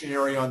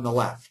dictionary on the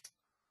left?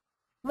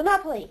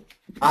 Monopoly.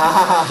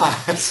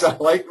 So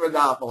like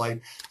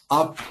Monopoly.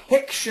 A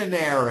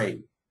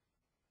Pictionary.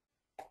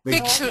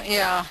 Picture,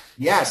 yeah.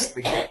 Yes,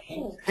 the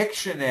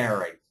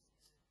Pictionary.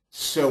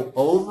 So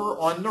over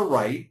on the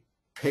right,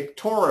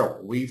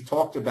 pictorial. We've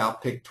talked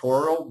about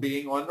pictorial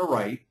being on the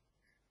right.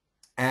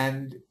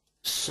 And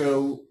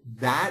so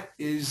that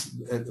is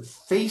the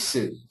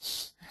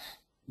faces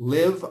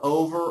live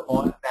over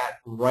on that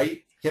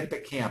right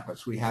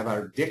hippocampus. We have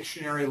our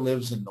dictionary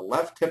lives in the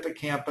left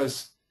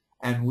hippocampus,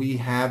 and we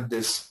have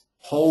this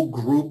whole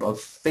group of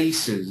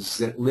faces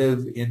that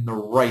live in the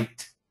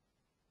right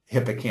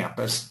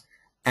hippocampus.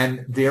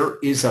 And there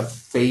is a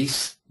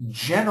face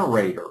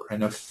generator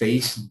and a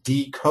face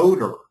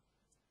decoder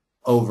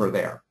over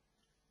there.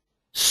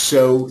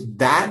 So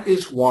that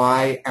is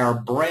why our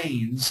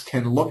brains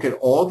can look at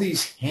all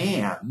these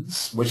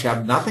hands, which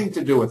have nothing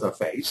to do with a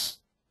face,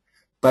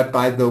 but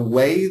by the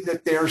way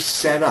that they're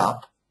set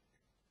up,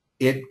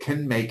 it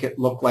can make it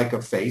look like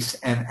a face,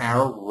 and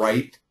our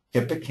right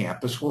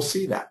hippocampus will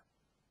see that.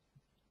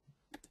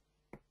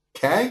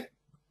 Okay?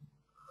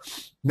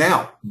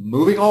 Now,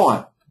 moving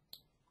on.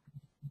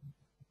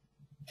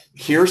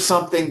 Here's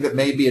something that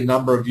maybe a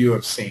number of you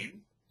have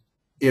seen.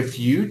 If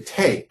you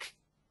take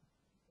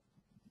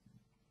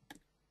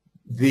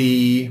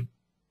the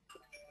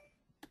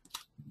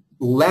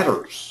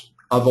letters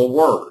of a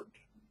word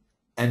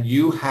and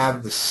you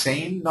have the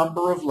same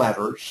number of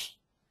letters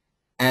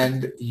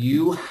and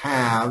you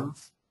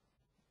have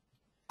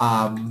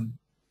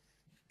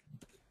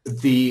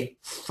the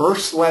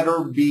first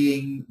letter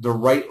being the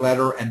right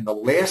letter and the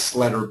last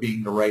letter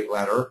being the right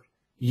letter,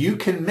 you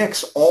can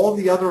mix all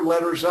the other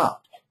letters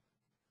up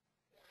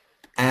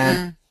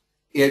and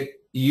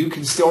you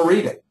can still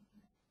read it.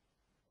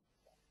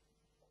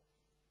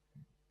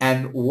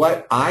 And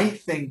what I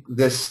think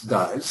this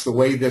does, the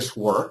way this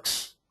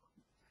works,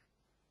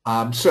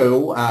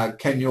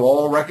 can you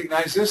all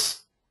recognize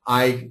this?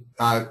 I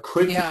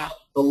couldn't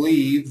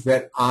believe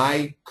that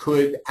I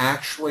could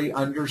actually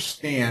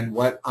understand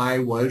what I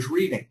was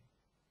reading.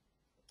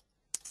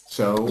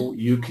 So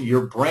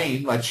your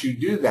brain lets you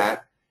do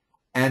that.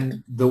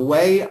 And the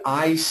way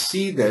I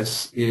see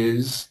this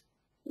is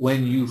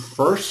when you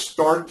first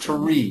start to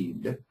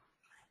read,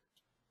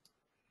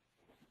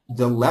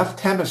 the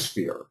left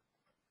hemisphere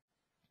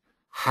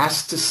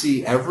has to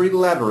see every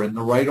letter in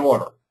the right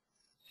order.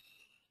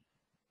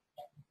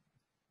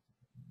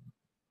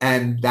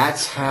 And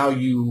that's how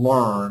you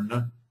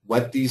learn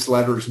what these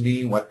letters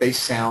mean, what they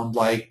sound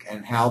like,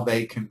 and how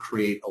they can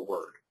create a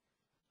word.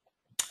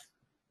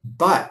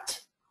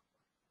 But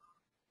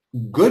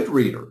good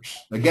readers,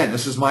 again,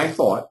 this is my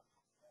thought,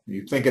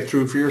 you think it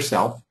through for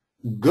yourself,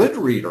 good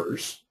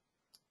readers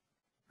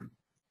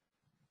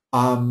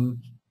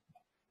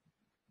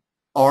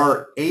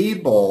are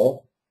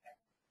able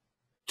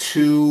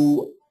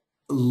to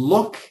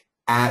look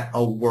at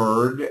a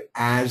word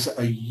as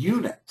a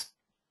unit.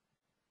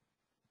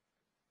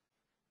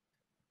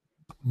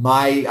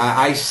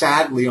 I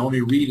sadly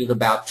only read it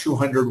about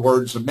 200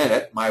 words a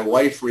minute. My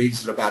wife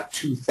reads it about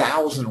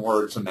 2,000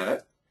 words a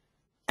minute.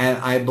 And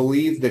I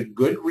believe that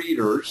good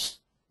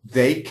readers,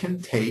 they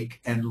can take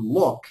and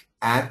look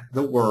at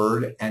the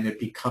word and it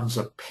becomes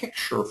a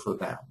picture for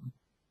them.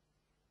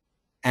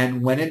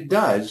 And when it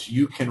does,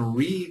 you can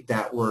read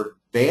that word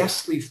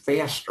vastly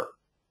faster.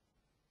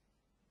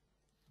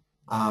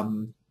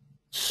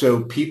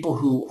 So people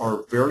who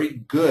are very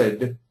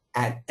good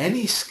at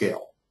any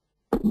skill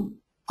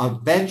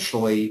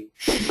eventually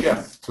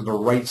shift to the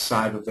right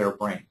side of their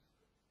brain.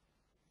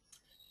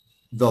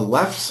 The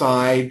left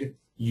side,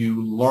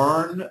 you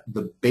learn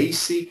the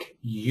basic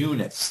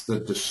units, the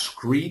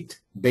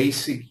discrete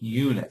basic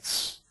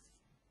units.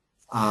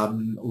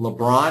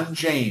 LeBron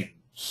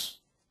James.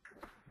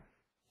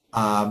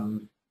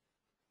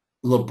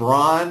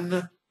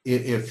 LeBron,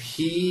 if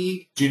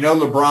he, do you know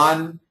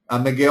LeBron,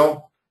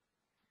 McGill?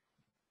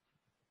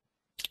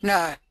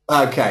 No.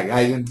 Okay,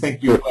 I didn't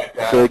think you would.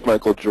 Fake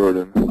Michael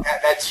Jordan.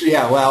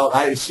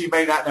 Well, she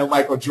may not know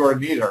Michael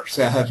Jordan either,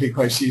 so,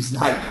 because she's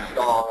not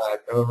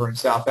over in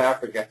South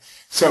Africa.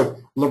 So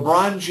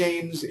LeBron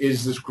James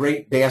is this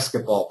great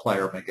basketball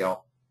player,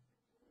 McGill.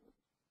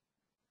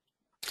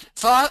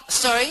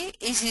 Sorry,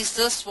 is he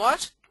this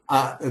what?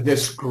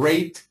 This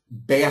great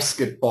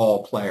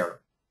basketball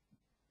player.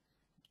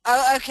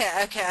 Oh, okay,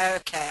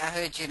 I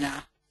heard you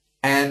now.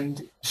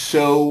 And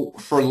so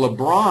for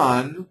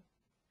LeBron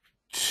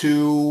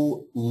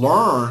to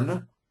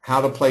learn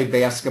how to play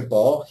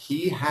basketball,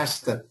 he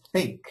has to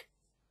think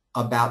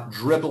about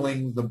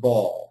dribbling the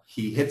ball.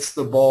 He hits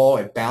the ball,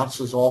 it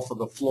bounces off of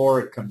the floor,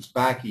 it comes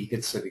back, he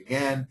hits it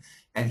again,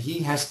 and he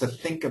has to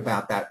think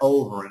about that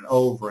over and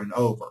over and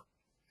over.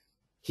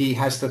 He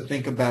has to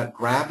think about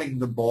grabbing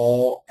the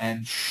ball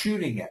and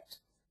shooting it.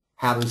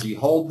 How does he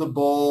hold the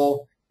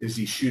ball? Is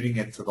he shooting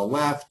it to the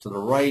left, to the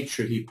right?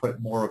 Should he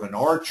put more of an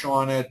arch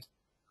on it?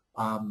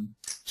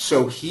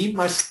 So he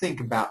must think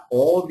about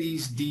all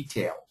these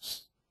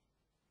details.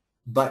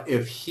 But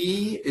if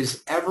he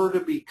is ever to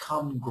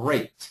become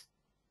great,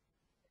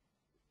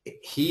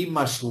 he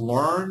must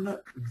learn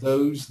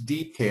those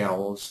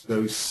details,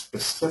 those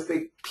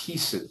specific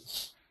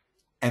pieces,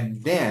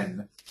 and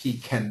then he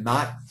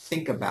cannot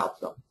think about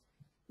them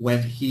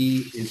when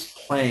he is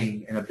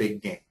playing in a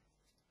big game.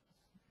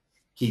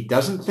 He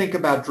doesn't think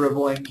about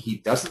dribbling. He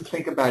doesn't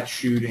think about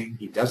shooting.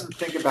 He doesn't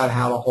think about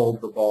how to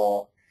hold the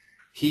ball.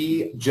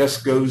 He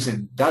just goes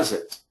and does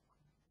it.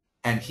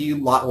 And he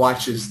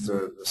watches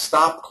the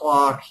stop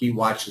clock. He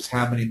watches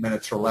how many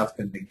minutes are left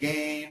in the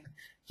game.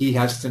 He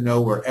has to know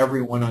where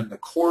everyone on the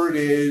court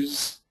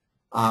is.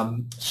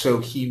 So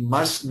he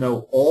must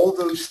know all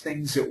those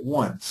things at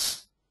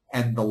once.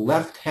 And the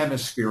left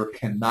hemisphere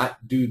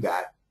cannot do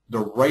that. The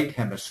right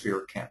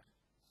hemisphere can.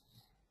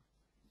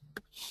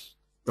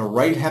 The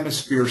right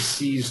hemisphere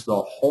sees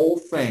the whole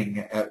thing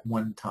at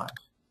one time.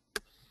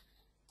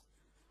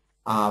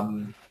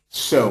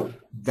 So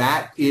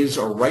that is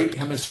a right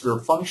hemisphere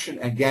function,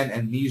 again,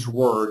 and these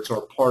words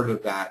are part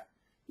of that.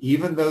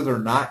 Even though they're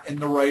not in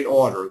the right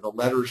order, the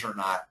letters are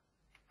not,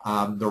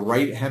 the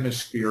right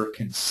hemisphere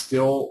can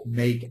still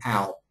make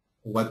out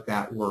what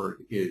that word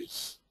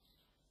is.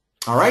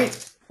 All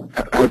right?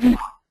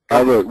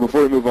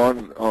 Before we move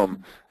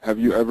on, have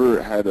you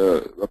ever had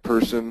a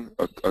person,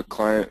 a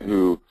client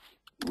who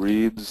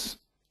reads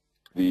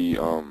the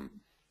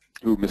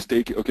who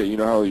okay, you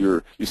know how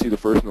you see the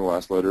first and the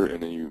last letter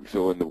and then you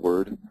fill in the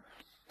word?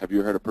 Have you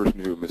ever had a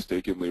person who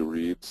mistakenly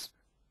reads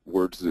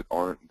words that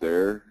aren't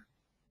there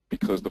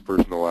because the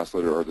first and the last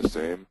letter are the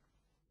same?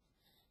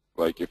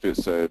 Like if it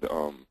said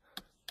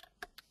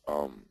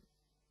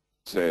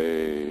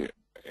say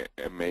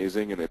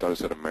amazing and they thought it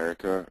said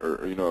America,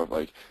 or you know,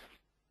 like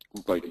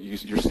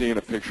you're seeing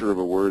a picture of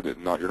a word that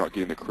you're not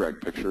getting the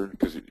correct picture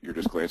because you're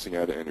just glancing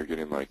at it and you're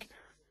getting like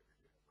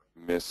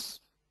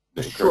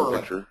the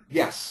correct picture?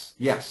 Yes,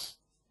 yes.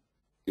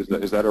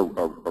 Is that a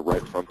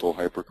right frontal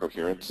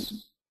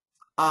hypercoherence?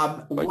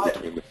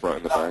 Between the front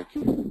and the back?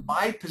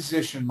 My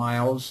position,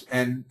 Miles,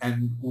 and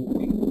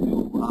we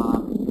do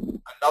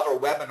another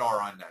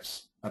webinar on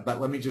this,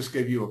 but let me just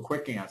give you a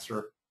quick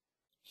answer,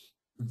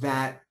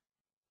 that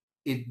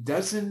it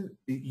doesn't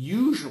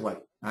usually,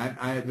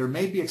 there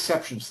may be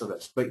exceptions to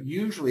this, but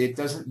usually it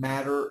doesn't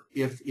matter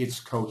if it's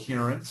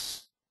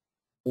coherence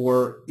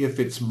or if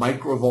it's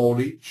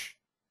microvoltage,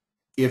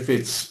 if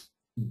it's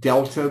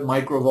delta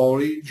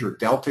microvoltage or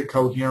delta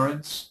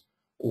coherence,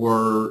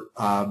 or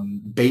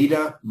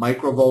beta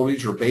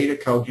microvoltage or beta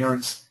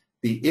coherence.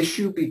 The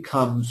issue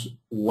becomes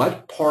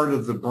what part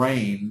of the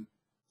brain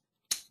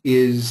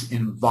is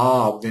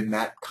involved in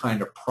that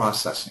kind of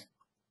processing.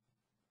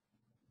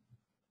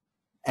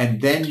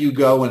 And then you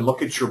go and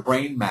look at your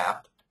brain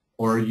map,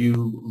 or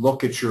you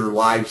look at your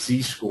live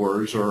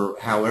z-scores, or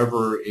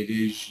however it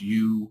is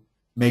you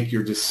make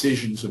your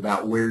decisions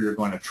about where you're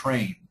going to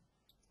train.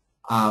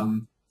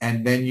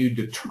 And then you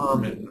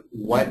determine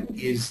what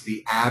is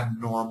the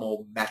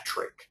abnormal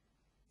metric.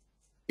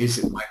 Is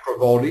it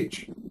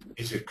microvoltage?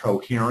 Is it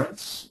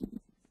coherence?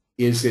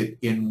 Is it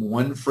in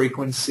one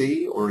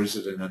frequency or is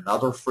it in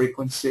another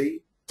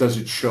frequency? Does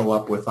it show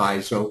up with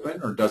eyes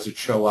open, or does it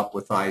show up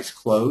with eyes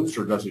closed,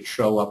 or does it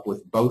show up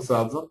with both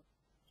of them?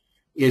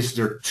 is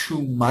there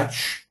too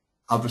much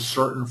of a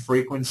certain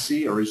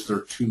frequency or is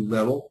there too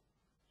little?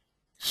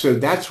 So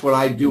that's what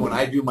I do when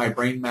I do my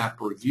brain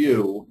map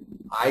review.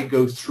 I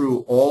go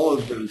through all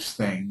of those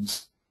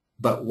things,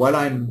 but what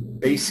I'm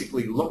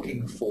basically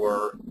looking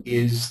for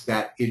is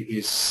that it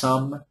is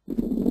some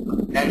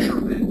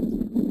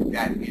measurement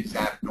that is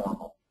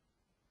abnormal.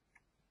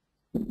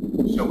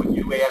 So when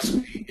you ask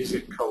me, is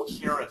it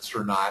coherence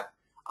or not,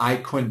 I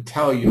couldn't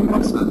tell you.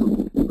 That's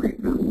not the brain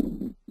map.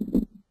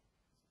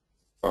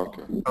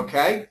 Okay.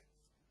 Okay?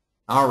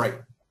 All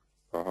right.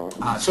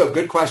 So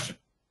good question.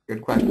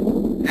 Good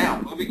question.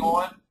 Now, moving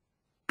on.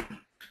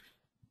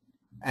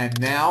 And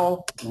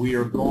now we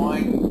are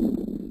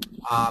going,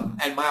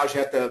 and Miles,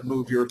 you have to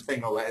move your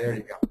thing away. There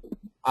you go.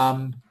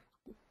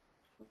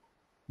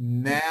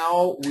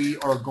 Now we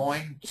are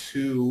going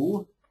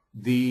to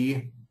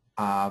the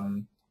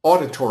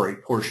auditory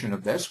portion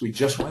of this. We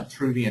just went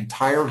through the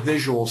entire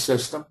visual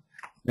system.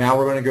 Now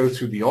we're going to go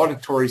through the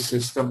auditory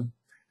system.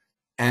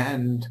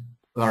 And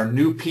our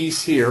new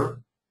piece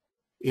here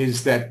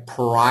is that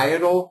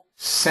parietal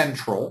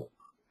central,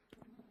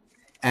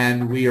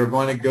 and we are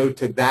going to go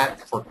to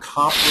that for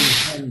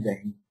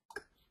comprehending,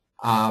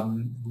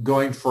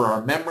 going for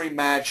our memory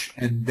match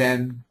and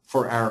then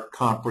for our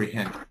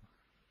comprehension.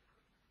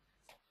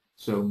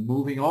 So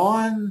moving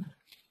on.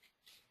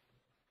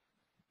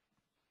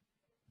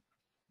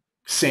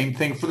 Same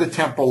thing for the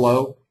temporal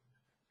lobe.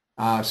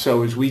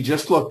 So as we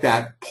just looked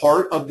at,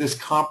 part of this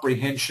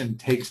comprehension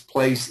takes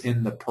place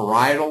in the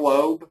parietal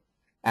lobe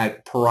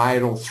at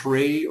parietal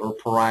 3 or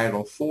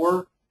parietal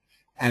 4,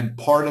 and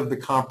part of the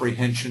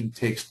comprehension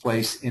takes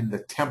place in the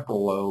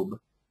temporal lobe,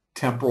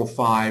 temporal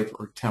 5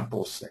 or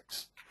temporal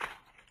 6.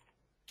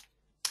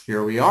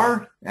 Here we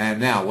are, and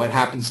now what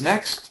happens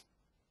next?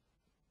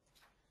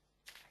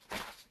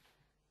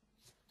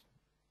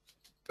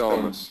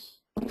 Thalamus.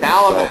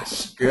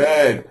 Thalamus,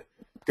 good.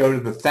 Go to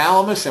the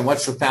thalamus, and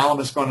what's the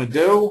thalamus going to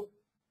do?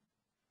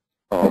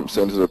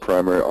 Sends to the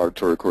primary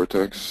auditory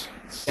cortex.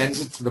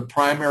 Sends it to the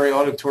primary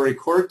auditory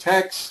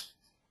cortex,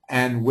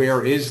 and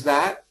where is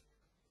that?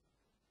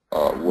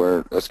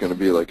 Where that's going to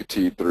be like a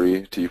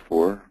T3,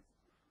 T4.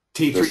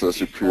 T3, That's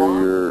the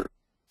T4.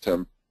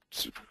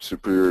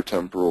 superior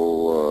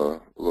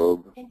temporal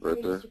lobe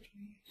right there.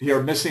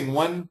 You're missing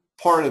one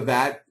part of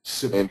that.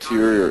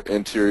 Anterior,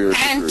 superior.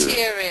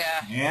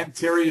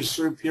 Anterior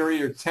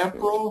superior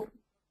temporal.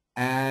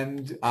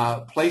 And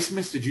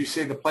placements, did you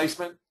say the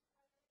placement?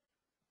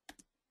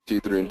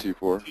 T3 and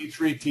T4.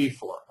 T3,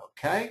 T4,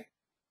 okay.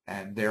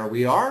 And there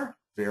we are.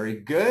 Very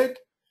good.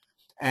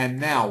 And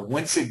now,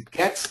 once it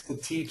gets to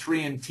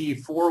T3 and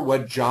T4,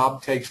 what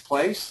job takes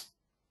place?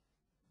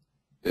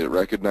 It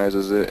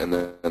recognizes it and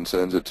then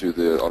sends it to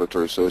the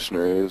auditory association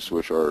areas,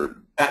 which are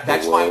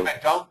That's below. fine.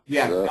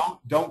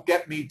 Don't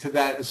get me to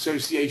that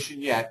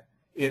association yet.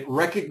 It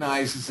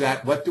recognizes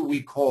that. What do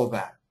we call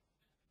that?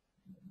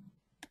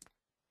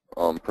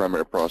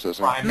 Primary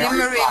processing.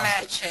 Memory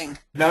matching.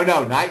 No,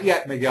 not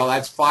yet, Miguel.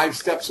 That's 5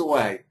 steps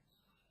away.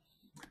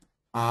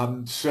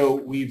 So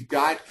we've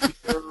got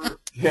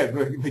here, yeah,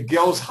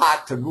 Miguel's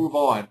hot to move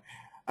on.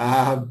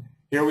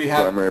 Here we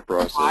have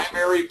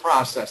primary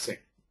processing.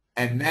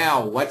 And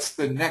now, what's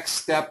the next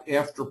step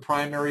after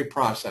primary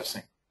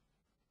processing?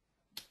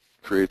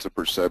 Creates a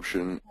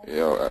perception,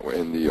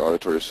 in the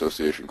auditory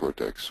association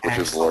cortex, which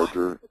is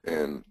larger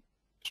and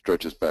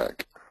stretches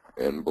back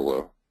and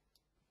below.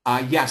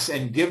 Yes,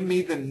 and give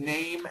me the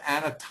name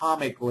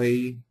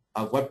anatomically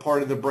of what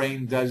part of the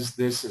brain does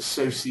this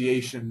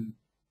association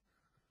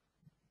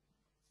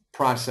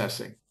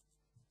processing.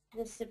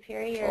 The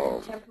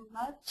superior temporal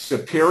lobe.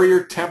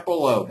 Superior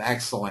temporal lobe,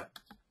 excellent.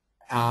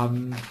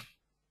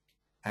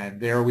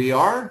 And there we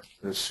are,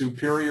 the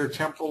superior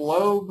temporal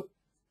lobe,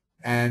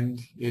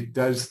 and it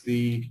does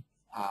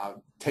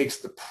takes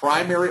the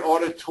primary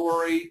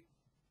auditory,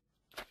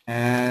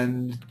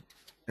 and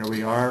there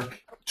we are,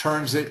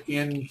 turns it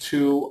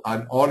into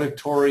an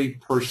auditory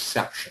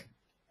perception.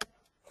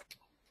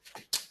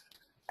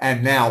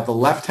 And now the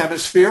left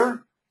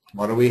hemisphere,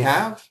 what do we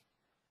have?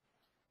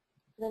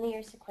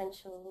 Linear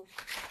sequential.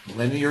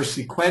 Linear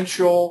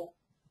sequential.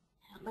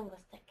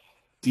 Linguistic.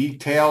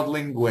 Detailed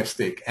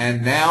linguistic.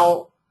 And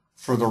now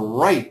for the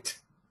right,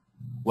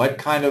 what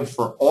kind of,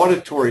 for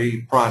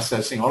auditory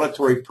processing,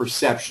 auditory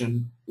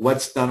perception,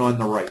 what's done on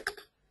the right?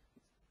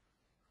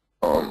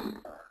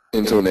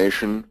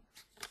 Intonation.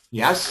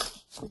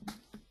 Yes?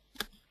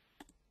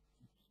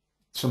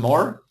 Some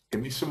more?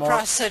 Give me some more.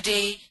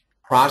 Prosody.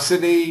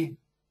 Prosody.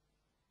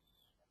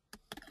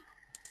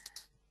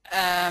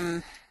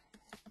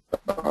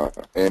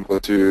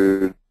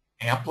 Amplitude.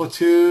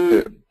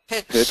 Amplitude.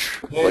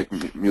 Pitch.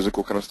 Like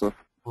musical kind of stuff.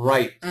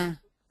 Right. And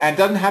it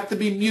doesn't have to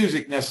be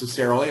music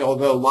necessarily,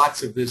 although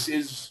lots of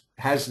this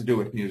has to do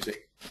with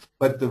music.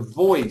 But the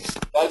voice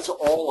does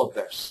all of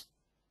this.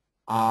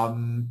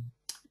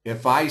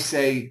 If I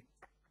say,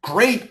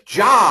 great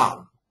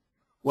job,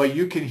 well,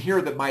 you can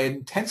hear that my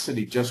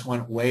intensity just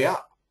went way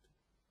up.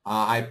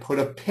 I put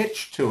a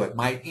pitch to it.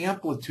 My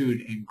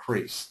amplitude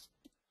increased.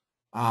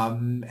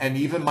 And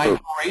even my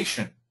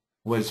duration.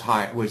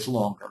 was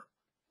longer.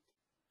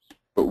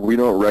 But we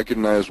don't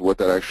recognize what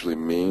that actually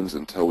means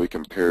until we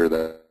compare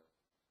that.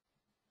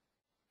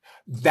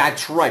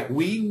 That's right.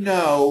 We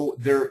know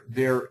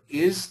there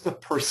is the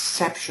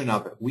perception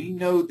of it. We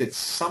know that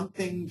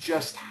something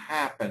just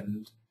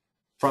happened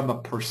from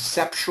a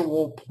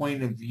perceptual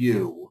point of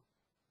view,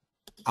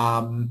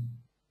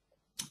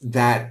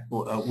 that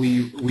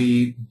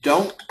we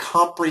don't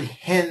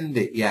comprehend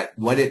it yet,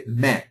 what it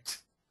meant,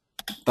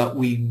 but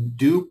we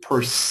do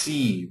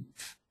perceive.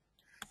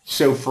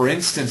 So, for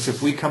instance,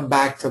 if we come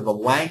back to the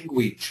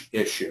language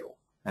issue,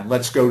 and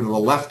let's go to the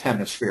left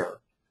hemisphere,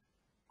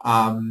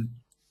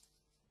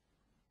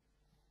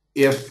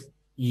 if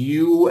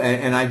you,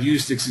 and I've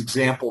used this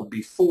example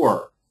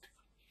before,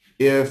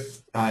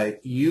 if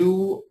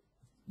you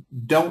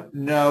don't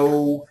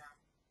know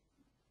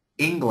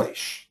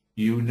English,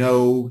 you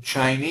know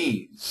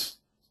Chinese,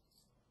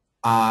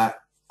 I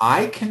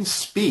can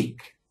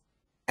speak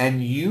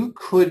and you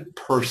could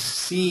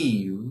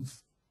perceive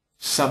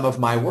some of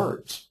my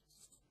words.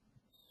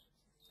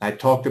 I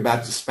talked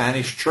about the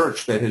Spanish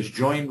church that has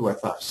joined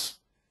with us.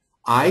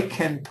 I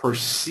can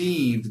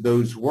perceive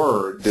those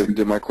words.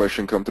 Did my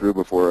question come through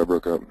before I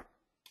broke up?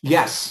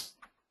 Yes.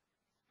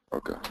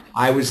 Okay.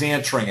 I was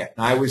answering it.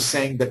 I was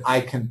saying that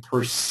I can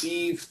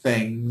perceive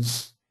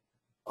things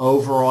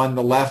over on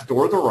the left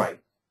or the right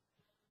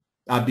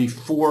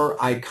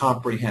before I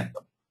comprehend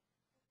them.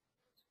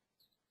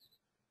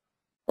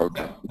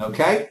 Okay.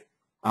 Okay?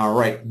 All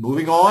right.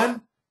 Moving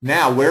on.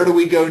 Now, where do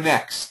we go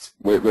next?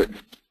 Wait, but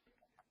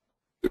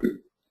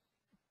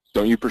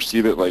don't you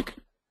perceive it like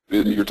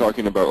you're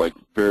talking about like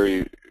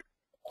very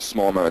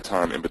small amount of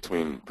time in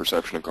between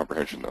perception and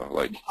comprehension, though?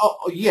 Like,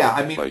 oh yeah,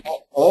 I mean, like,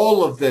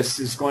 all of this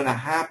is going to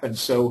happen.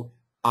 So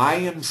I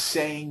am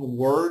saying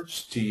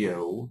words to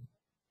you,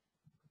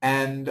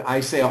 and I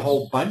say a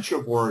whole bunch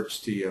of words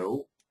to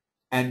you,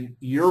 and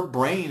your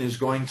brain is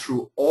going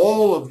through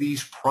all of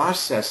these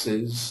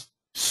processes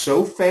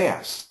so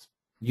fast,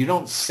 you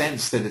don't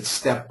sense that it's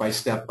step by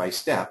step by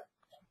step.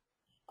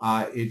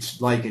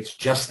 It's like it's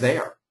just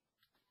there.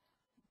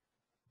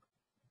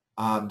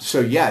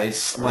 So yeah,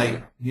 it's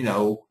like, you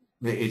know,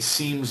 it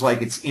seems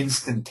like it's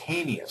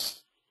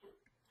instantaneous.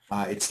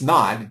 It's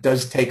not. It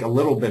does take a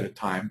little bit of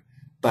time,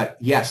 but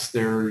yes,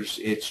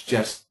 it's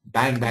just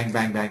bang, bang,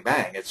 bang, bang,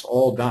 bang. It's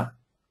all done.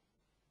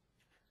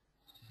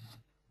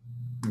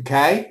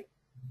 Okay?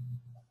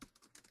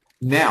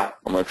 Now.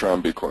 I'm going to try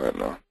and be quiet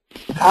now.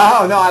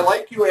 Oh, no, I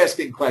like you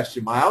asking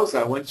questions, Miles.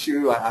 I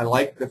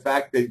like the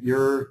fact that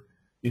you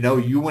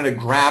want to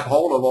grab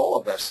hold of all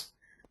of this.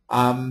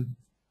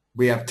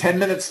 We have 10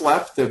 minutes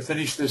left to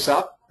finish this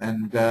up,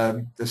 and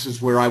this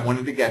is where I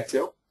wanted to get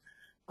to.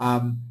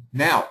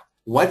 Now,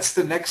 what's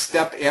the next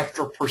step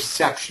after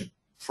perception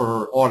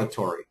for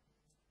auditory?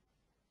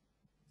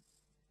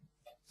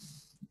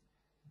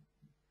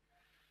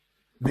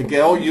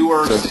 Miguel, you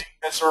were saying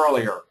this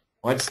earlier.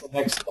 What's the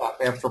next step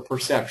after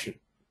perception?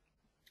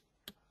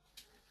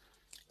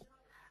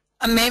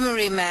 A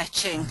memory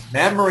matching.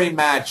 Memory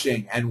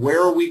matching. And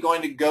where are we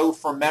going to go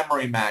for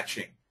memory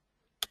matching?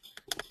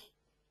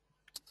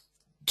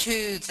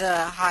 To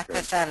the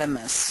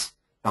hypothalamus.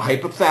 The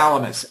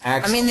hypothalamus.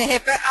 Excellent.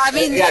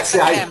 Yes,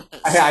 the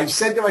hippocampus. I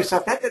said to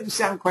myself, that doesn't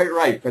sound quite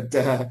right, but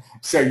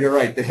so you're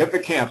right, the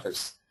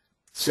hippocampus.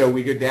 So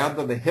we go down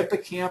to the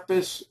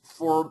hippocampus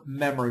for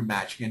memory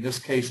matching, in this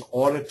case,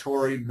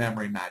 auditory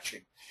memory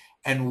matching.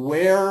 And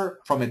where,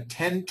 from a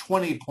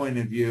 10-20 point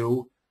of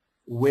view,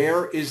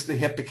 where is the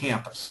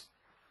hippocampus?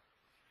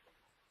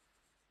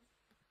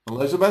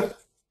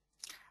 Elizabeth?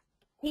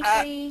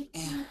 T3,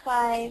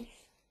 T5,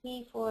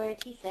 T4,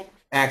 T6.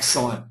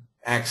 Excellent,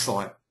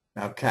 excellent.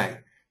 Okay,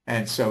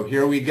 and so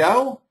here we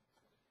go.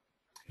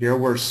 Here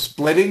we're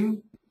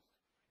splitting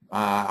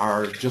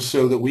just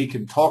so that we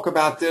can talk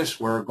about this.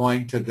 We're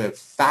going to the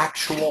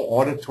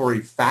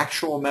auditory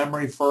factual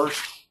memory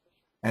first,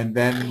 and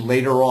then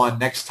later on,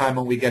 next time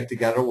when we get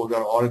together, we'll go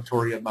to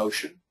auditory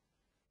emotion.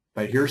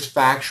 But here's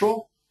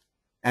factual,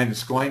 and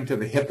it's going to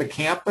the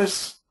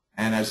hippocampus,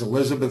 and as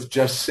Elizabeth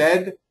just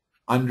said,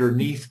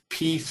 underneath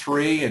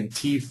P3 and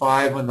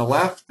T5 on the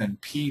left,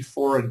 and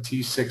P4 and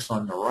T6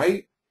 on the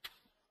right.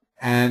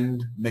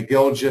 And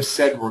Miguel just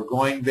said we're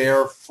going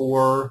there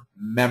for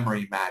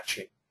memory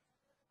matching.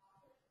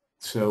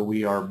 So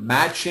we are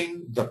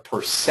matching the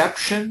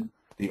perception,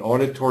 the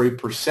auditory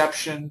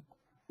perception,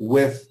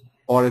 with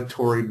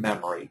auditory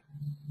memory.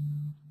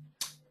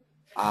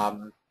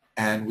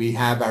 And we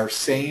have our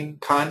same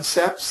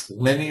concepts,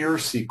 linear,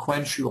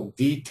 sequential,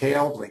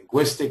 detailed,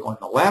 linguistic on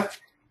the left.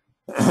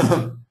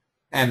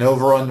 And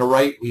over on the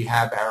right, we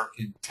have our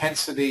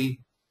intensity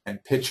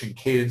and pitch and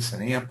cadence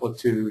and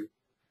amplitude.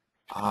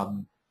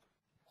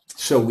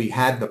 So we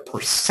had the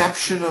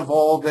perception of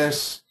all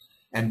this,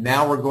 and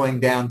now we're going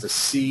down to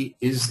see,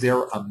 is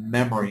there a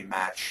memory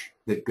match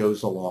that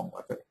goes along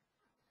with it?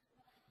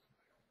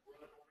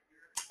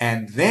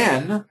 And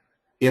then,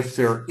 if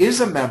there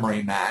is a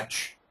memory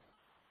match,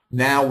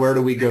 now where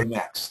do we go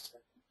next?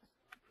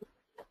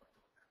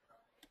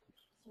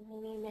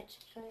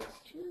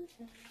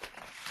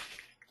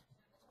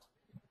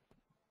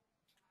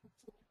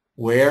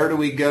 Where do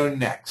we go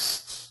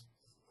next?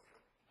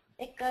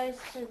 It goes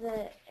to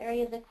the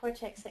area of the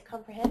cortex that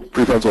comprehends.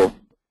 Prefrontal.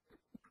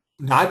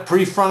 Not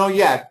prefrontal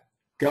yet.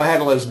 Go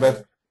ahead,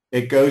 Elizabeth.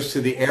 It goes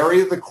to the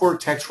area of the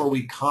cortex where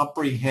we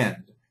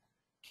comprehend.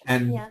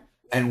 And Yeah.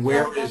 and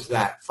where is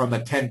that from a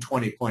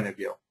 10-20 point of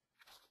view?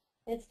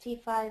 It's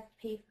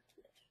T5P.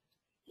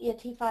 Yeah,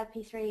 T5,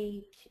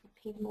 P3,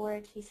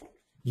 P4, T6.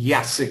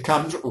 Yes, it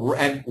comes.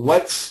 And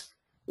what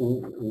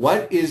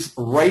is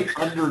right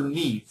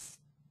underneath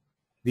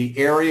the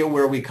area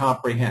where we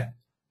comprehend?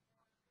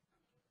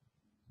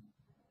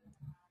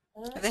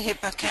 The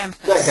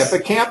hippocampus. The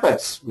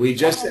hippocampus. We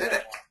just said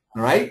it,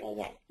 right?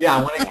 Yeah,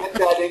 I want to get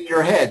that in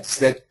your heads,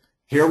 that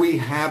here we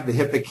have the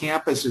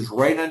hippocampus is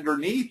right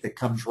underneath. It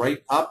comes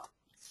right up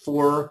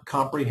for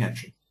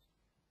comprehension.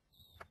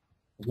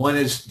 One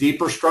is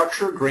deeper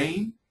structure,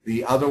 green.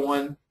 The other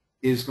one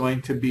is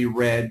going to be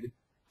red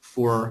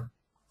for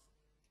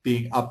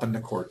being up in the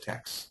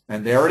cortex.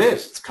 And there it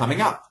is. It's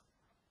coming up.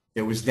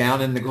 It was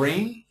down in the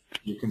green.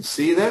 You can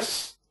see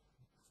this.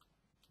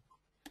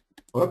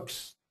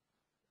 Whoops.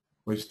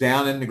 Was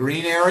down in the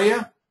green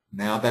area.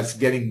 Now that's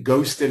getting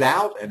ghosted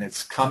out, and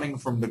it's coming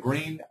from the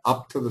green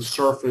up to the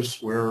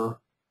surface where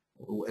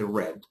it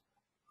red.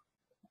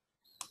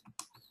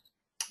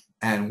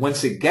 And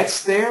once it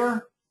gets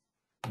there,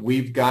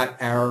 we've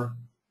got our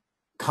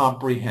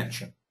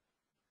comprehension.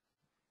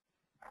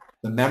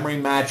 The memory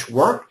match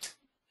worked,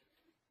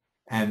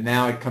 and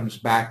now it comes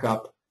back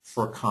up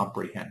for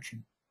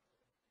comprehension.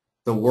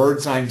 The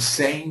words I'm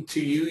saying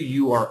to you,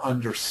 you are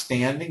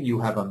understanding.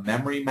 You have a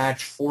memory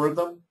match for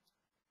them.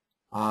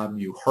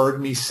 You heard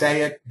me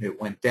say it.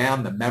 It went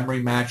down. The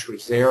memory match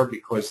was there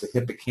because the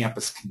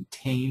hippocampus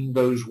contained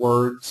those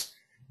words.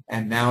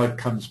 And now it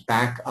comes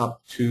back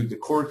up to the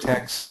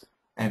cortex,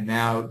 and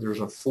now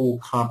there's a full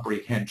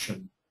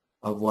comprehension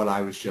of what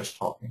I was just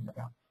talking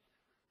about.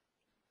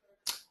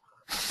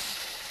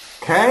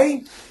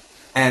 Okay?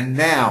 And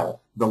now,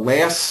 the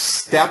last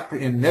step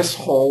in this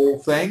whole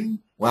thing,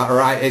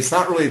 it's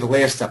not really the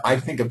last step. I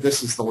think of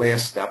this as the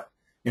last step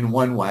in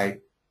one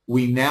way.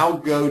 We now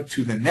go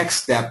to the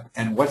next step,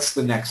 and what's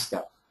the next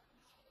step?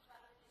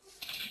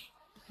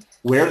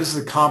 Where does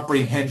the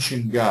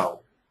comprehension go?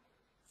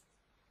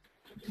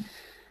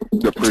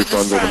 The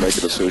prefrontal to make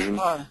a decision.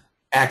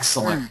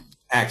 Excellent,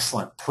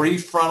 excellent.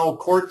 Prefrontal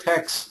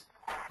cortex,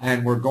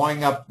 and we're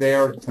going up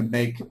there to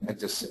make a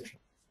decision.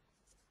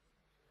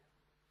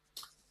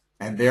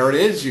 And there it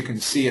is. You can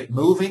see it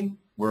moving.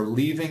 We're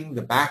leaving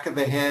the back of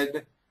the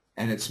head,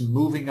 and it's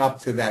moving up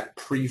to that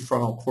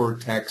prefrontal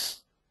cortex.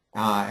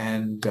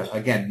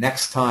 Again,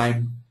 next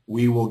time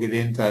we will get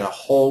into the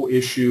whole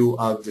issue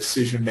of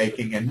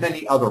decision-making and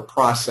many other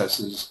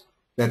processes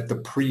that the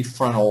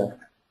prefrontal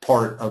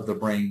part of the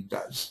brain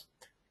does.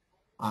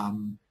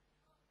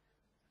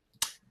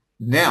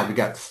 Now, we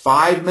got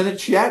 5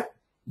 minutes yet.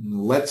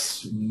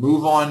 Let's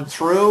move on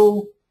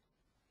through.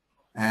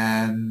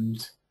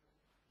 And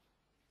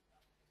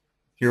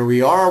here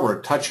we are.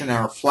 We're touching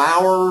our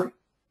flower.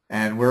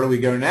 And where do we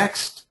go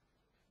next?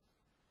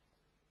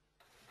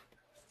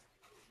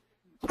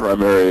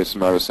 Primary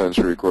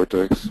somatosensory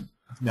cortex.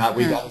 No,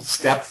 we got a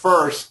step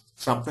first.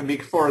 Something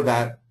before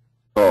that.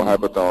 Oh,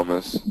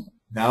 hypothalamus.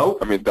 No.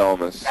 I mean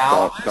thalamus.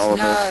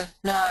 Thalamus?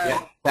 No.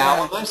 Yeah,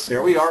 thalamus.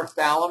 There we are,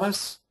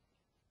 thalamus.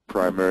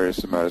 Primary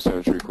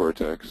somatosensory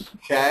cortex.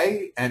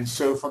 Okay, and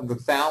so from the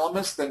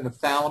thalamus, then the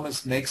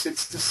thalamus makes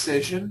its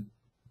decision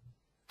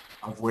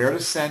of where to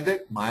send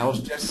it.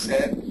 Miles just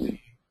said the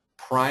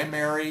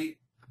primary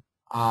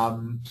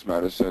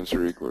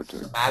somatosensory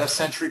cortex.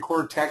 Somatosensory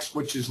cortex,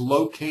 which is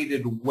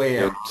located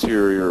where?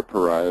 Anterior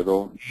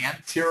parietal.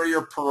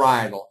 Anterior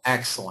parietal.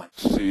 Excellent.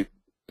 C3,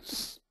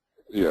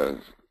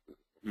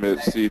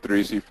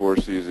 C4,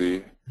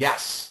 CZ.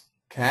 Yes.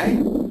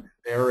 Okay.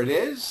 There it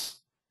is.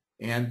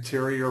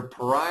 Anterior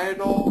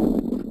parietal.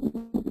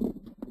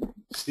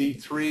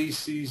 C3,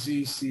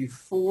 CZ,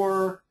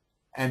 C4.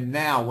 And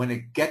now, when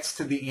it gets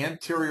to the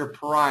anterior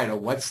parietal,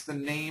 what's the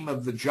name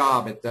of the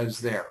job it does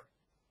there?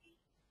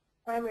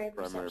 Primary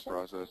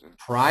processing.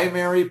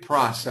 Primary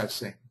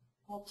processing.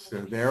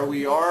 So there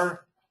we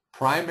are,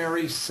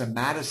 primary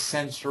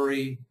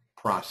somatosensory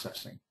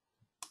processing.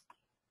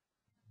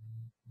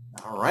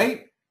 All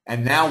right,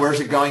 and now where's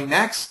it going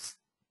next?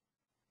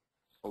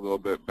 A little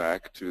bit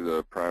back to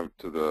the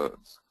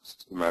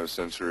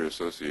somatosensory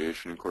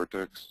association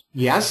cortex.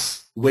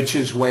 Yes, which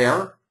is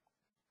where?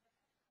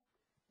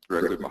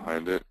 Directly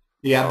behind it.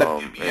 Yeah,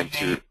 but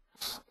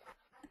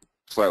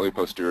slightly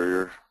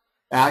posterior.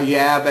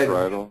 Yeah, but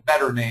parietal.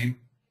 Better name.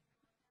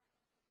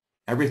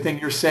 Everything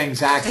you're saying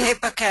is accurate. The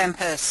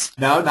hippocampus.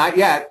 No, not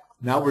yet.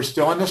 No, we're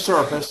still on the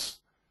surface.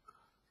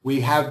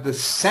 We have the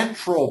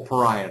central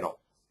parietal.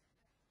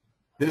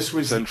 This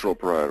was central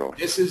parietal.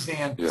 This is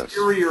the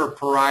anterior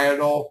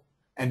parietal,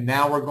 and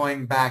now we're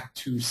going back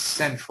to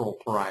central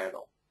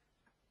parietal.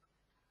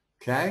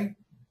 Okay?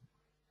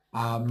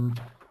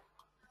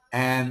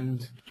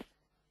 And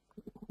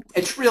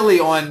it's really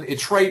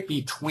it's right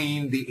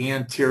between the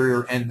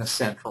anterior and the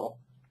central.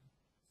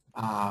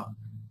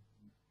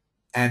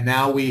 And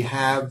now we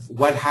have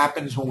what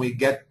happens when we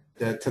get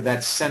to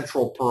that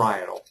central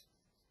parietal.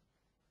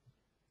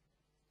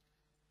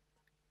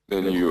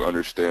 Then you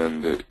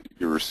understand that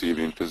you're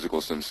receiving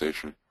physical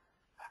sensation.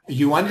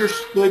 You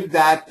understood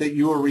that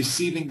you were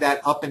receiving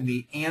that up in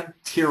the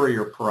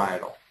anterior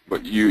parietal.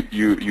 But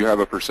you have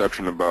a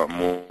perception about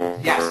more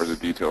Yes. of the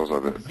details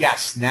of it.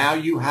 Yes, now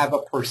you have a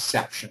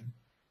perception.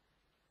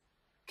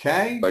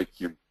 Okay? Like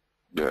you're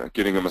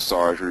getting a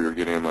massage, or you're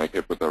getting like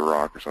hit with a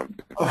rock or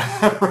something.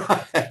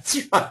 Right, that's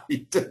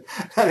right.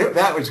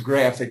 That was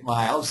graphic,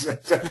 Miles.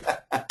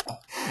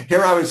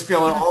 Here I was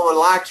feeling all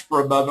relaxed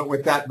for a moment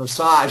with that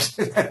massage,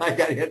 and I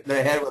got hit in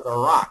the head with a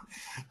rock.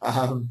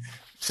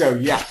 So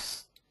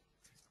yes,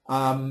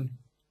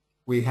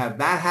 we have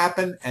that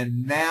happen,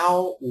 and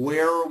now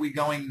where are we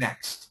going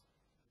next?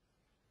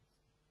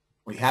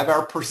 We have our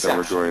Then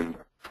perception. we're going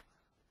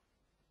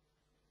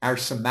Our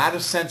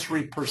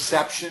somatosensory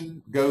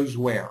perception goes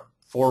where?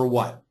 For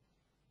what?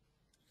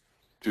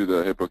 to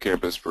the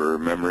hippocampus for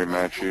memory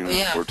matching,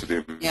 Yeah. or to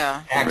the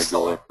Yeah.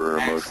 Excellent. amygdala for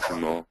Excellent.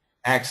 emotional.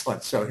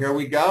 Excellent. So here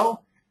we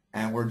go,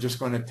 and we're just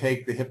going to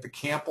take the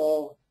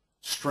hippocampal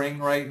string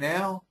right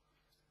now,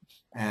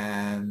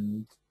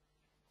 and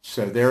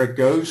so there it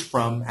goes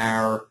from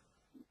our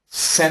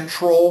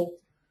central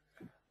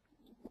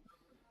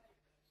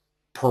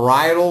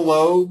parietal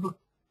lobe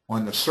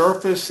on the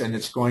surface, and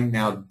it's going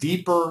now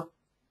deeper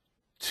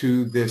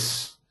to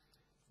this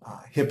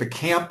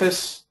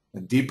hippocampus, a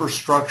deeper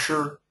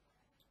structure.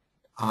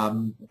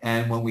 And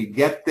when we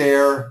get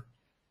there,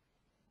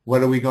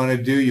 what are we going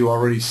to do? You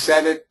already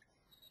said it.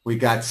 We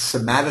got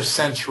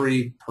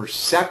somatosensory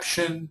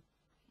perception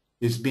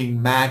is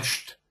being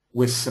matched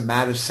with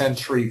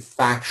somatosensory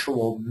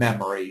factual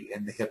memory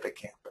in the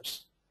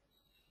hippocampus.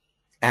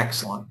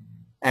 Excellent.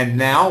 And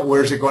now,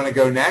 where's it going to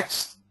go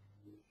next?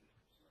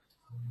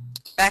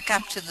 Back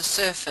up to the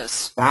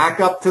surface. Back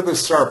up to the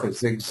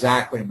surface.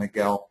 Exactly,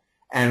 Miguel.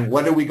 And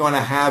what are we going to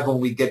have when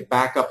we get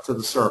back up to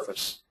the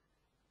surface?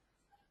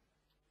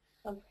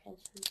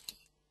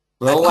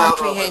 Little louder.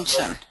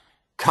 Comprehension.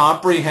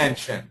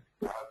 Comprehension.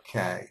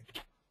 Okay.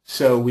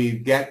 So we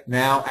get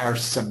now our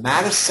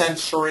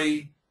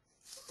somatosensory,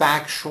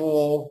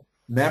 factual,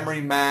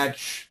 memory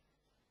match,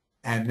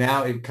 and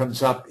now it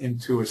comes up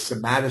into a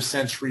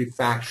somatosensory,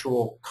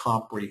 factual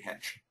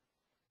comprehension.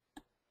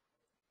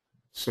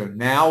 So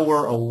now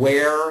we're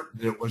aware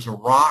that it was a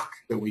rock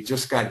that we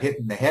just got hit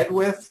in the head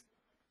with,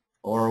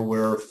 or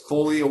we're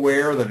fully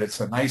aware that it's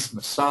a nice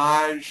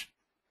massage.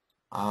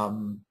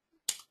 And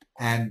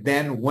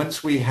then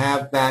once we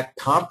have that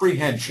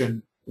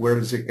comprehension, where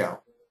does it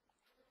go?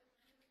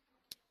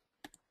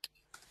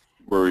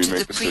 Where we To the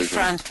make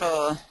decisions.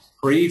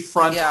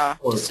 Prefrontal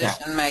cortex,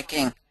 decision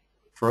making.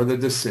 for the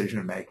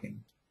decision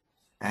making.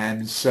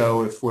 And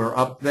so if we're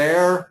up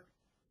there,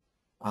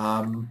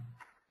 and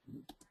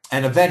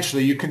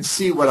eventually you can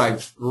see what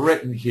I've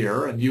written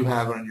here, and you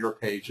have it on your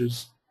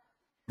pages.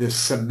 The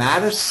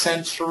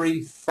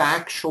somatosensory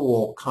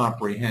factual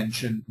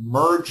comprehension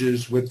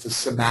merges with the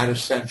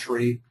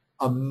somatosensory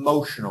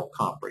emotional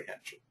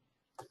comprehension.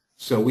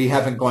 So we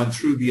haven't gone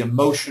through the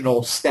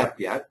emotional step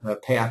yet, the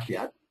path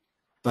yet,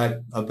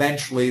 but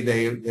eventually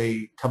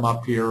they come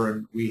up here,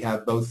 and we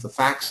have both the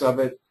facts of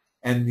it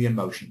and the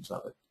emotions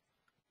of it.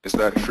 Is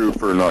that true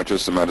for not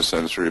just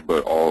somatosensory,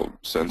 but all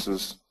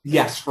senses?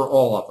 Yes, for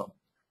all of them.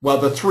 Well,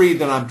 the three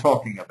that I'm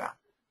talking about.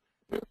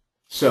 Yeah.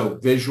 So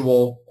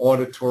visual,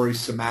 auditory,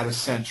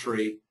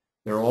 somatosensory,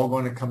 they're all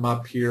going to come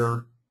up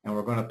here, and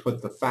we're going to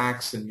put the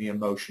facts and the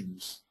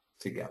emotions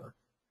together.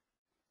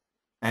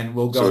 And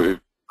we'll go So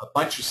a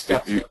bunch of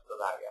steps you- after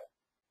that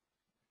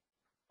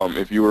yet.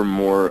 if you were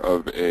more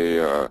of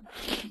a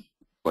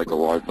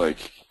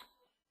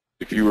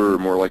if you were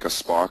more like a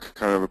Spock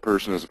kind of a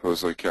person as opposed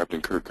to like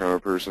Captain Kirk kind of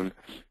a person,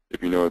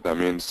 if you know what that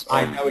means.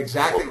 I know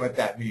exactly what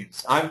that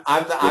means. I'm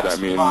that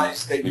mean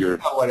surprised that you you're-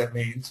 know what it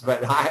means,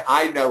 but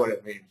I know what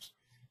it means.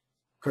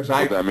 Because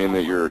Would that mean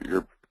that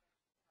your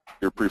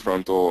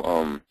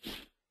prefrontal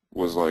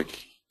was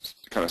like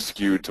kind of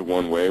skewed to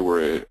one way, where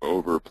it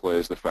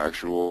overplays the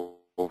factual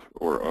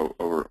or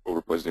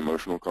overplays the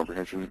emotional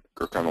comprehension,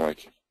 or kind of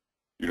like,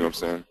 you know what I'm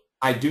saying?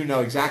 I do know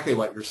exactly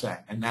what you're saying,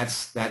 and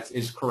that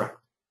is correct.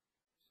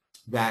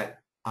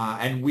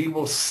 And we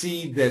will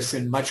see this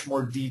in much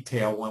more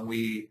detail when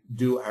we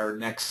do our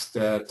next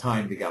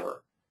time together.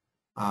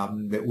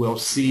 That we'll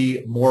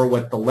see more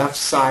what the left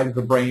side of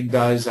the brain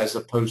does as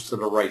opposed to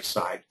the right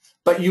side.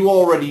 But you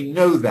already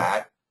know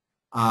that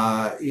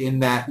in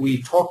that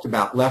we talked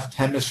about left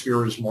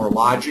hemisphere is more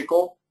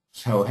logical,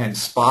 so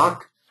hence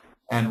Spock,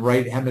 and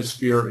right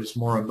hemisphere is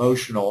more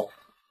emotional.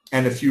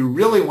 And if you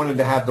really wanted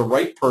to have the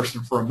right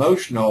person for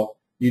emotional,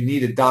 you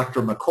needed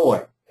Dr.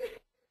 McCoy.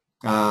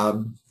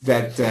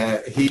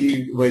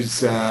 He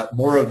was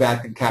more of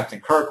that than Captain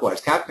Kirk was.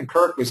 Captain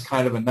Kirk was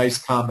kind of a nice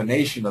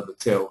combination of the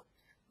two.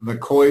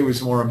 McCoy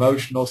was more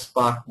emotional,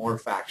 Spock more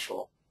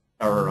factual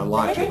or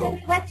logical.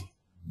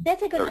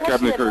 That's a good question.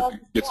 Captain Kirk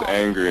about gets Spock.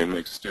 angry and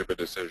makes stupid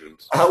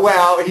decisions.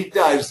 Well, he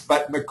does,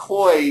 but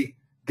McCoy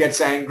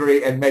gets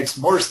angry and makes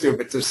more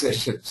stupid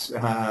decisions.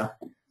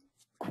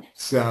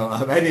 So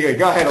anyway,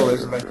 go ahead,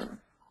 Elizabeth.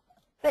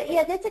 But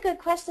yeah, that's a good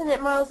question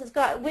that Miles has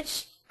got.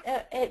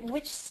 At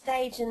which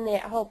stage in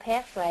that whole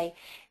pathway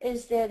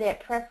is there that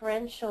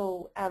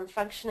preferential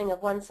functioning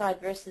of one side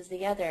versus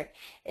the other?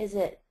 Is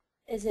it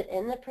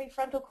in the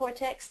prefrontal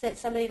cortex that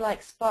somebody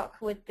like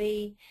Spock would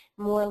be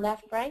more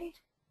left-brained?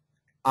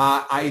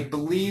 I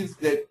believe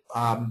that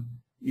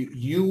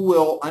you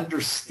will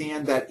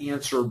understand that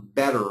answer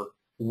better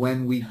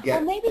when we get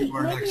to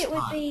our next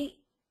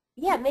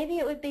time. Maybe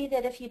it would be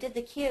that if you did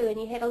the Q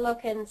and you had a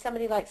look and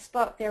somebody like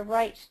Spock, their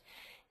right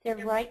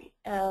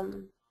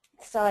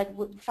side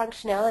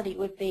functionality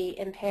would be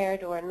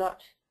impaired or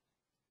not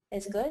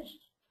as good?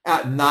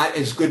 Not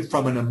as good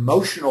from an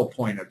emotional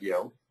point of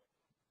view.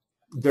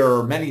 There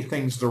are many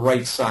things the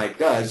right side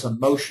does.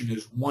 Emotion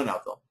is one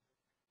of them.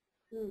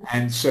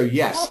 And so,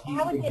 yes,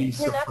 How would he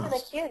turn up on a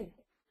Q?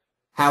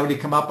 How would he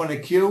come up on a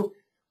Q?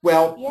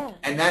 Well, yeah.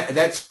 And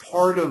that's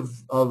part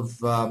of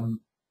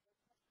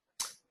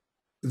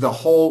the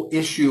whole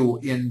issue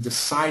in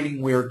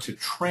deciding where to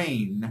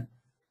train,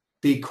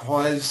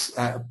 because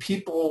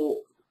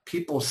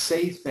people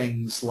say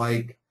things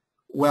like,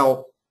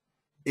 well,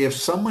 if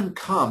someone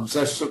comes,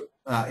 if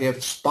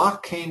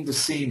Spock came to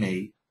see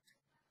me,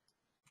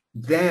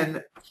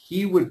 then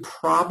he would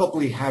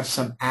probably have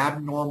some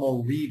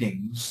abnormal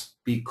readings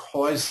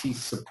because he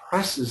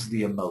suppresses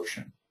the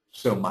emotion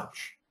so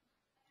much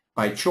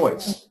by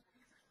choice.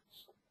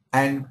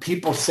 And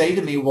people say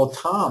to me, well,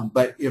 Tom,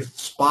 but if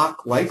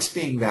Spock likes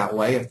being that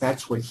way, if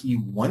that's what he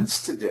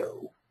wants to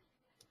do,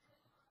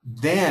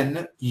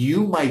 then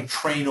you might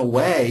train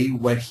away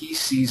what he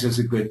sees as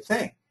a good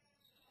thing.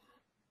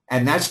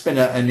 And that's been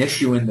an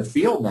issue in the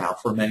field now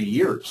for many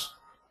years.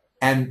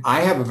 And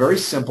I have a very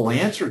simple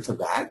answer to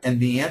that, and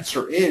the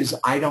answer is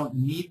I don't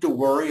need to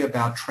worry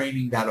about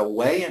training that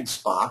away in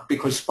Spock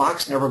because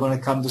Spock's never going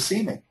to come to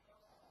see me.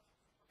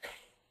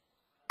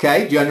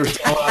 Okay, do you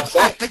understand what I'm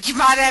saying? But you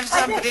might have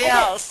somebody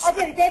else. I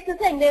do. That's the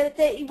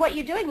thing. What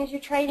you're doing is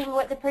you're training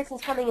what the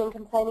person's coming and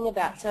complaining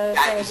about. So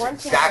that is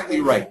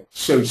exactly right.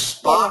 So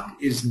Spock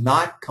is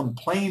not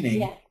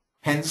complaining,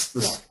 hence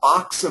the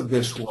Spocks of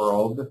this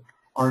world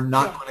are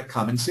not going to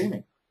come and see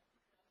me.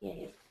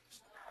 Yeah.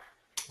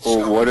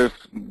 Well, what if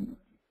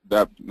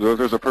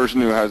there's a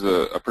person who has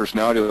a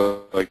personality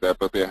like that,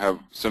 but they have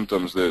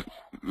symptoms that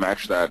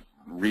match that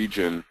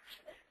region,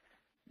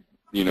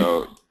 you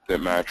know,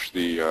 that match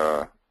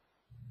the,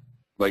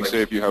 like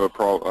say if you have a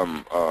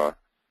problem,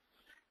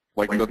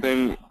 like the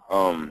thing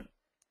I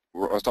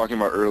was talking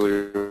about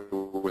earlier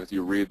with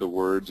you read the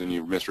words and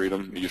you misread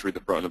them, you just read the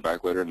front and the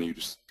back letter and you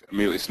just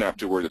immediately snap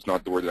to a word that's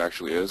not the word it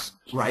actually is.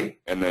 Right.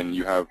 And then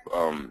you have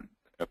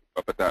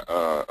up at that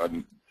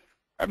an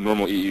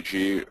abnormal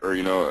EEG, or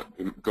you know,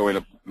 going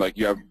up like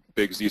you have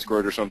big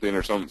Z-squared or something,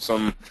 or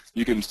some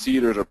you can see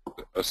there's a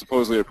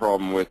supposedly a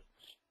problem with,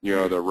 you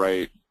know, the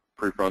right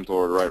prefrontal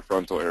or the right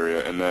frontal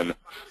area, and then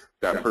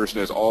that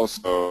person is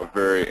also a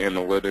very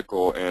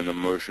analytical and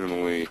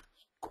emotionally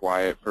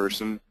quiet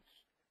person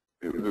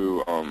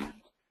who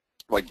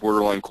like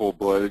borderline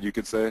cold-blooded, you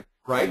could say.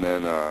 Right. And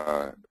then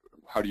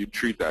how do you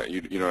treat that?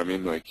 You know what I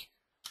mean? Like,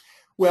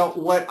 well,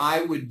 what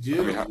I would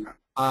do,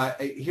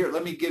 here,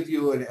 let me give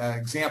you an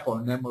example,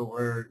 and then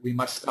we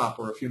must stop.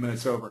 We're a few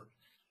minutes over.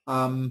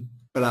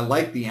 But I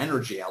like the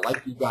energy. I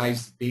like you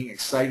guys being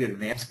excited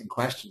and asking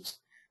questions.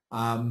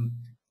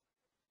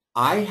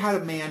 I had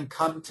a man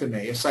come to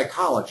me, a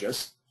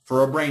psychologist,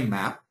 for a brain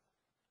map,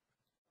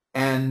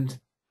 and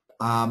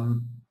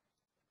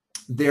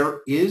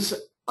there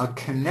is a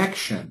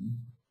connection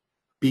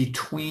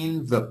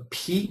between the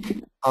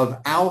peak of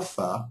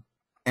alpha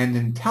and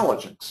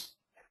intelligence.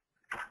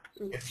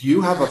 If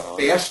you have a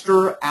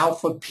faster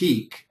alpha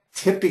peak,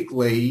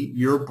 typically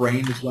your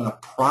brain is going to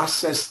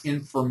process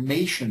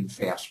information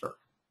faster.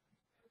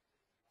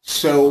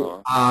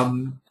 So,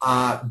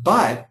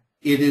 but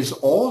it is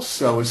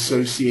also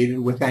associated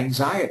with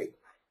anxiety.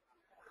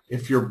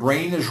 If your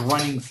brain is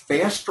running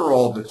faster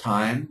all the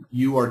time,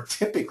 you are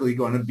typically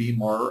going to be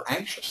more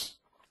anxious.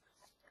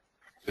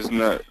 Isn't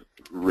that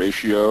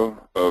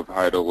ratio of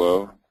high to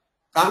low?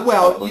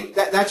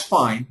 That's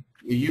fine.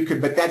 You could,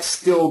 but that's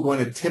still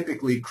going to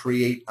typically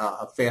create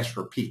a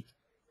faster peak.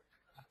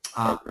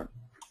 Okay.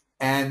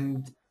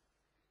 And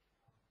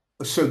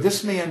so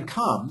this man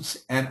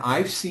comes, and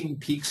I've seen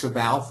peaks of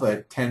alpha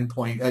at 10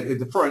 point.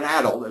 For an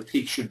adult, the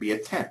peak should be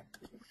at 10.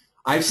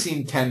 I've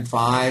seen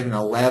 10.5 and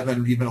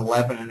 11, even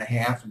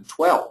 11.5 and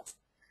 12.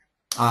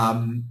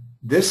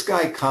 This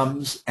guy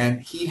comes,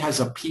 and he has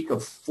a peak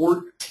of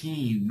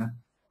 14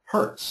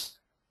 hertz.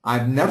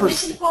 I've never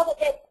seen.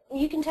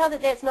 You can tell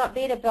that that's not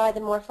beta by the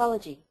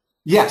morphology.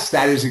 Yes,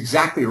 that is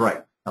exactly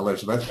right,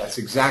 Elizabeth. That's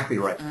exactly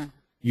right.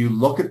 You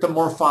look at the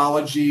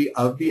morphology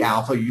of the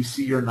alpha, you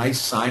see your nice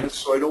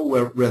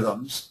sinusoidal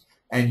rhythms,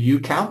 and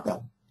you count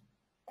them.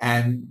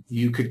 And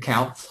you could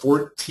count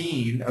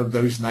 14 of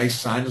those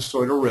nice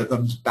sinusoidal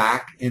rhythms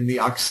back in the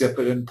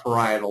occipital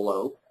parietal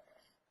lobe.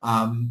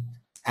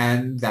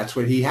 And that's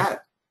what he had.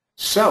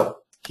 So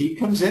he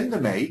comes into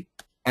me,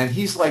 and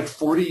he's like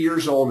 40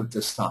 years old at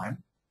this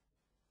time.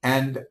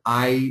 And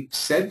I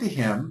said to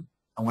him,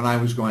 when I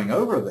was going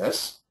over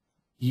this,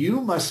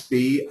 you must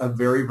be a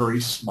very, very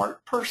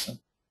smart person.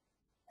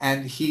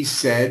 And he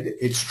said,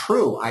 it's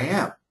true, I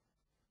am.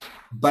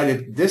 But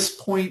at this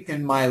point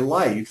in my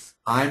life,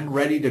 I'm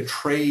ready to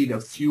trade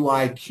a few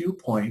IQ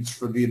points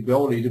for the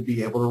ability to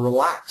be able to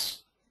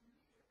relax.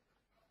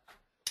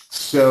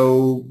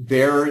 So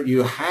there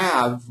you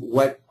have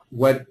what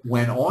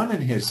went on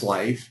in his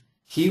life.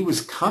 He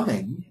was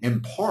coming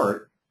in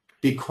part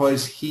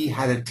because he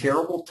had a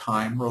terrible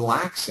time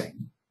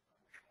relaxing.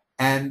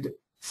 And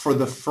for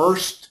the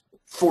first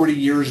 40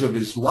 years of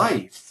his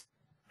life,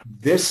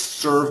 this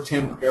served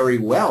him very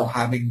well,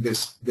 having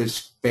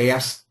this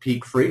fast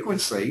peak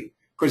frequency,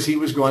 because he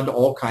was going to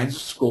all kinds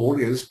of school.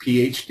 He had his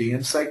PhD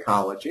in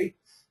psychology,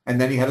 and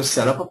then he had to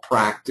set up a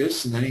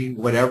practice, and then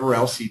whatever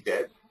else he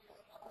did.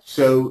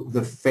 So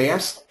the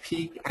fast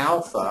peak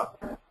alpha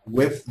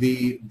with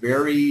the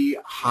very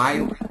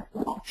highly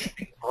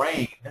functioning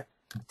brain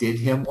did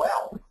him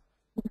well.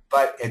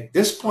 But at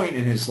this point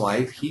in his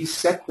life, he's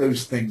set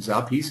those things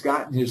up. He's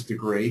gotten his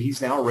degree.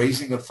 He's now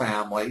raising a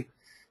family.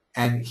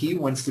 And he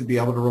wants to be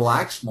able to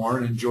relax more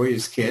and enjoy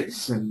his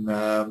kids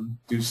and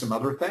do some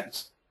other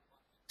things.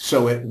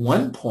 So at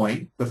one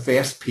point, the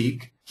fast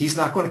peak, he's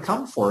not going to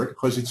come for it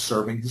because it's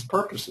serving his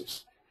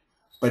purposes.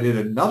 But at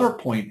another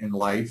point in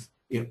life,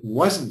 it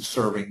wasn't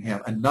serving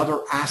him.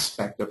 Another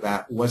aspect of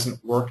that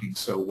wasn't working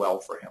so well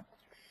for him.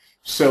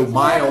 So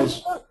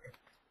Miles...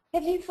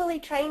 Have you fully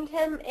trained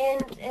him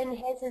and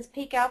has his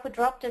peak alpha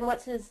dropped, and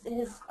what's his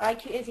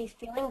IQ? Is he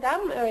feeling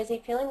dumb or is he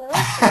feeling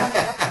relaxed?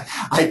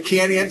 I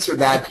can't answer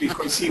that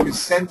because he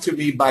was sent to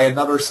me by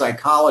another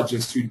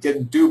psychologist who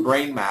didn't do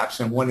brain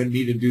maps and wanted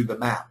me to do the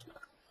map.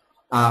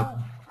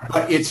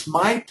 But it's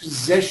my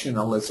position,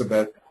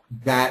 Elizabeth,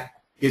 that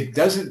it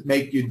doesn't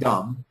make you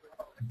dumb,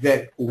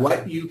 that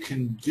what you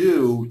can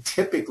do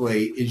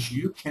typically is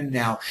you can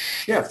now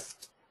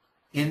shift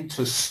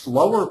into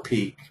slower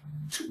peak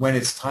when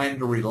it's time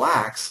to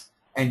relax,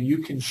 and you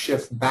can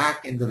shift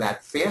back into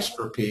that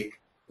faster peak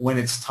when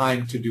it's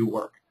time to do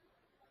work.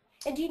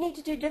 And do you need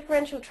to do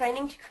differential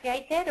training to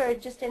create that, or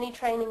just any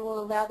training will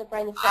allow the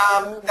brain the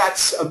flexibility?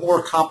 That's a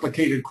more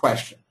complicated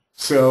question.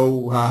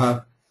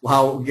 So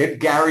I'll get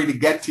Gary to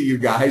get to you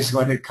guys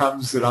when it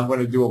comes that I'm going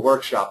to do a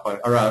workshop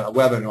or a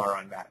webinar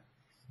on that.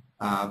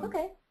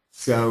 Okay.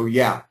 So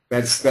yeah,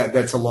 that's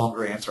a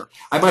longer answer.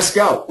 I must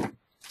go.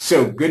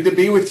 So good to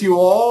be with you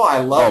all. I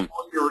love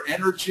all your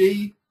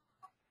energy.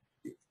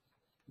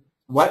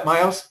 What,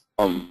 Miles?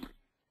 I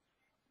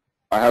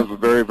have a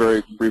very,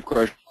 very brief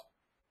question.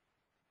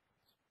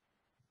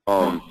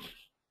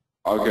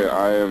 Okay,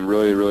 I am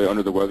really, really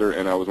under the weather,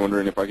 and I was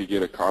wondering if I could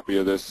get a copy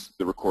of the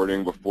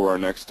recording before our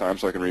next time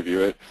so I can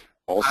review it.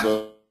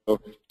 Also, do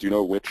you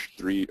know which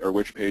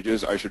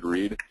pages I should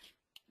read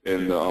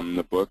in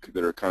the book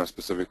that are kind of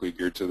specifically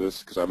geared to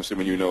this? Because I'm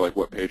assuming you know like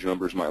what page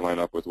numbers might line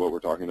up with what we're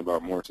talking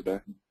about more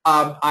today.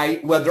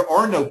 Well, there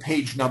are no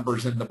page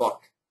numbers in the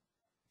book,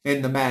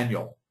 in the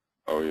manual.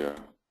 Oh yeah.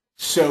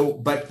 So,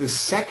 but the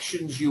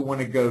sections you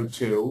want to go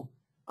to,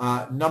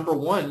 number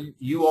one,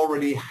 you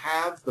already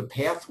have the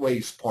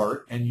pathways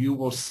part, and you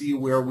will see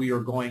where we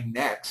are going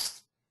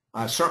next.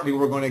 Certainly,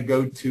 we're going to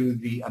go to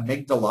the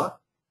amygdala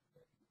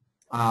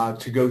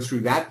to go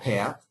through that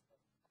path.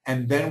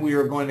 And then we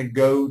are going to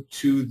go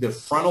to the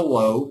frontal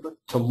lobe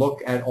to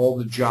look at all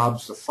the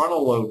jobs the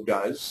frontal lobe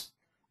does.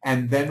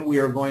 And then we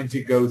are going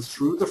to go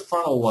through the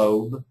frontal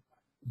lobe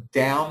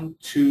down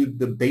to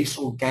the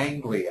basal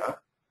ganglia,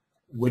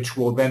 which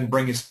will then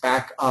bring us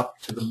back up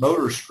to the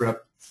motor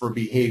strip for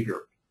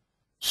behavior.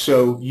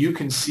 So you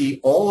can see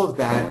all of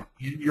that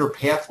in your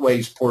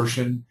pathways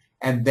portion,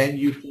 and then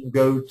you can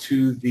go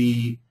to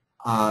the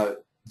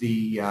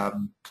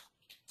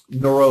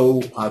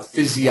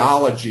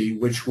neurophysiology,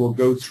 which will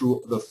go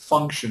through the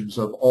functions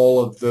of all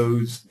of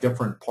those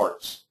different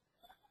parts.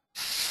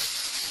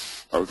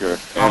 Okay.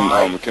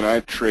 And can I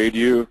trade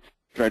you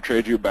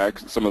back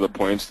some of the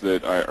points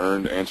that I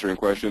earned answering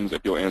questions if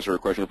you'll answer a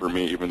question for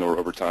me even though we're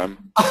over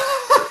time?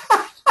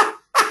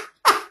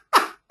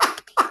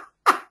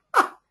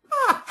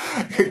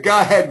 Go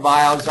ahead,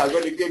 Miles. I'm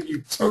going to give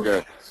you two.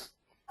 Okay.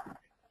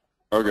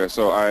 Okay,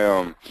 so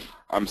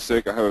I'm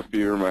sick, I have a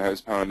fever, my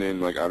head's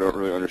pounding, like I don't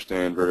really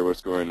understand very what's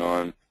going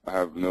on, I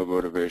have no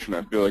motivation,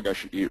 I feel like I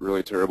should eat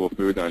really terrible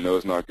food that I know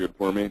is not good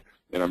for me,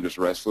 and I'm just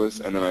restless,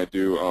 and then I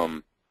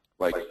do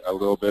like a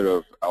little bit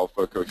of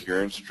alpha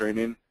coherence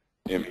training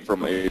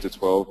from 8 to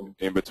 12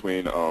 in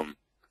between,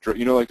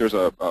 you know like there's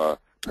a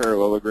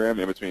parallelogram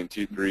in between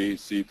T3,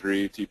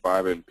 C3,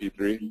 T5, and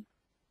P3?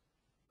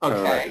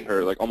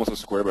 Okay. Like almost a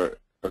square, but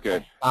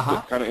okay,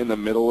 kind of in the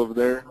middle of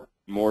there,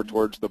 more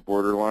towards the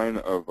borderline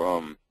of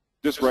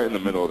just right in the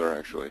middle there,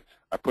 actually.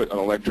 I put an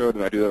electrode,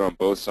 and I do that on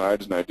both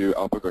sides, and I do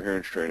alpha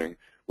coherence training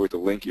with the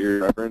link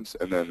ear reference,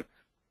 and then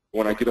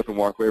when I get up and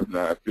walk away from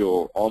that, I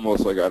feel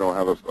almost like I don't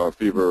have a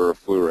fever or a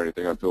flu or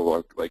anything. I feel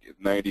like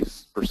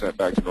 90%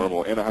 back to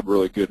normal, and I have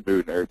really good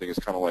mood, and everything is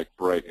kind of like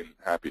bright and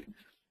happy.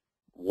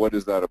 What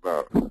is that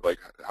about? Like,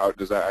 how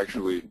does that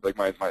actually, like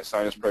my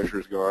sinus pressure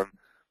is gone,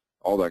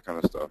 all that kind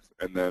of stuff.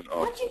 And then,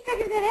 How'd you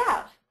figure that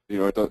out? you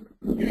know, it does,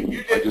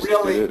 You I just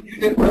didn't did it. you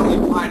didn't really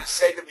try to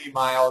say to me,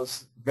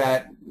 Miles,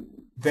 that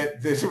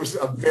this was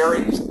a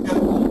very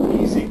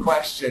simple, easy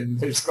question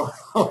that's going to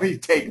only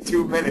take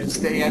 2 minutes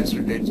to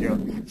answer, did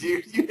you?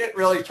 You didn't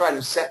really try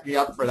to set me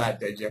up for that,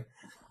 did you?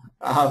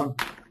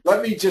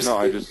 Let me just No,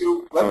 I give just,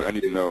 you, I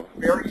need to know. a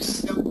very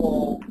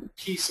simple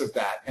piece of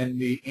that, and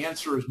the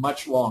answer is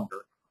much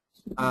longer.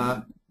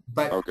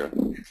 But Okay.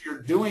 if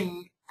you're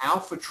doing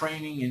alpha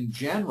training in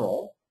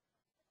general,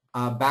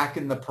 back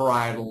in the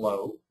parietal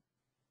lobe,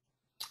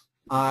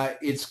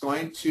 it's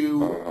going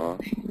to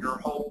make your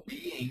whole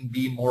being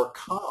be more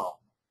calm.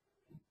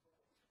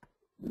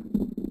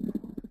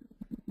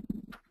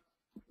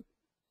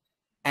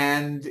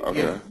 And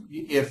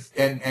if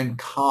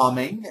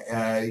calming,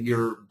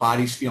 your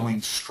body's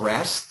feeling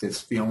stressed,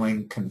 it's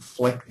feeling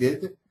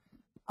conflicted,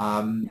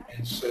 and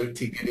so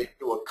to get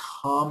into a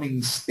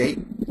calming state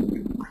is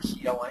good for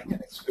healing,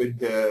 and it's good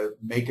to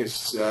make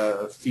us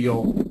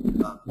feel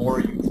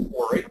more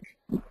euphoric.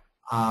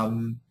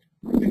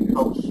 The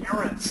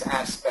coherence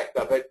aspect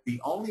of it, the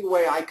only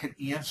way I could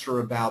answer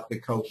about the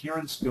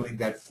coherence doing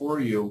that for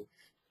you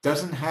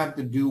doesn't have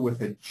to do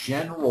with a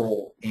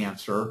general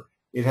answer.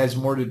 It has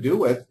more to do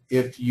with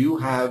if you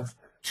have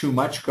too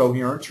much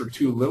coherence or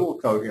too little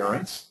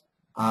coherence,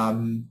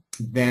 then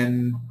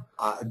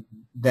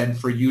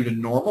for you to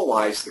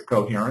normalize the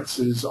coherence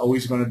is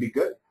always going to be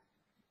good.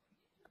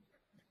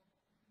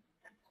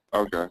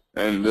 Okay.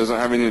 And does it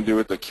have anything to do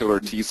with the killer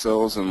T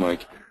cells and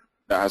like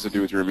that has to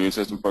do with your immune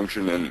system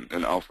function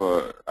and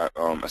alpha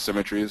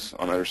asymmetries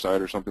on either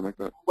side or something like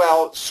that?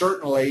 Well,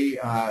 certainly,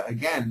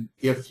 again,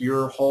 if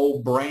your whole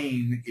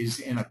brain is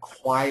in a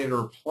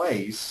quieter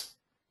place,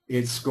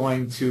 it's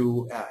going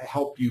to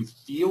help you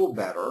feel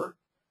better.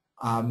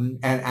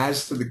 And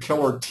as to the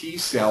killer T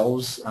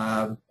cells,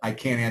 I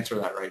can't answer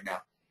that right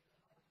now.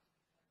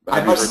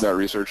 Have you heard that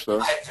research,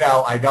 though?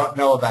 No, I don't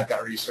know about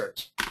that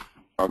research.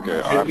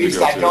 Okay. At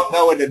least I don't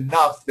know it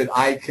enough that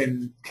I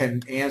can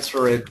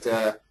answer it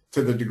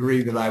to the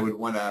degree that I would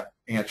want to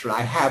answer it.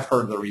 I have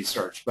heard the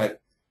research,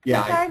 but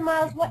yeah. Sorry,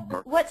 Miles,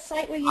 what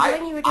site were you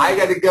doing? You were doing I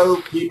got to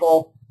go,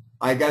 people.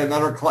 I got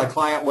another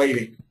client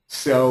waiting.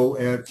 So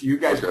if you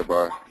guys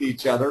talk to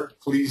each other,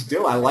 please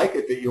do. I like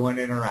it that you want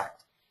to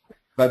interact.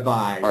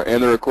 Bye-bye. All right,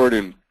 and the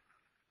recording.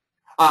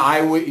 I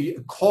would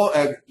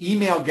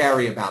email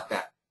Gary about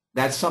that.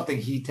 That's something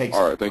he takes.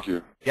 All right, thank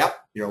you. Yep,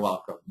 you're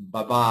welcome.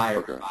 Bye-bye,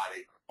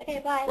 everybody. Okay,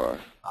 bye. Bye.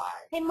 Bye.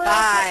 Hey,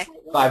 Miles,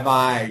 Bye.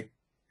 Bye-bye.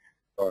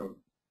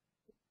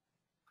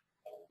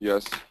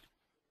 Yes.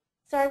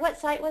 Sorry, what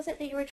site was it that you were